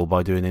ruined it all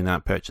by doing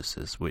in-app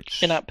purchases,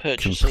 which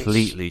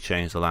completely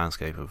changed the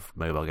landscape of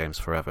mobile games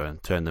forever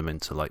and turned them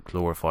into like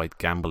glorified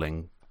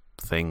gambling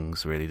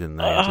things, really, didn't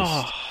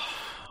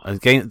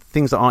they?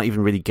 Things that aren't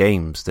even really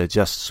games; they're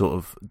just sort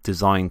of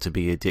designed to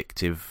be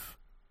addictive.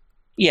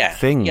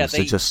 Things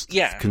to just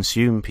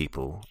consume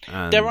people.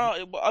 There are,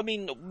 I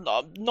mean,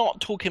 I'm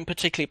not talking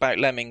particularly about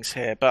Lemmings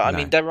here, but I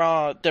mean there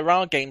are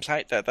games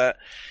out there that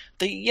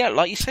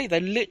like you say,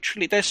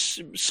 they're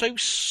so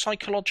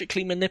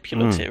psychologically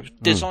manipulative.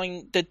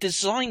 They're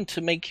designed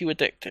to make you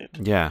addicted.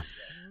 Yeah,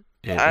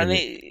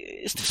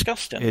 it's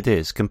disgusting. It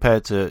is,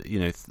 compared to,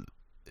 you know,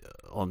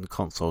 on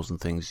consoles and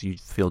things. You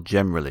feel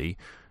generally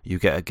you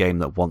get a game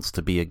that wants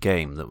to be a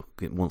game, that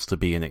it wants to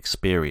be an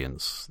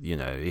experience. You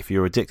know, if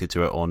you're addicted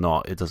to it or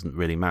not, it doesn't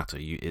really matter.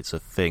 It's a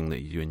thing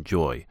that you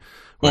enjoy.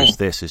 Whereas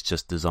this is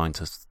just designed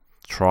to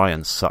try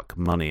and suck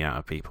money out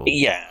of people.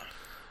 Yeah.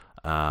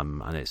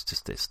 And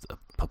it's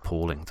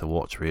appalling to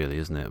watch, really,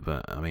 isn't it?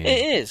 But I mean,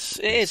 it is,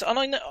 and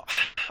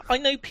I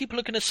know people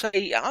are going to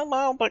say, "Oh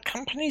well, but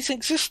companies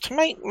exist to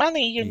make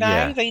money, you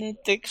know, they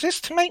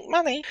exist to make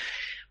money."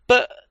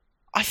 But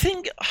I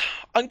think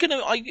I'm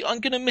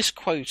gonna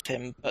misquote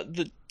him, but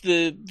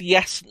the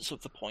essence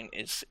of the point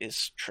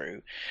is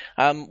true.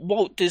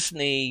 Walt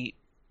Disney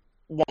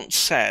once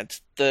said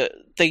that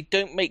they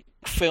don't make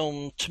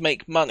film to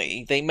make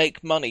money; they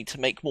make money to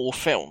make more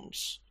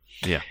films.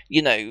 Yeah,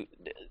 you know.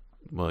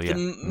 Well, yeah.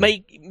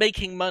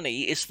 Making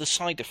money is the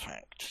side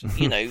effect.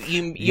 You know,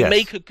 you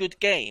make a good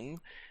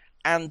game,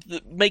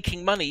 and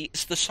making money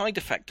is the side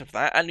effect of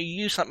that, and you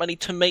use that money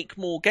to make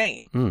more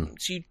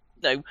games. You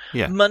know,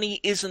 money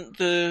isn't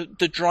the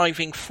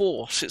driving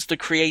force; it's the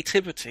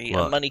creativity,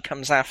 and money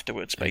comes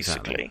afterwards,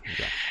 basically. Exactly.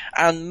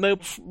 Yeah. And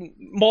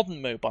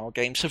modern mobile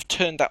games have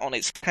turned that on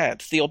its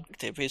head. The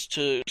objective is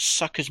to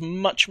suck as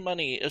much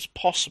money as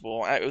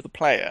possible out of the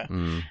player,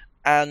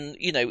 and,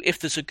 you know, if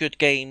there's a good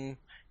game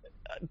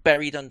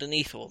buried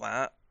underneath all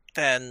that,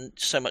 then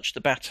so much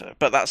the better.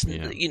 But that's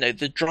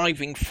the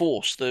driving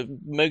force, the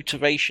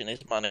motivation is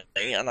money,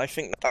 and I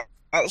think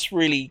that's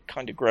really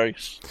kind of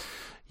gross.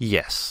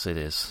 Yes, it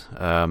is.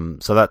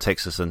 So that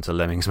takes us into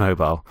Lemmings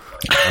Mobile.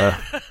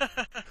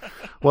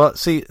 Well,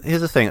 see,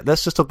 here's the thing.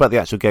 Let's just talk about the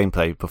actual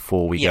gameplay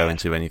before we go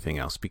into anything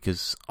else,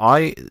 because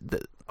I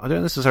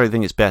don't necessarily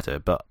think it's better,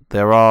 but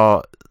there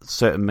are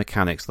certain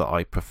mechanics that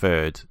I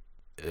preferred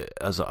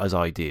as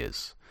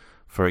ideas.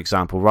 For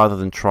example, rather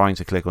than trying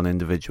to click on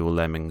individual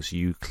lemmings,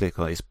 you click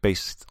on it's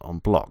based on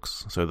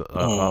blocks. So the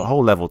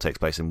whole level takes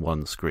place in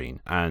one screen,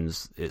 and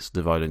it's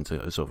divided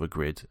into a sort of a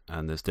grid,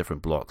 and there's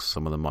different blocks.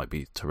 Some of them might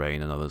be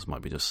terrain, and others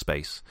might be just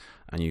space.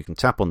 And you can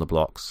tap on the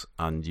blocks,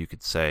 and you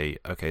could say,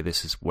 okay,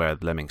 this is where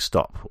the lemmings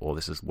stop, or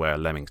this is where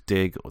lemmings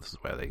dig, or this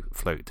is where they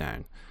float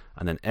down.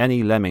 And then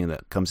any lemming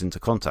that comes into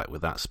contact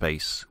with that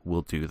space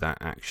will do that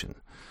action.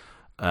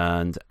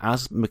 And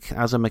as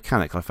a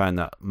mechanic, I found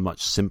that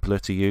much simpler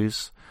to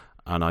use.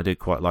 And I did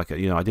quite like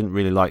it. I didn't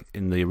really like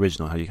in the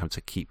original how you have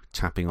to keep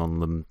tapping on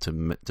them to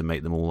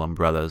make them all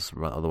umbrellas,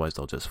 otherwise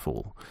they'll just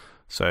fall.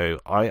 So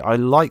I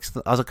liked,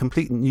 as a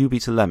complete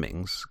newbie to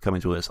Lemmings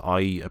coming to this,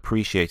 I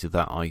appreciated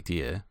that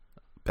idea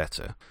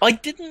better. I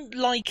didn't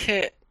like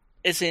it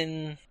as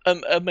in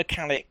a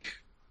mechanic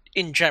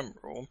in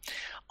general.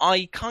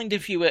 I kind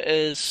of view it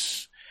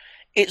as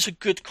it's a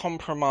good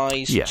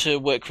compromise to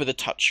work with a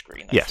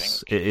touchscreen. I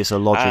think it's a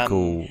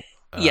logical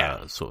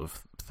sort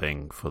of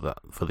thing for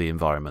the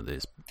environment that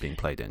is being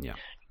played in.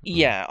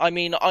 I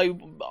mean,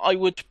 I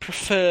would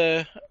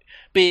prefer,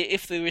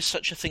 if there is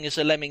such a thing as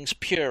a Lemmings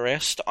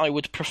purist, I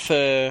would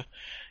prefer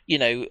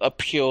a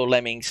pure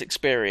Lemmings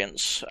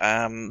experience,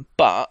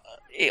 but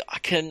I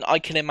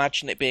can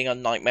imagine it being a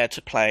nightmare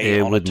to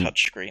play on a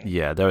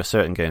touchscreen. There are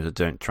certain games that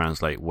don't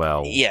translate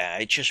well.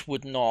 It just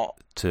would not.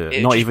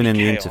 Not even in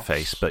the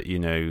interface, but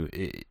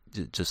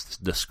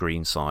just the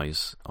screen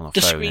size on a phone.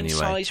 The screen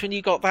size, when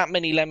you got that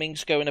many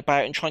lemmings going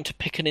about and trying to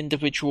pick an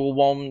individual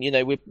one,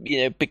 with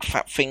big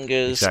fat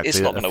fingers, exactly. It's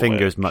not going to work. A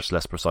finger is much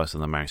less precise than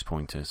the mouse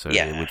pointer, so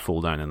it would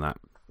fall down in that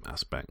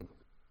aspect.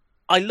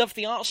 I love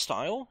the art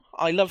style.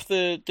 I love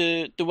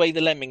the way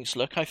the lemmings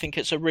look. I think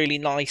it's a really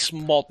nice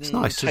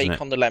modern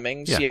take on the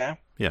lemmings. Yeah.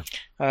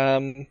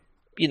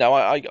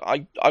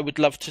 I would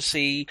love to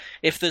see,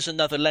 if there's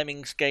another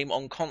Lemmings game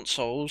on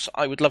consoles,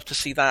 I would love to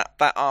see that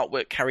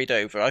artwork carried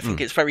over. I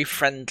think it's very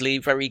friendly,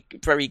 very,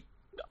 very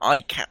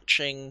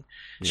eye-catching.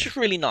 It's just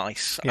really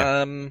nice.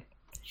 I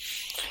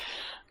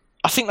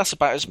think that's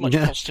about as much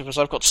positive as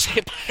I've got to say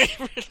about it,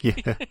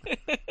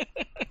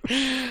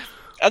 really.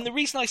 And the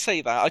reason I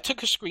say that, I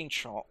took a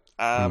screenshot,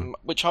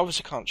 which I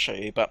obviously can't show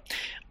you, but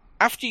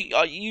after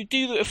you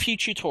do a few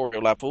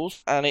tutorial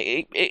levels, and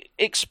it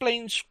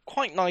explains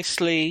quite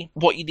nicely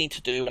what you need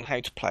to do and how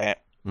to play it.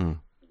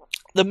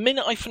 The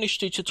minute I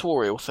finished the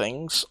tutorial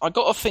things, I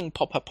got a thing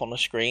pop up on the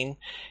screen.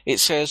 It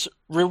says,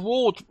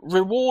 reward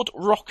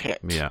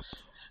rocket.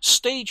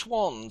 Stage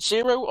 1,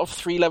 0 of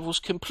 3 levels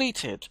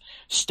completed.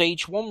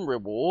 Stage 1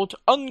 reward,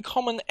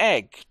 uncommon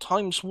egg,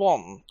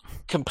 ×1.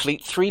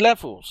 Complete 3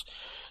 levels.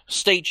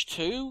 Stage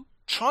 2,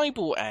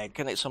 tribal egg,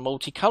 and it's a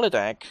multicolored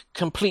egg.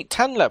 Complete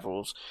 10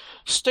 levels.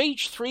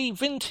 Stage 3,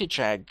 vintage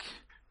egg.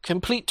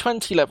 Complete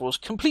 20 levels.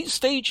 Complete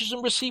stages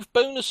and receive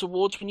bonus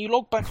awards when you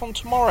log back on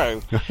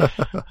tomorrow.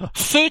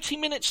 30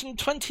 minutes and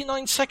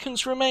 29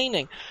 seconds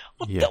remaining.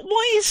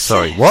 Why is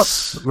Sorry,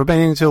 this? What?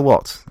 Remaining until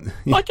what?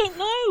 I don't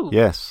know.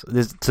 Yes,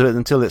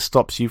 until it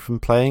stops you from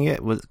playing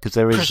it, because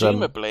there is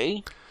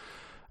presumably.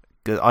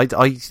 I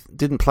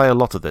didn't play a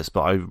lot of this,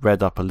 but I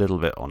read up a little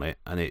bit on it,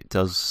 and it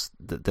does.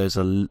 I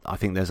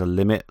think there's a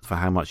limit for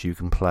how much you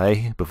can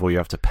play before you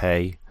have to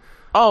pay.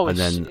 And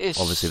then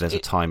obviously there's a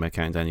timer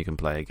countdown. You can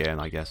play again,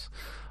 I guess.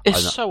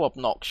 It's so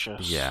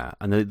obnoxious. Yeah,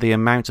 and the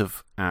amount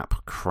of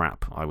app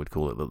crap, I would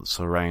call it, that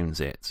surrounds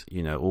it.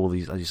 All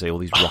these, as you say, all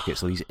these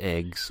rockets, all these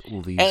eggs,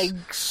 all these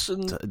eggs,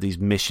 and these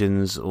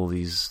missions, all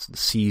these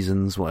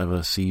seasons,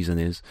 whatever season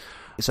is.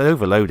 It's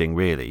overloading,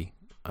 really.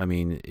 I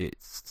mean,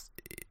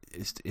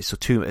 it's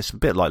a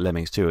bit like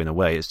Lemmings 2 in a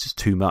way. It's just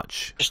too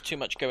much. Just too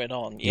much going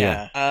on.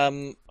 Yeah.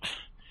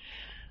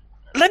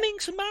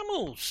 Lemmings are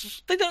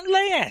mammals. They don't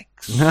lay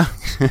eggs.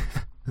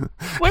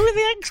 Where are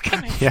the eggs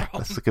coming from? Yeah,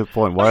 that's a good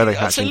point. Why are they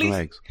hatching from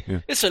eggs?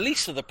 Yeah. It's the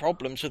least of the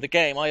problems with the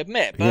game, I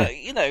admit. But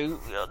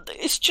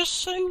it's just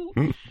so.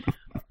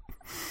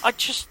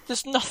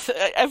 There's nothing.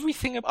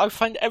 I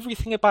find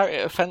everything about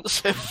it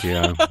offensive.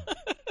 Yeah.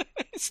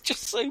 It's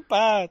just so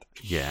bad.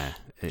 Yeah,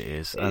 it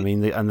is. I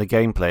mean, the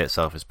gameplay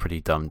itself is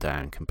pretty dumbed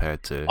down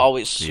compared to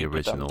the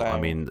original. I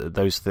mean,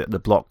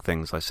 the block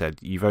things I said, I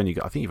think you've only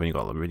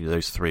got really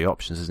those 3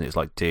 options, isn't it? It's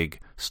like dig,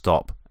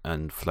 stop,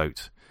 and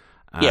float.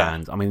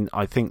 And I mean,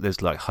 I think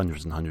there's like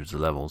hundreds and hundreds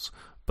of levels,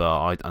 but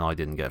I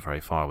didn't get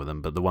very far with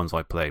them. But the ones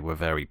I played were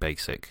very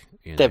basic.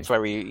 They're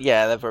very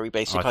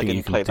basic. I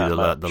didn't play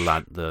that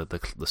much.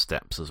 The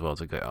steps as well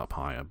to get up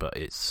higher, but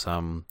it's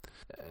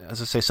as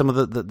I say, some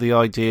of the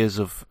ideas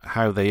of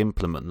how they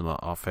implement them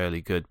are fairly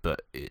good,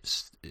 but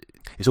it's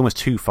it's almost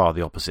too far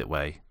the opposite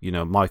way. You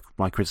know,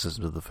 my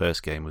criticism of the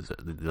first game was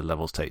that the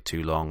levels take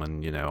too long,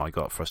 and you know, I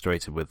got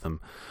frustrated with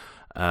them.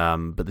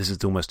 But this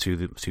is almost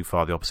too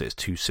far the opposite. It's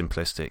too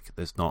simplistic.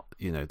 There's not,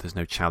 you know, there's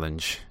no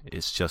challenge.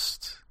 It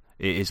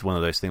is one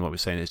of those things. What we're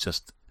saying is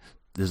just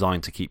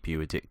designed to keep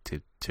you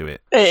addicted to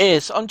it. It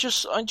is. I'm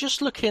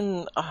just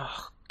looking.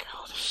 Oh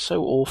God, it's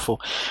so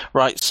awful.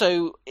 Right.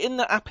 So in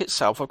the app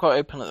itself, I've got it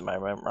open at the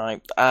moment.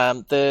 Right.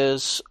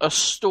 There's a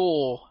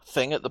store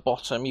thing at the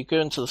bottom. You go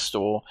into the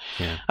store.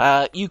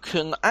 Yeah. You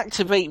can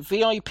activate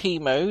VIP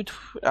mode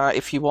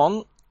if you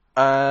want.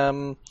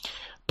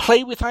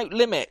 Play without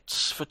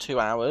limits for 2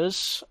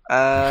 hours.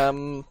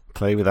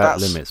 Play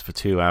without limits for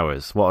 2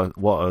 hours.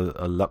 What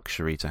a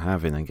luxury to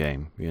have in a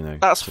game, you know.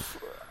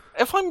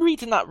 If I'm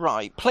reading that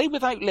right, play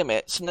without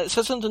limits, and it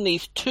says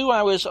underneath 2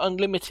 hours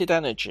unlimited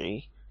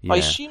energy. Yeah. I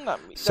assume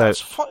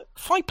that's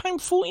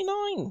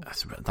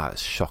 £5.49. That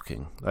is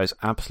shocking. That is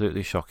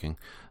absolutely shocking.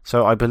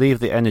 So I believe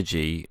the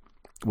energy,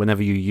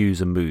 whenever you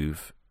use a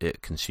move,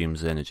 it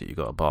consumes energy. You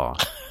got a bar,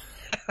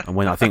 and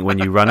when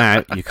you run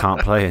out, you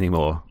can't play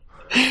anymore.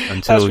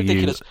 Until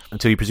you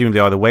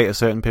presumably either wait a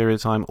certain period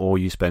of time or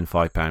you spend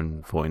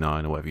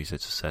 £5.49 or whatever you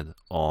just said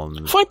on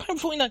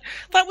 £5.49.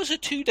 That was a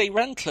 2-day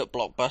rental at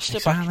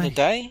Blockbuster back in the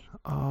day.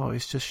 Oh,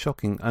 it's just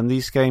shocking. And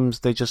these games,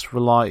 they just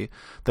rely.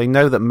 They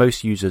know that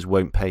most users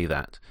won't pay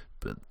that,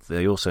 but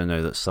they also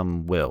know that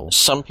some will.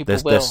 Some people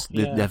will.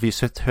 Yeah. Have you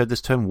heard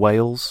this term,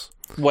 whales?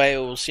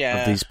 Whales,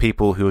 yeah. Of these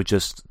people who are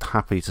just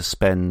happy to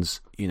spend,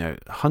 you know,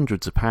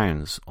 hundreds of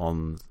pounds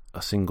on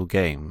a single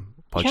game.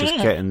 By just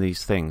getting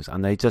these things,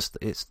 and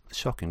it's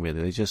shocking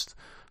really, they just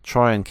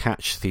try and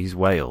catch these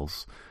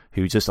whales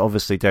who just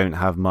obviously don't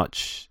have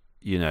much,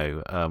 you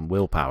know,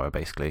 willpower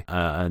basically,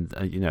 and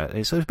you know,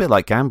 it's a bit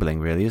like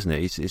gambling really, isn't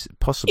it? It's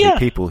possibly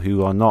people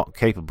who are not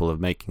capable of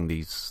making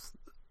these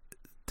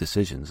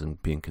decisions and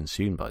being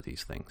consumed by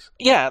these things.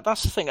 Yeah,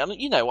 that's the thing, and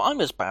you know,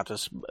 I'm as bad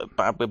with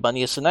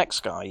money as the next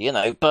guy, you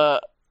know,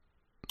 but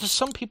there's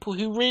some people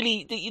who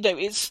really, you know,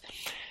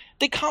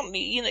 they can't,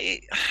 you know.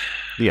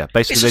 Yeah,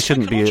 basically they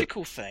shouldn't be. It's a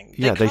psychological thing.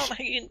 Yeah,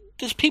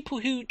 there's people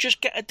who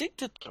just get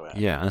addicted to it.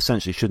 Yeah, and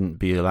essentially shouldn't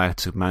be allowed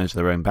to manage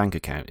their own bank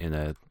account in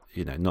a,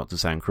 you know, not to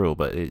sound cruel,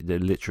 but they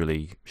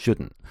literally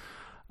shouldn't.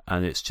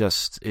 And it's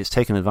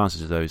taking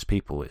advantage of those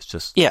people. It's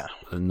just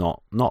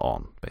not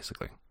on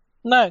basically.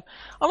 No,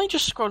 I'm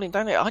just scrolling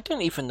down here. I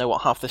don't even know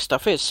what half this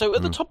stuff is. So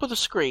at the top of the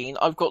screen,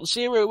 I've got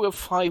 0 of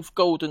 5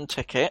 golden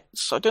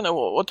tickets. I don't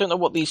know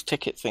what these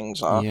ticket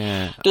things are.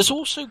 Yeah. There's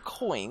also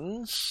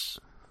coins,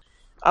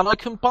 and I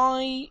can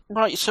buy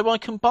So I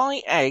can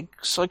buy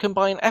eggs. I can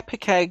buy an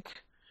epic egg.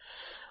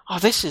 Oh,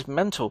 this is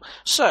mental.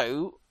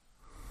 So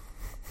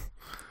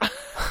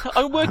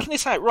I'm working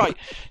this out right.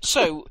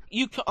 So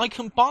I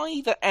can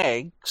buy the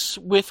eggs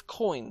with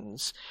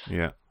coins.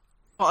 Yeah.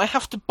 I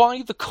have to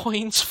buy the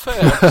coins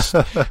first.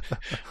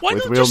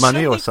 With real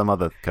money or some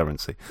other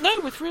currency? No,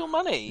 with real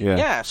money.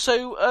 Yeah.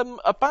 So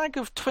a bag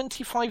of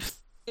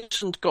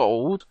 25,000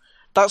 gold.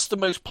 That's the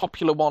most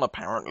popular one,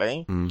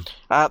 apparently.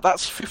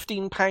 That's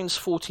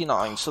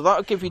 £15.49. So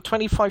that'll give you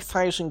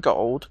 25,000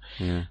 gold.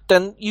 Yeah.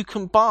 Then you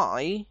can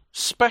buy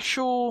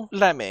special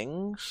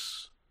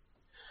lemmings.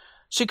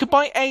 So you could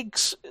buy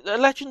eggs. A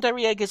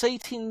legendary egg is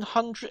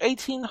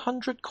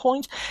 1,800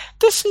 coins.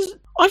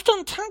 I've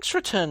done tax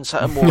returns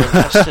that are more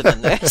invested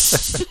in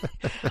this.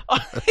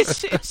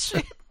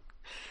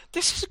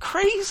 This is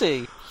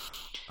crazy.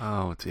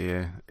 Oh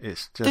dear,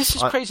 it's just. This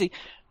is crazy.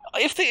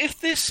 If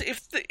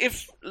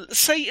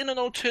say in an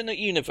alternate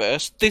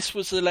universe, this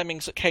was the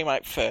Lemmings that came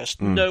out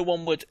first, no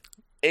one would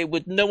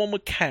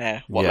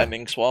care what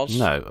Lemmings was.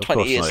 No, of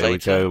 20 course years not.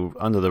 later. It would go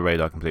under the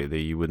radar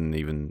completely. You wouldn't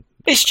even.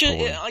 It's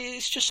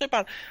just so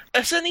bad.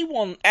 Has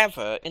anyone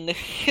ever in the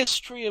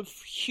history of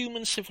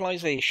human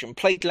civilization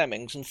played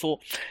Lemmings and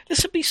thought,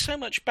 this would be so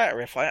much better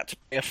if I had to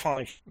pay a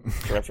 £5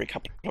 for every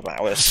couple of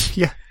hours?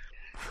 Yeah.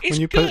 It's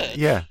good.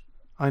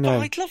 I know.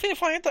 But I'd love it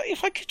if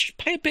I could just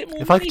pay a bit more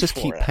money. If I could just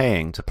keep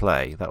paying to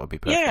play, that would be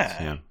perfect.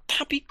 Yeah.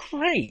 That'd be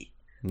great.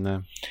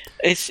 No.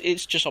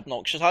 It's just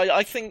obnoxious.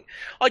 I think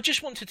I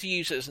just wanted to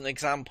use it as an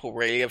example,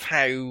 really, of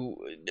how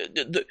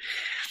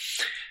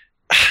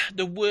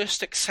the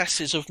worst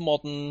excesses of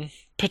modern,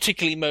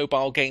 particularly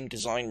mobile game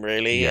design,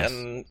 really,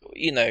 and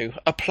you know,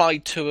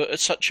 applied to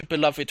such a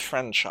beloved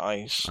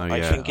franchise. Oh, yeah.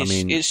 I think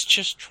it's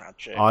just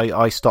tragic.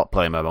 I stopped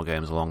playing mobile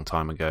games a long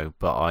time ago,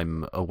 but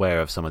I'm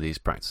aware of some of these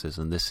practices,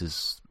 and this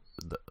is,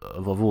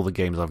 of all the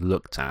games I've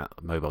looked at,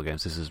 mobile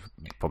games, this is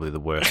probably the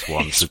worst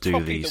one to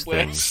do these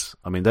things.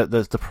 I mean,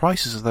 the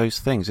prices of those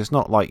things, it's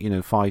not like, you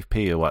know,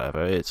 5p or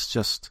whatever, it's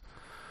just...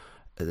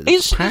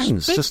 It's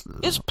pounds.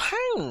 It's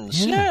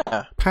pounds,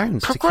 yeah.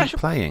 Pounds to keep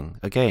playing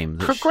a game.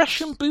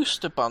 Progression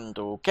Booster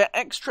Bundle. Get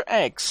extra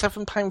eggs,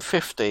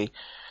 £7.50.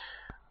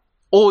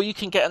 Or you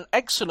can get an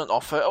excellent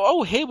offer.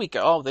 Oh, here we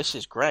go. Oh, this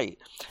is great.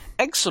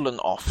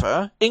 Excellent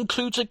offer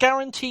includes a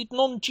guaranteed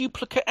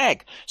non-duplicate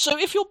egg. So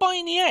if you're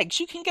buying the eggs,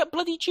 you can get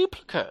bloody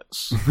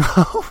duplicates.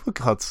 Oh,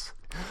 God.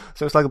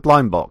 So it's like a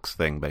blind box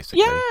thing,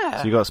 basically.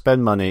 Yeah. So you got to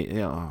spend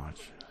money.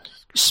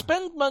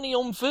 Spend money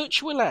on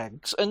virtual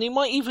eggs, and you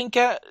might even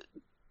get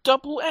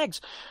double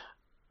eggs.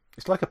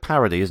 It's like a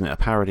parody, isn't it? A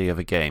parody of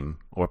a game,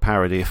 or a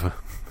parody of a...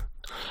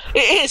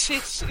 It is.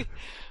 It's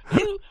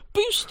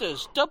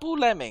boosters, double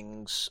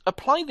lemmings.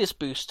 Apply this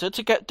booster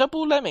to get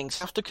double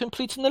lemmings after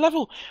completing the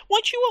level. Why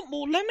do you want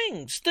more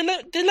lemmings?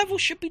 The level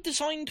should be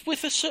designed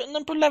with a certain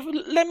number of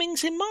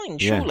lemmings in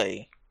mind,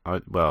 surely.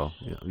 Well,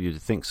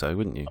 you'd think so,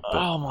 wouldn't you? But,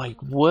 oh my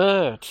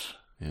word!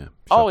 Yeah.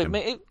 Oh,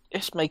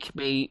 it's making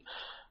me.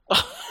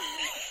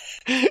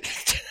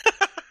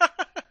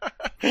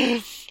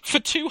 For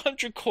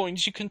 200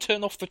 coins, you can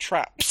turn off the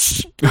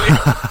traps.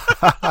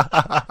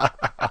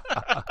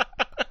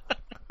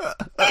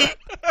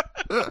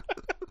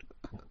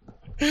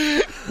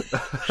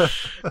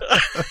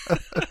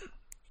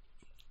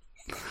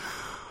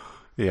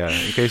 Yeah,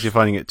 in case you're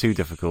finding it too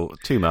difficult,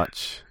 too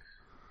much,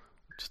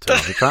 just turn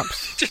off the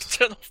traps. Just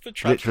turn off the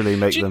traps. Literally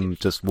make them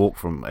just walk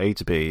from A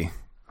to B.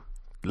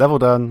 Level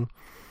done.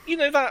 You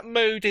know that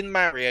mode in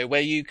Mario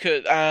where you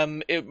could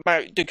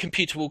the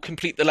computer will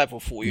complete the level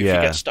for you if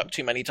you get stuck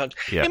too many times.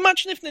 Yeah.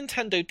 Imagine if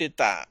Nintendo did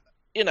that.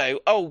 You know,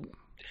 are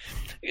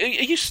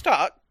you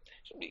stuck?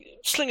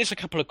 Sling us a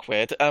couple of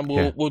quid and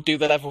we'll do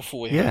the level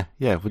for you.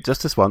 Yeah.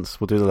 Just this once,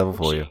 we'll do the level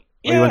for you.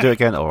 Yeah. Oh, you want to do it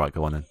again? All right,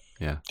 go on then.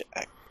 Yeah.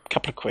 A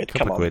couple of quid. Couple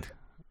come of on. quid.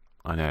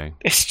 I know.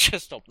 It's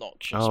just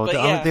obnoxious. Oh,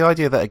 but the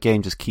idea that a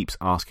game just keeps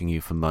asking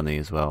you for money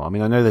as well. I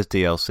mean, I know there's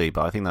DLC,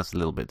 but I think that's a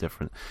little bit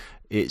different.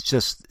 It's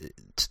just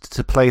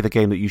to play the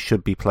game that you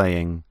should be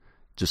playing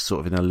just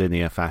sort of in a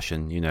linear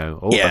fashion, you know.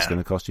 Oh, that's going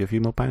to cost you a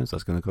few more pounds.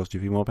 That's going to cost you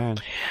a few more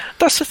pounds.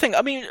 That's the thing.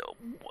 I mean,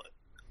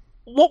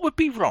 what would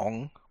be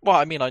wrong? Well,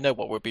 I mean, I know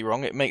what would be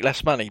wrong. It'd make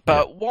less money.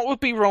 But what would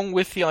be wrong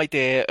with the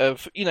idea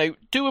of, you know,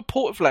 do a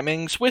port of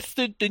Lemmings with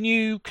the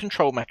new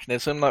control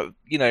mechanism, like,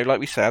 you know, like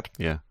we said.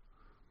 Yeah.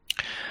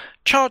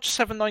 Charge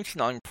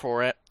 $7.99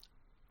 for it.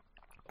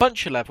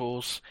 Bunch of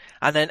levels,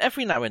 and then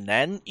every now and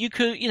then you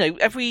could, you know,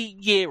 every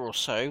year or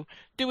so,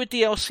 do a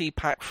DLC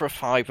pack for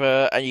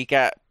 $5, and you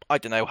get, I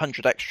don't know,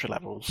 100 extra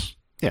levels.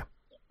 Yeah,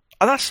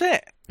 and that's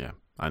it. Yeah,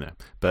 I know,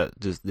 but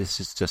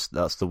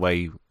that's the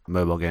way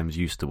mobile games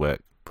used to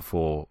work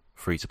before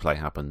free to play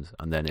happened,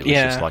 and then it was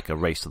just like a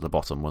race to the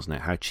bottom, wasn't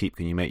it? How cheap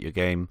can you make your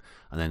game,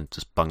 and then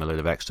just bung a load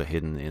of extra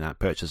hidden in-app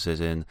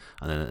purchases in,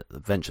 and then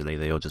eventually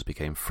they all just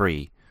became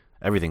free.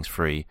 Everything's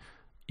free,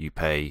 you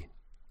pay.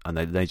 And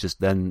they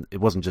just then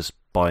it wasn't just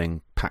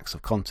buying packs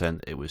of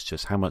content. It was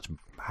just how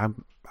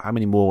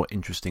many more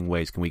interesting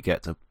ways can we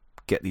get to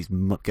get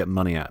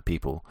money out of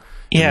people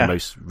in the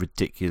most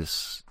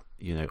ridiculous,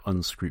 you know,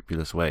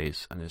 unscrupulous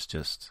ways. And it's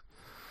just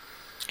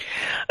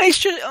I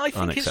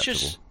think it's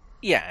just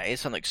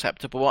it's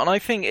unacceptable. And I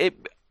think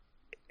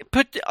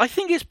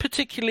it's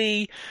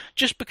particularly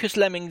just because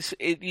Lemmings,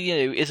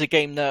 is a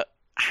game that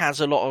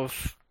has a lot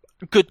of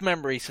good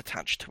memories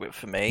attached to it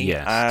for me.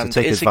 Yes, to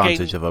take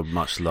advantage of a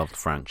much-loved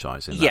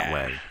franchise in that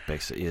way,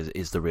 basically,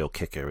 is the real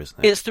kicker,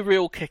 isn't it? It's the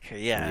real kicker,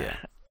 yeah.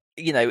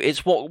 You know,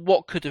 it's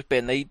what could have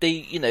been.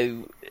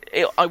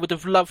 I would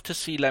have loved to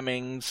see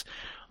Lemmings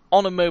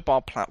on a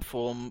mobile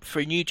platform for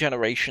a new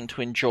generation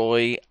to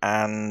enjoy,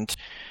 and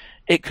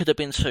it could have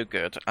been so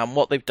good. And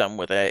what they've done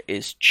with it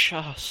is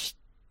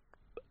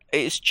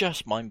it's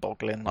just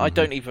mind-boggling. I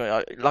don't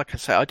even, like I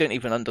say, I don't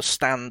even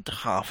understand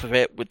half of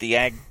it with the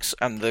eggs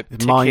and the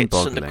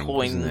tickets and the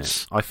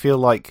coins. I feel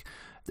like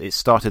it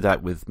started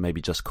out with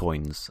maybe just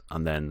coins,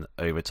 and then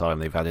over time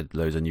they've added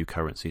loads of new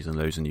currencies and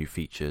loads of new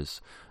features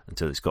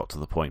until it's got to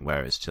the point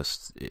where it's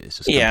just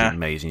complete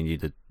maze. You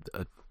need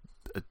a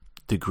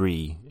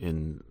degree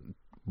in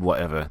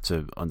whatever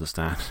to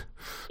understand.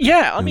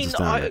 Yeah, I mean,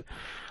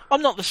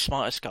 I'm not the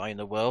smartest guy in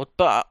the world,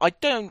 but I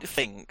don't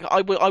think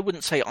I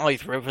wouldn't say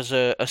either of us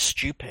are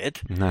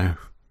stupid. No,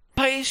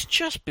 but it's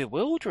just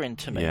bewildering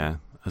to me. Yeah,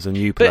 as a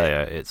new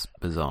player, it's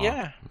bizarre.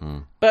 Yeah,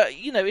 but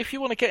if you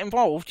want to get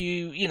involved,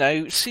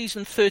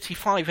 season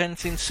 35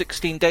 ends in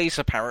 16 days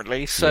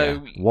apparently.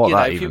 So what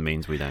that even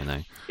means, we don't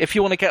know. If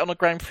you want to get on the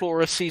ground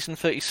floor of season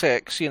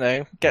 36,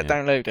 get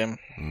downloading.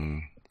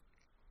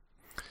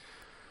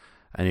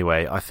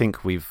 Anyway, I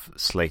think we've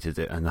slated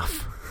it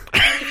enough.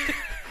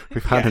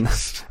 We've had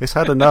enough. It's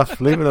had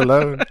enough. Leave it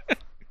alone.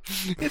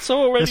 It's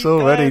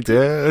already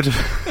dead.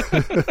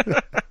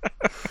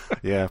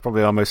 Yeah,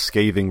 probably our most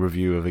scathing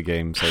review of a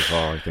game so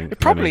far, I think. It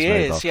probably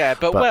is,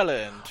 but well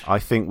earned. I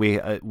think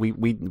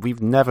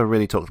we've never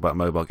really talked about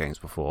mobile games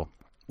before.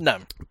 No,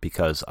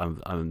 because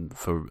I'm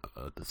for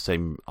the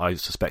same. I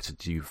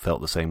suspected you felt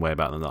the same way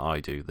about them that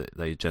I do. That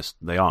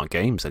they aren't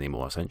games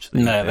anymore.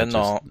 Essentially, no, they're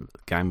not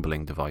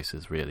gambling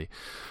devices, really.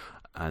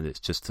 And it's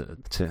just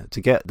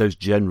to get those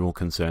general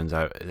concerns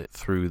out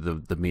through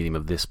the medium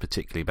of this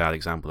particularly bad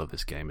example of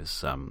this game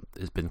has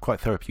been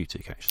quite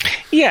therapeutic, actually.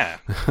 Yeah.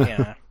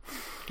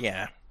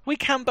 We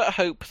can but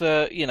hope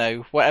that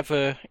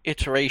whatever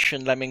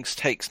iteration Lemmings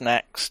takes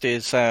next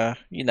is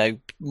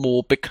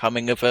more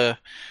becoming of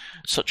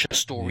such a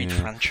storied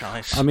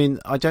franchise. I mean,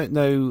 I don't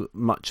know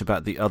much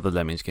about the other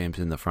Lemmings games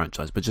in the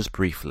franchise, but just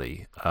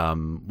briefly, are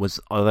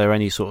there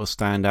any sort of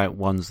standout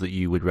ones that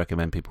you would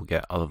recommend people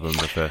get other than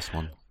the first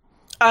one?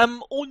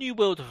 All New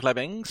World of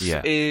Lemmings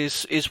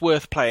is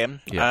worth playing.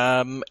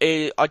 Yeah.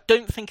 I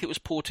don't think it was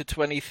ported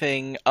to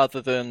anything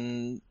other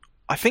than...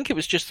 I think it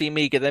was just the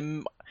Amiga.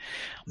 I'm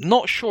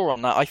not sure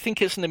on that. I think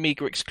it's an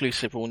Amiga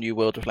exclusive, All New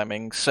World of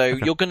Lemmings. So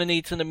you're going to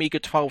need an Amiga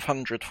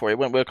 1200 for it. It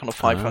won't work on a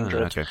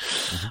 500. Okay.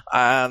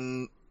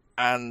 Mm-hmm.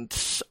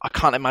 And I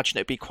can't imagine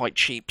it'd be quite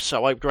cheap,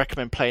 so I would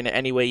recommend playing it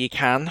any way you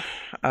can.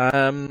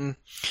 3D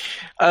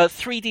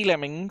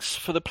Lemmings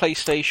for the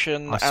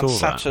PlayStation and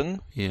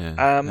Saturn.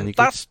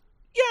 That.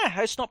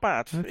 Yeah. It's not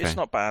bad. Okay. It's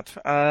not bad.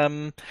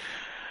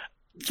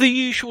 The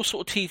usual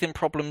sort of teething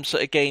problems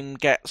that a game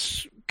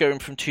gets going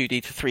from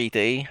 2D to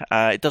 3D.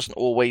 It doesn't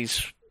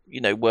always,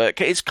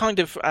 work. It's kind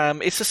of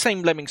it's the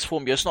same Lemmings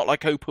formula. It's not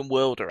like open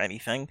world or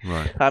anything.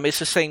 Right. It's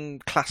the same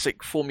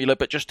classic formula,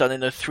 but just done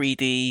in a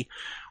 3D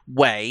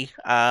way.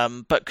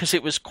 But because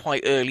it was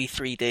quite early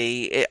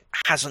 3D, it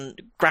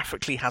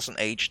graphically hasn't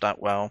aged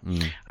that well.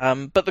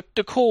 But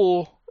the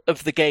core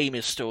of the game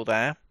is still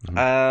there.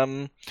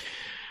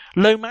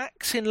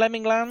 Lomax in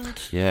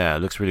Lemmingland. Yeah, it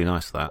looks really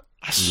nice. That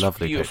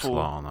lovely beautiful. Pixel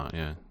art on that.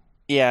 Yeah.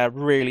 Yeah,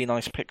 really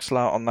nice pixel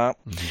art on that.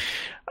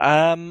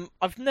 Mm-hmm.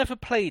 I've never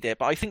played it,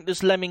 but I think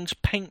there's Lemmings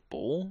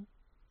Paintball.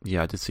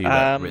 Yeah, I did see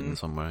that written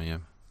somewhere. Yeah,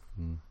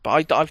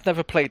 but I've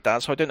never played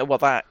that, so I don't know what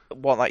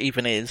that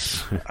even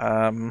is.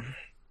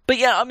 But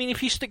yeah, I mean,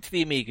 if you stick to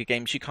the Amiga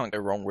games, you can't go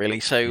wrong, really.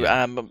 So,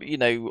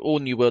 All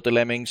New World of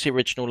Lemmings, the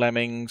original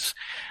Lemmings,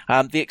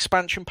 the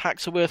expansion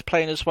packs are worth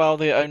playing as well.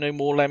 The Oh No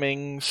More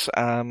Lemmings,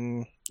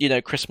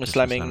 Christmas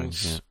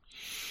Lemmings.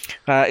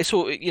 It's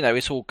all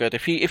it's all good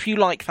if you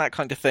like that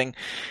kind of thing.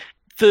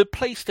 The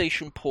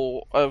PlayStation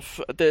port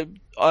of the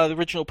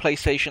original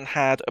PlayStation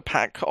had a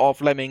pack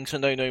of Lemmings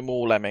and Oh No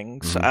More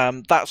Lemmings.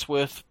 That's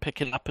worth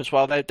picking up as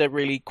well. They're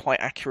really quite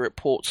accurate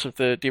ports of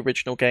the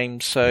original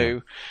games.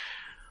 So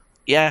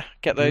yeah,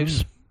 get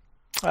those.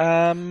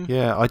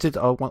 Yeah, I did.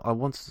 I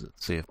wanted to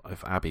see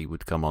if Abby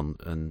would come on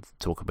and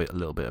talk a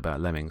little bit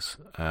about Lemmings,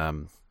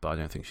 but I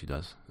don't think she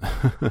does.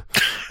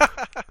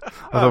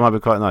 I thought it might be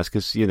quite nice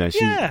because she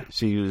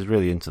was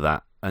really into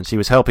that, and she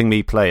was helping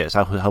me play it,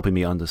 helping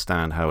me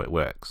understand how it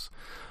works.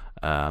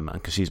 And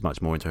because she's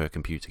much more into her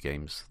computer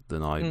games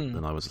than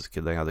I was as a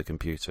kid. They had a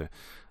computer,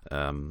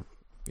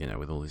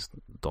 with all these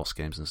DOS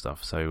games and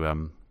stuff.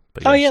 So,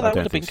 but that would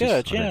have been good.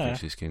 I don't think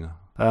she's keen.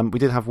 We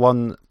did have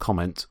one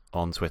comment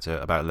on Twitter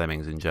about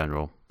Lemmings in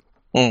general.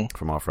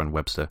 From our friend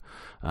Webster.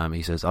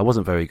 He says, I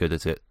wasn't very good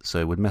at it,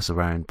 so would mess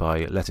around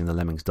by letting the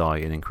lemmings die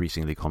in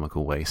increasingly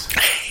comical ways.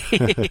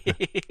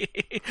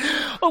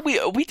 Oh,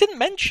 we didn't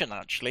mention,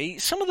 actually,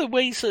 some of the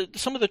ways that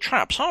some of the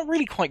traps are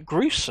really quite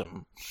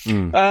gruesome.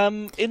 In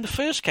the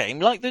first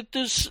game,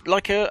 there's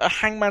like a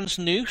hangman's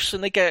noose,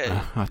 and they get...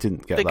 I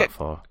didn't get that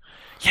far.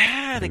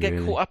 Yeah, they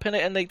get caught up in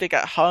it, and they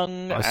get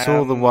hung. I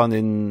saw the one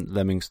in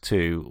Lemmings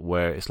 2,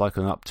 where it's like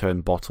an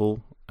upturned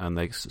bottle, and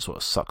they sort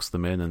of sucks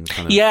them in and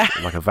kind of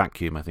like a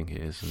vacuum, I think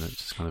it is, and it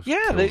just kind of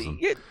kills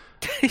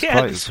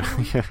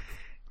them.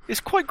 It's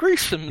quite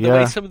gruesome the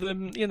way some of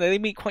them, they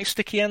meet quite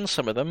sticky ends,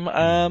 some of them.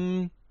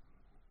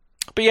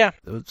 But yeah,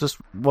 just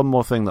one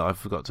more thing that I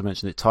forgot to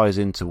mention. It ties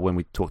into when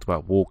we talked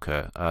about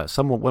Walker.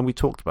 When we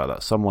talked about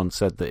that, someone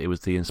said that it was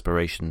the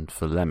inspiration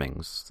for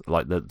Lemmings,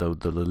 like the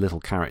little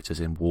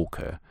characters in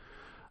Walker.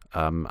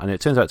 And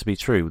it turns out to be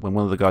true. When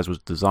one of the guys was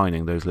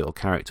designing those little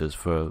characters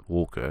for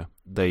Walker,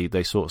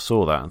 they sort of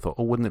saw that and thought,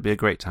 wouldn't it be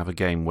great to have a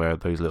game where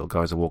those little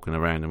guys are walking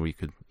around and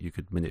you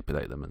could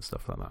manipulate them and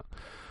stuff like that.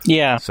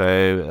 Yeah. So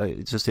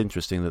it's just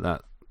interesting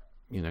that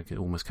it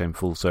almost came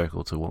full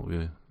circle to what we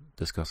were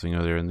discussing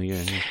earlier in the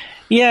year.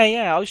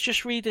 Yeah. I was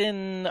just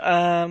reading.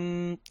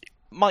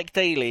 Mike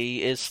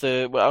Daly is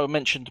I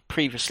mentioned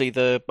previously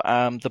the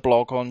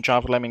blog on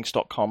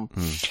JavaLemmings.com.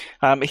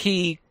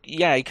 He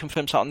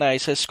confirms that on there. He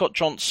says Scott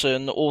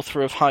Johnson,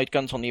 author of Hide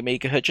Guns on the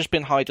Amiga, had just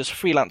been hired as a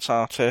freelance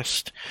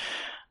artist,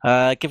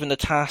 given the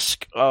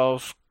task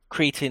of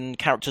creating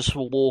characters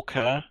for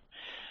Walker.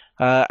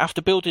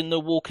 After building the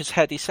Walker's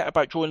head, he set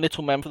about drawing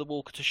little men for the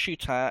Walker to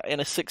shoot at in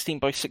a 16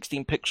 by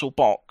 16 pixel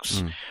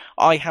box.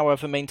 I,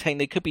 however, maintain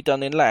they could be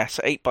done in less,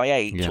 8 by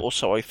 8 or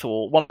so, I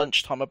thought. One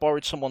lunchtime, I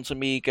borrowed someone's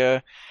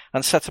Amiga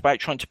and set about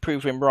trying to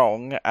prove him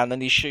wrong, and then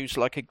he shows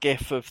like a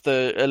GIF of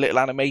a little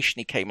animation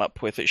he came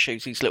up with that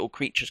shows these little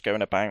creatures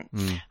going about.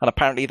 And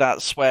apparently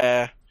that's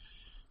where,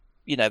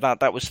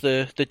 that was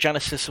the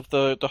genesis of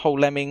the whole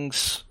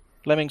Lemmings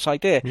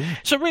idea.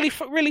 So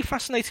really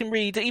fascinating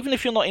read, even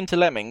if you're not into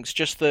Lemmings,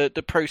 just the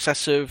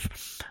process of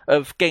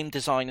game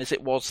design as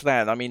it was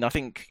then. I mean, I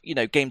think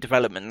game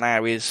development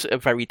now is a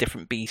very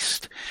different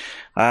beast,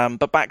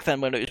 but back then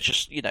when it was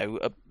just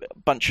a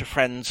bunch of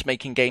friends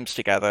making games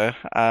together,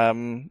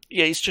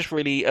 it's just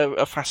really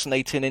a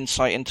fascinating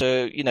insight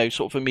into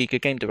sort of Amiga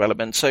game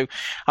development. So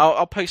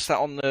I'll post that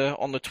on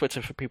the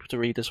Twitter for people to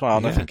read as well,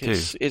 and I think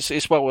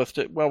it's well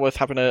worth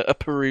having a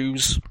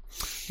peruse.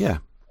 Yeah.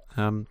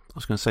 I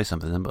was going to say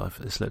something then, but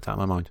it slipped out of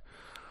my mind.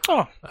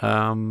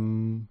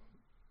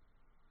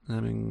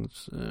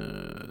 Lemmings,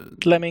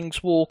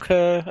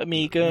 Walker,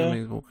 Amiga.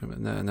 Lemmings, Walker.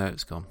 No,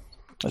 it's gone.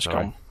 It's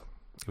gone.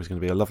 It was going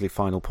to be a lovely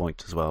final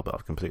point as well, but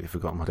I've completely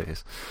forgotten what it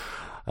is.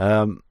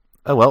 Oh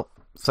well.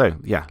 So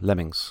yeah,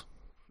 Lemmings.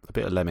 A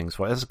bit of Lemmings.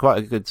 I think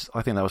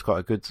that was quite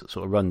a good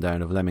sort of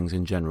rundown of Lemmings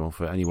in general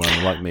for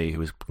anyone like me who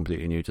was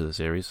completely new to the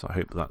series. I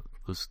hope that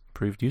was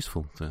proved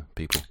useful to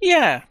people.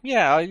 Yeah.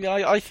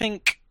 I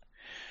think.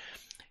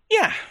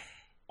 Yeah,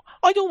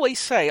 I'd always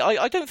say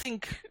I don't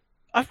think.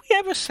 Have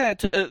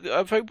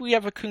we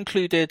ever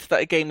concluded that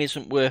a game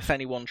isn't worth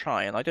anyone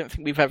trying? I don't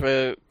think we've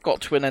ever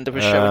got to an end of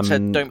a show and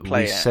said don't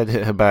play it. We said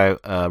it about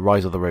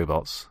Rise of the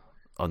Robots.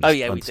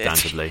 We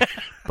Understandably, did.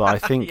 But I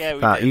think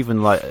that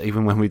even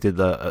when we did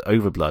the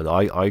Overblood,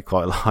 I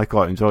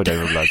quite enjoyed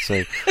Overblood.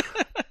 So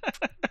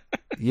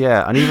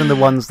yeah, and even the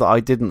ones that I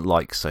didn't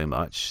like so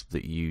much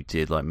that you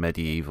did, like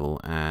Medieval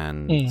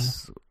and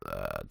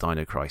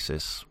Dino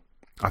Crisis,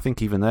 I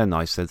think even then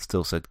I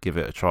still said give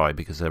it a try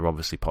because they're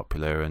obviously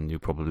popular and you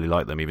probably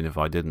like them even if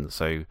I didn't.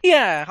 So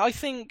yeah, I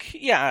think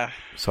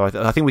So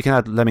I think we can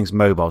add Lemmings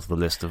Mobile to the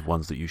list of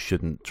ones that you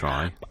shouldn't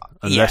try,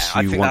 unless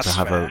you want to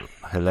have a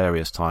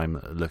hilarious time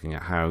looking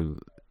at how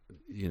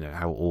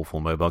awful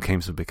mobile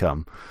games have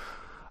become.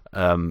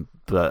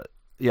 But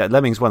yeah,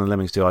 Lemmings 1 and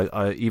Lemmings 2,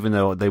 I even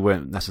though they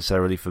weren't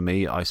necessarily for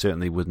me, I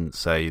certainly wouldn't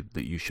say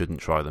that you shouldn't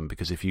try them,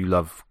 because if you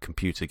love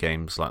computer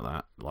games like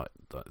that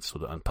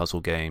sort of, and puzzle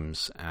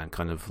games, and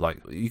kind of like,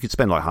 you could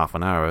spend like half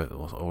an hour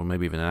or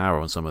maybe even an hour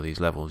on some of these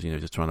levels,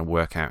 just trying to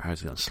work out how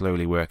to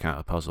slowly work out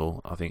a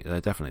puzzle. I think they're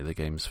definitely the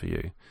games for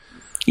you.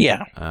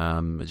 Yeah.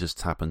 It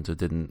just happened to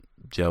didn't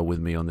gel with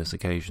me on this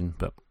occasion,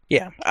 but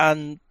yeah,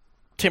 and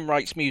Tim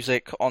Wright's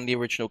music on the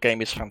original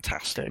game is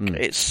fantastic.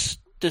 It's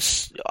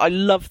this. I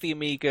love the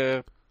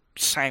Amiga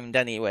sound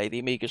anyway. The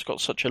Amiga's got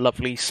such a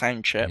lovely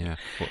sound chip. Yeah,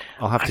 well,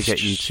 I'll have to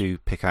get you to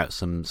pick out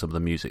some of the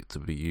music to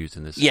be used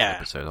in this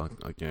episode.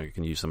 You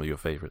can use some of your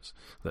favourites.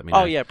 Let me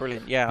know. Oh yeah,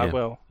 brilliant. Yeah, I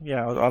will.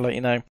 Yeah, I'll let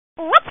you know.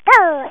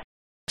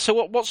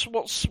 So what's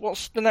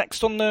the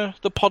next on the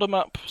Pod'em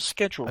Up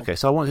schedule? Okay,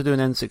 so I want to do an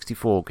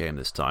N64 game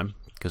this time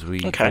because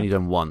we've only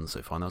done one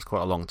so far. That was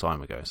quite a long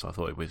time ago, so I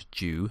thought it was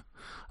due.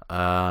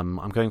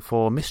 I'm going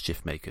for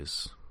Mischief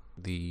Makers,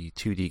 the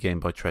 2D game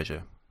by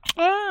Treasure.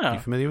 Are you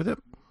familiar with it?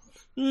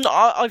 No,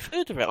 I've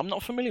heard of it. I'm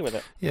not familiar with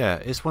it. Yeah,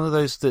 it's one of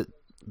those that,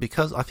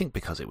 because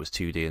it was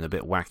 2D and a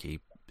bit wacky,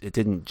 it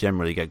didn't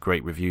generally get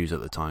great reviews at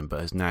the time,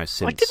 but has now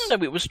since... I didn't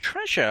know it was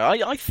Treasure.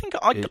 I think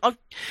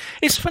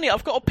it's funny,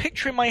 I've got a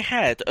picture in my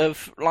head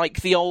of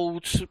like the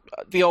old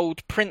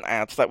print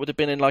ads that would have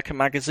been in like a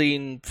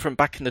magazine from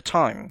back in the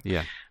time.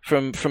 Yeah.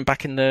 From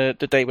back in the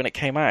day when it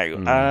came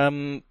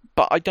out.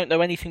 But I don't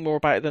know anything more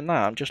about it than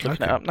that. I'm just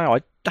looking it up now.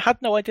 I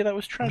had no idea that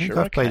was Treasure. I think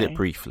I've played it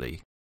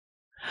briefly.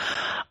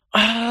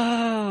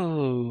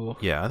 Oh.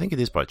 Yeah, I think it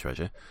is by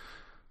Treasure.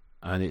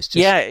 And it's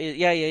just... Yeah.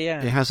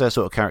 It has that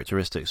sort of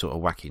characteristic sort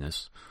of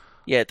wackiness.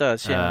 Yeah, it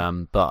does, yeah.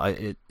 But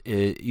it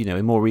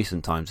in more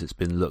recent times, it's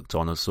been looked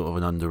on as sort of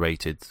an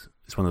underrated...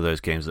 It's one of those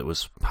games that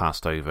was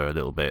passed over a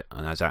little bit,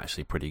 and is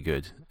actually pretty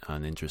good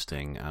and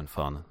interesting and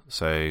fun.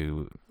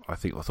 So I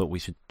thought we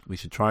should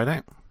try it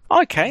out.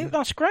 Okay,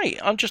 that's great.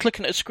 I'm just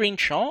looking at a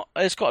screenshot.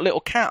 It's got a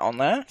little cat on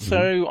there,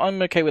 so I'm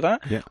okay with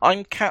that. Yeah.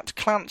 I'm Cat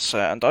Clancer,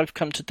 and I've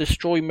come to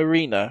destroy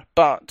Marina,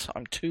 but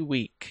I'm too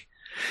weak.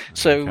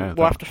 So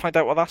we'll have to find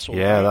out what that's all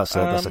about. That's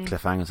a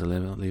cliffhanger to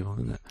leave on,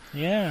 isn't it?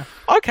 Yeah.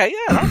 Okay,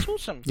 yeah, that's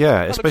awesome.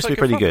 Yeah, it's supposed to be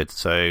pretty good.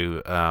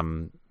 So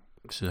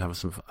should have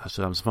some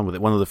fun with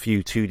it. One of the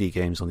few 2D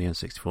games on the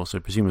N64, so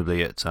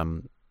presumably it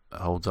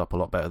holds up a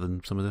lot better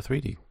than some of the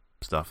 3D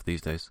stuff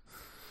these days.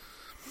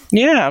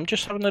 Yeah, I'm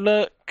just having a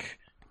look.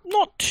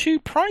 Not too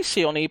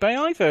pricey on eBay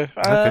either.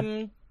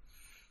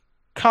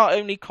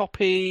 Cart-only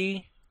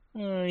copy.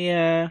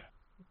 Yeah.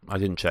 I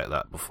didn't check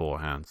that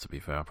beforehand, to be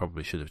fair. I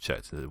probably should have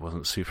checked that it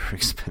wasn't super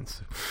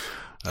expensive.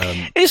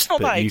 It's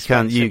not that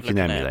expensive. You can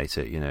emulate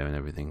it, and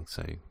everything.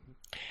 So.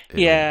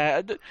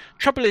 Yeah. The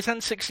trouble is,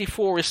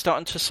 N64 is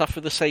starting to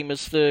suffer the same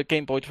as the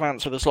Game Boy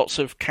Advance, so there's lots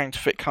of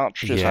counterfeit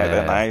cartridges out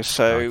there now.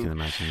 So. I can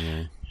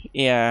imagine,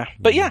 yeah.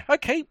 But yeah,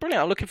 okay,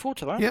 brilliant. I'm looking forward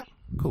to that. Yeah,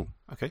 cool.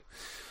 Okay.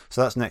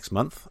 So that's next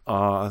month.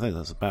 I think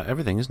that's about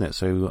everything, isn't it?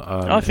 So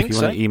if you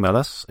want to email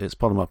us, it's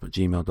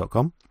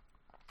podemup@gmail.com.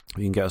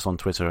 You can get us on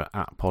Twitter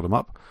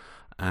 @podemup.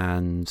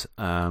 And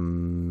I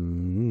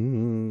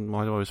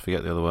always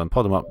forget the other one.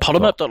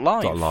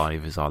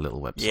 Podemup.live is our little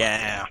website.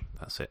 Yeah.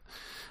 That's it.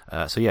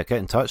 So yeah, get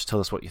in touch. Tell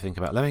us what you think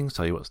about Lemmings.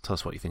 Tell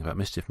us what you think about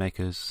Mischief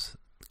Makers.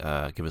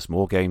 Give us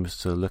more games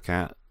to look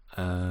at.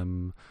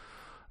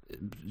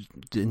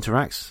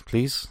 Interact,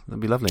 please. That'd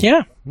be lovely.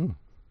 Yeah.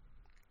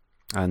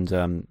 And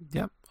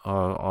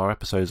our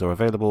episodes are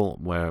available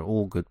where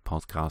all good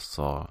podcasts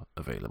are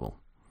available.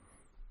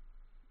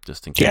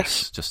 Just in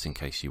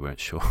case you weren't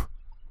sure.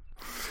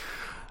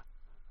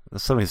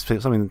 There's something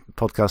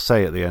podcasts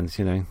say at the end,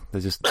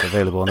 they're just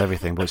available on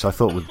everything, which I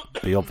thought would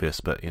be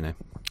obvious, but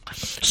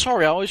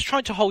Sorry, I was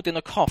trying to hold in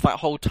a cough that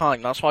whole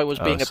time. That's why I was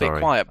being a bit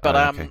quiet. But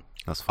okay.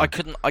 That's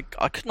fine. I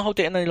couldn't hold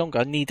it in any longer.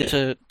 I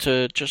needed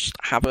to just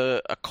have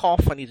a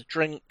cough. I need a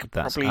drink.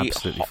 That's probably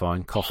absolutely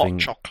fine. Hot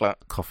chocolate.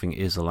 Coughing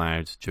is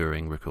allowed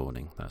during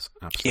recording. That's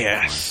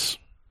absolutely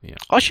fine. Yeah.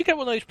 I should get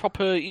one of those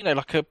proper,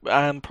 like a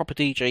proper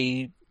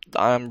DJ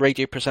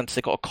radio presenter.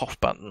 They got a cough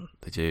button.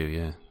 They do,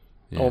 yeah.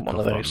 Or one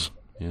of those.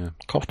 Button. Yeah.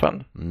 Cough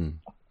button.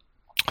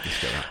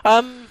 Let's get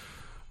that.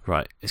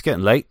 Right, it's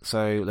getting late,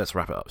 so let's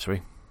wrap it up, shall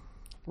we?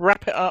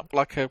 Wrap it up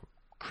like a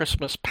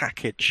Christmas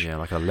package. Yeah,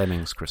 like a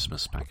Lemmings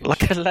Christmas package.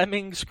 Like a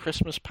Lemmings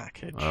Christmas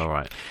package. All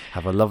right.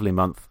 Have a lovely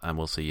month, and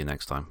we'll see you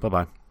next time.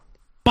 Bye-bye.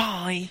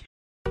 Bye.